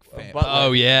white, like but-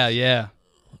 Oh yeah, yeah.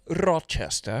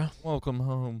 Rochester. welcome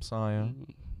home, sire.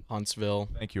 Huntsville.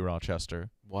 Thank you, Rochester.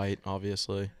 White,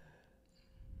 obviously.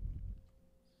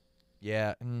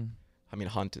 Yeah. I mean,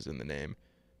 Hunt is in the name.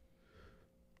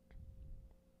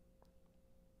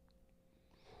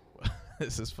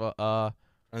 This is fun. I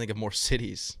think of more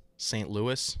cities. St.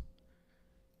 Louis.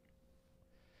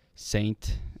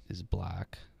 Saint is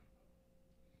black.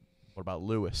 What about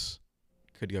Lewis?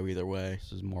 Could go either way.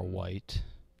 This is more white.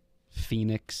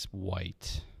 Phoenix,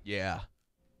 white. Yeah.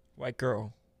 White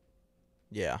girl.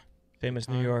 Yeah. Famous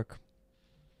New York.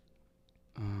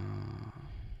 Oh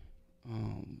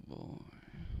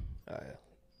boy.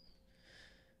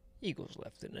 Eagles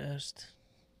left the nest.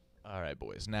 All right,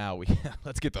 boys. Now we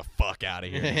let's get the fuck out of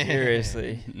here.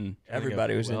 Seriously. Mm-mm.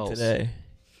 Everybody was in Wells. today.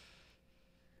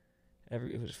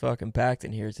 It was fucking packed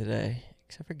in here today.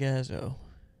 Except for Gazzo.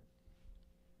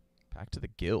 Back to the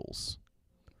gills.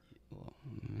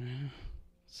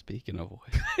 Speaking of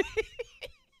white.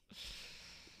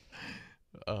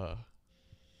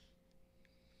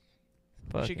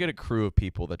 We should get a crew of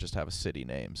people that just have city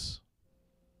names.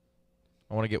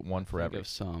 I want to get one for Think every. of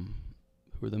some.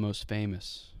 Who are the most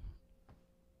famous?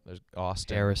 There's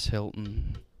Austin. Paris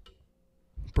Hilton.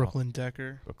 Brooklyn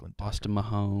Decker. Brooklyn. Austin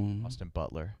Mahone. Austin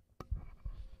Butler.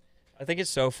 I think it's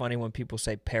so funny when people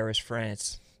say Paris,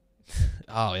 France.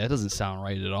 Oh, that doesn't sound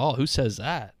right at all. Who says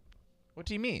that? What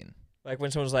do you mean? Like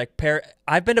when someone's like,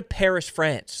 I've been to Paris,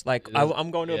 France. Like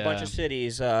I'm going to a bunch Yeah. of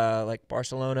cities, like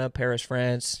Barcelona, Paris,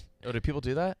 France. Oh, do people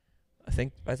do that? I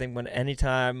think when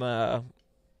anytime,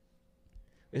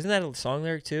 isn't that a song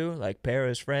lyric too? Like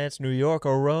Paris, France, New York,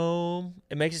 or Rome.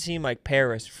 It makes it seem like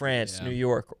Paris, France, Yeah. New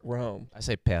York, Rome. I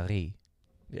say Paris.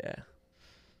 Yeah.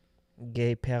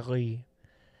 Gay Paris.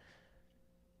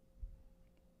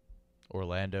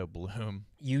 Orlando Bloom.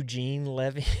 Eugene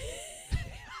Levy.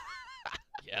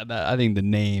 Yeah, I think the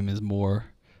name is more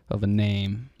of a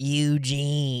name.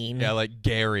 Eugene. Yeah, like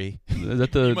Gary. Is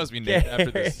that He the must be named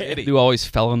after the city. who always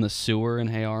fell in the sewer in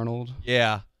Hey Arnold?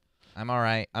 Yeah. I'm all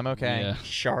right. I'm okay. Yeah.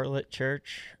 Charlotte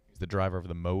Church. He's the driver of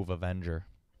the Mauve Avenger.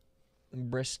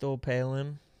 Bristol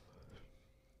Palin.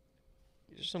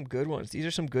 These are some good ones. These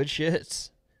are some good shits.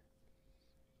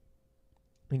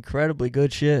 Incredibly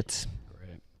good shits.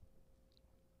 Great.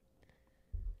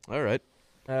 All right.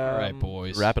 All right,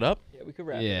 boys. Wrap it up. Yeah, we could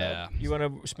wrap it Yeah. up. You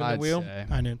want to spin the I'd wheel? say.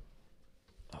 I knew.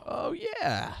 Oh,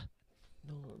 yeah. I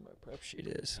don't know where my prep sheet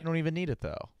is. You don't even need it,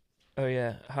 though. Oh,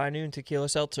 yeah. High Noon Tequila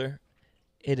Seltzer.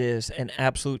 It is an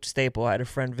absolute staple. I had a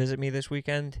friend visit me this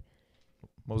weekend.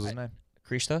 What was his name?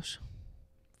 Christos.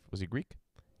 Was he Greek?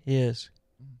 He is.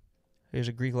 He has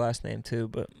a Greek last name, too,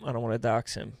 but I don't want to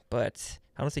dox him. But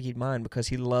I don't think he'd mind because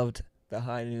he loved the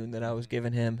High Noon that I was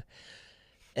giving him.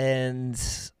 And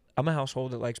I'm a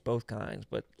household that likes both kinds,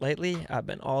 but lately I've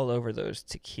been all over those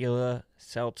tequila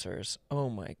seltzers. Oh,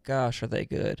 my gosh, are they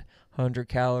good. 100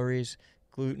 calories,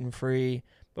 gluten-free.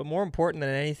 But more important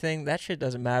than anything, that shit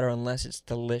doesn't matter unless it's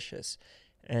delicious.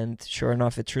 And sure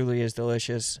enough, it truly is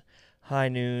delicious.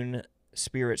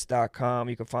 HighNoonSpirits.com.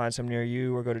 You can find some near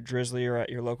you, or go to Drizzly or at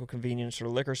your local convenience or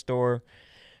liquor store.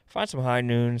 Find some High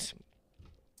Noons.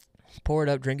 Pour it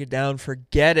up, drink it down.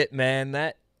 Forget it, man.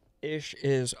 That ish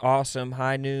is awesome.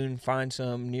 High Noon. Find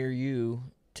some near you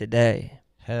today.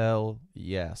 Hell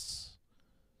yes.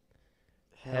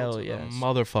 Hell to the yes.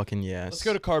 Motherfucking yes. Let's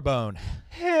go to Carbone.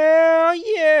 Hell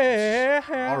yeah.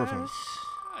 Horrible.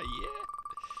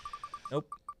 Nope.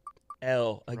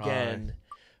 L again.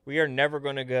 We are never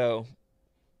going to go.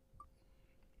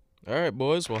 All right,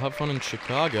 boys. Well, have fun in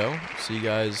Chicago. See you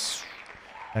guys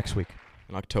Next week.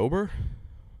 in October.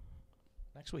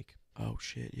 Next week. Oh,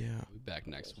 shit, yeah. We'll be back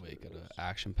next week at an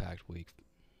action-packed week.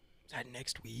 Is that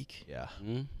next week? Yeah.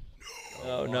 Hmm?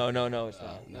 Oh, no, it's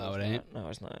not. No, it ain't. No,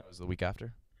 it's not. That was the week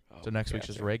after. Oh, So next week's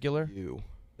just after. regular. You.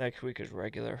 Next week is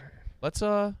regular. Let's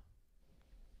prep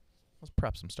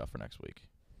some stuff for next week.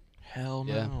 Hell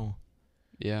Yeah. no.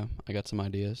 Yeah, I got some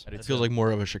ideas. It feels like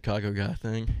more of a Chicago guy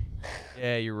thing.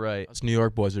 Yeah, you're right. Us New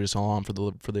York boys are just all on for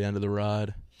the end of the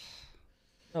ride.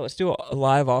 No, let's do a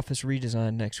live office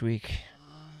redesign next week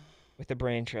with the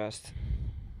Brain Trust.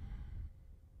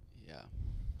 Yeah.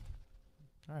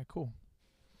 All right, cool.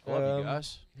 I love you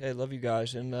guys. Hey, love you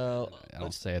guys, and I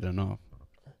don't say it enough.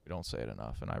 We don't say it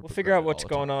enough, and we'll figure out what's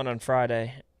going on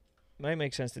Friday. Might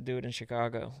make sense to do it in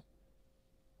Chicago.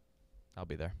 I'll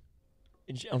be there.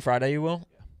 On Friday, you will.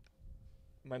 Yeah.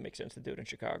 Might make sense to do it in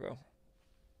Chicago.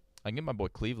 I can get my boy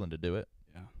Cleveland to do it.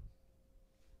 Yeah.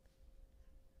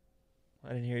 I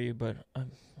didn't hear you, but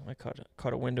I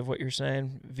caught a wind of what you're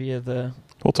saying via the.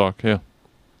 We'll talk. Yeah.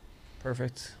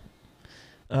 Perfect.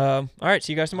 All right.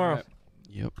 See you guys tomorrow. Right.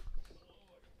 Yep.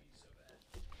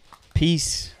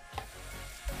 Peace.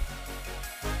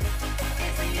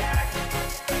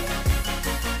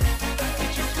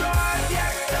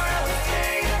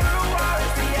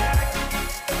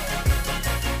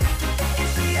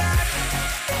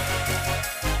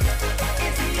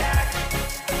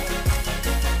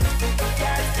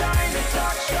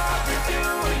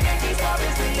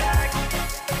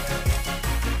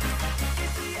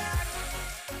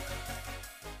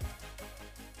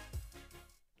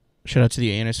 Shout out to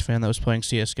the Anus fan that was playing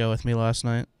CSGO with me last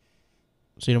night.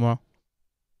 See you tomorrow.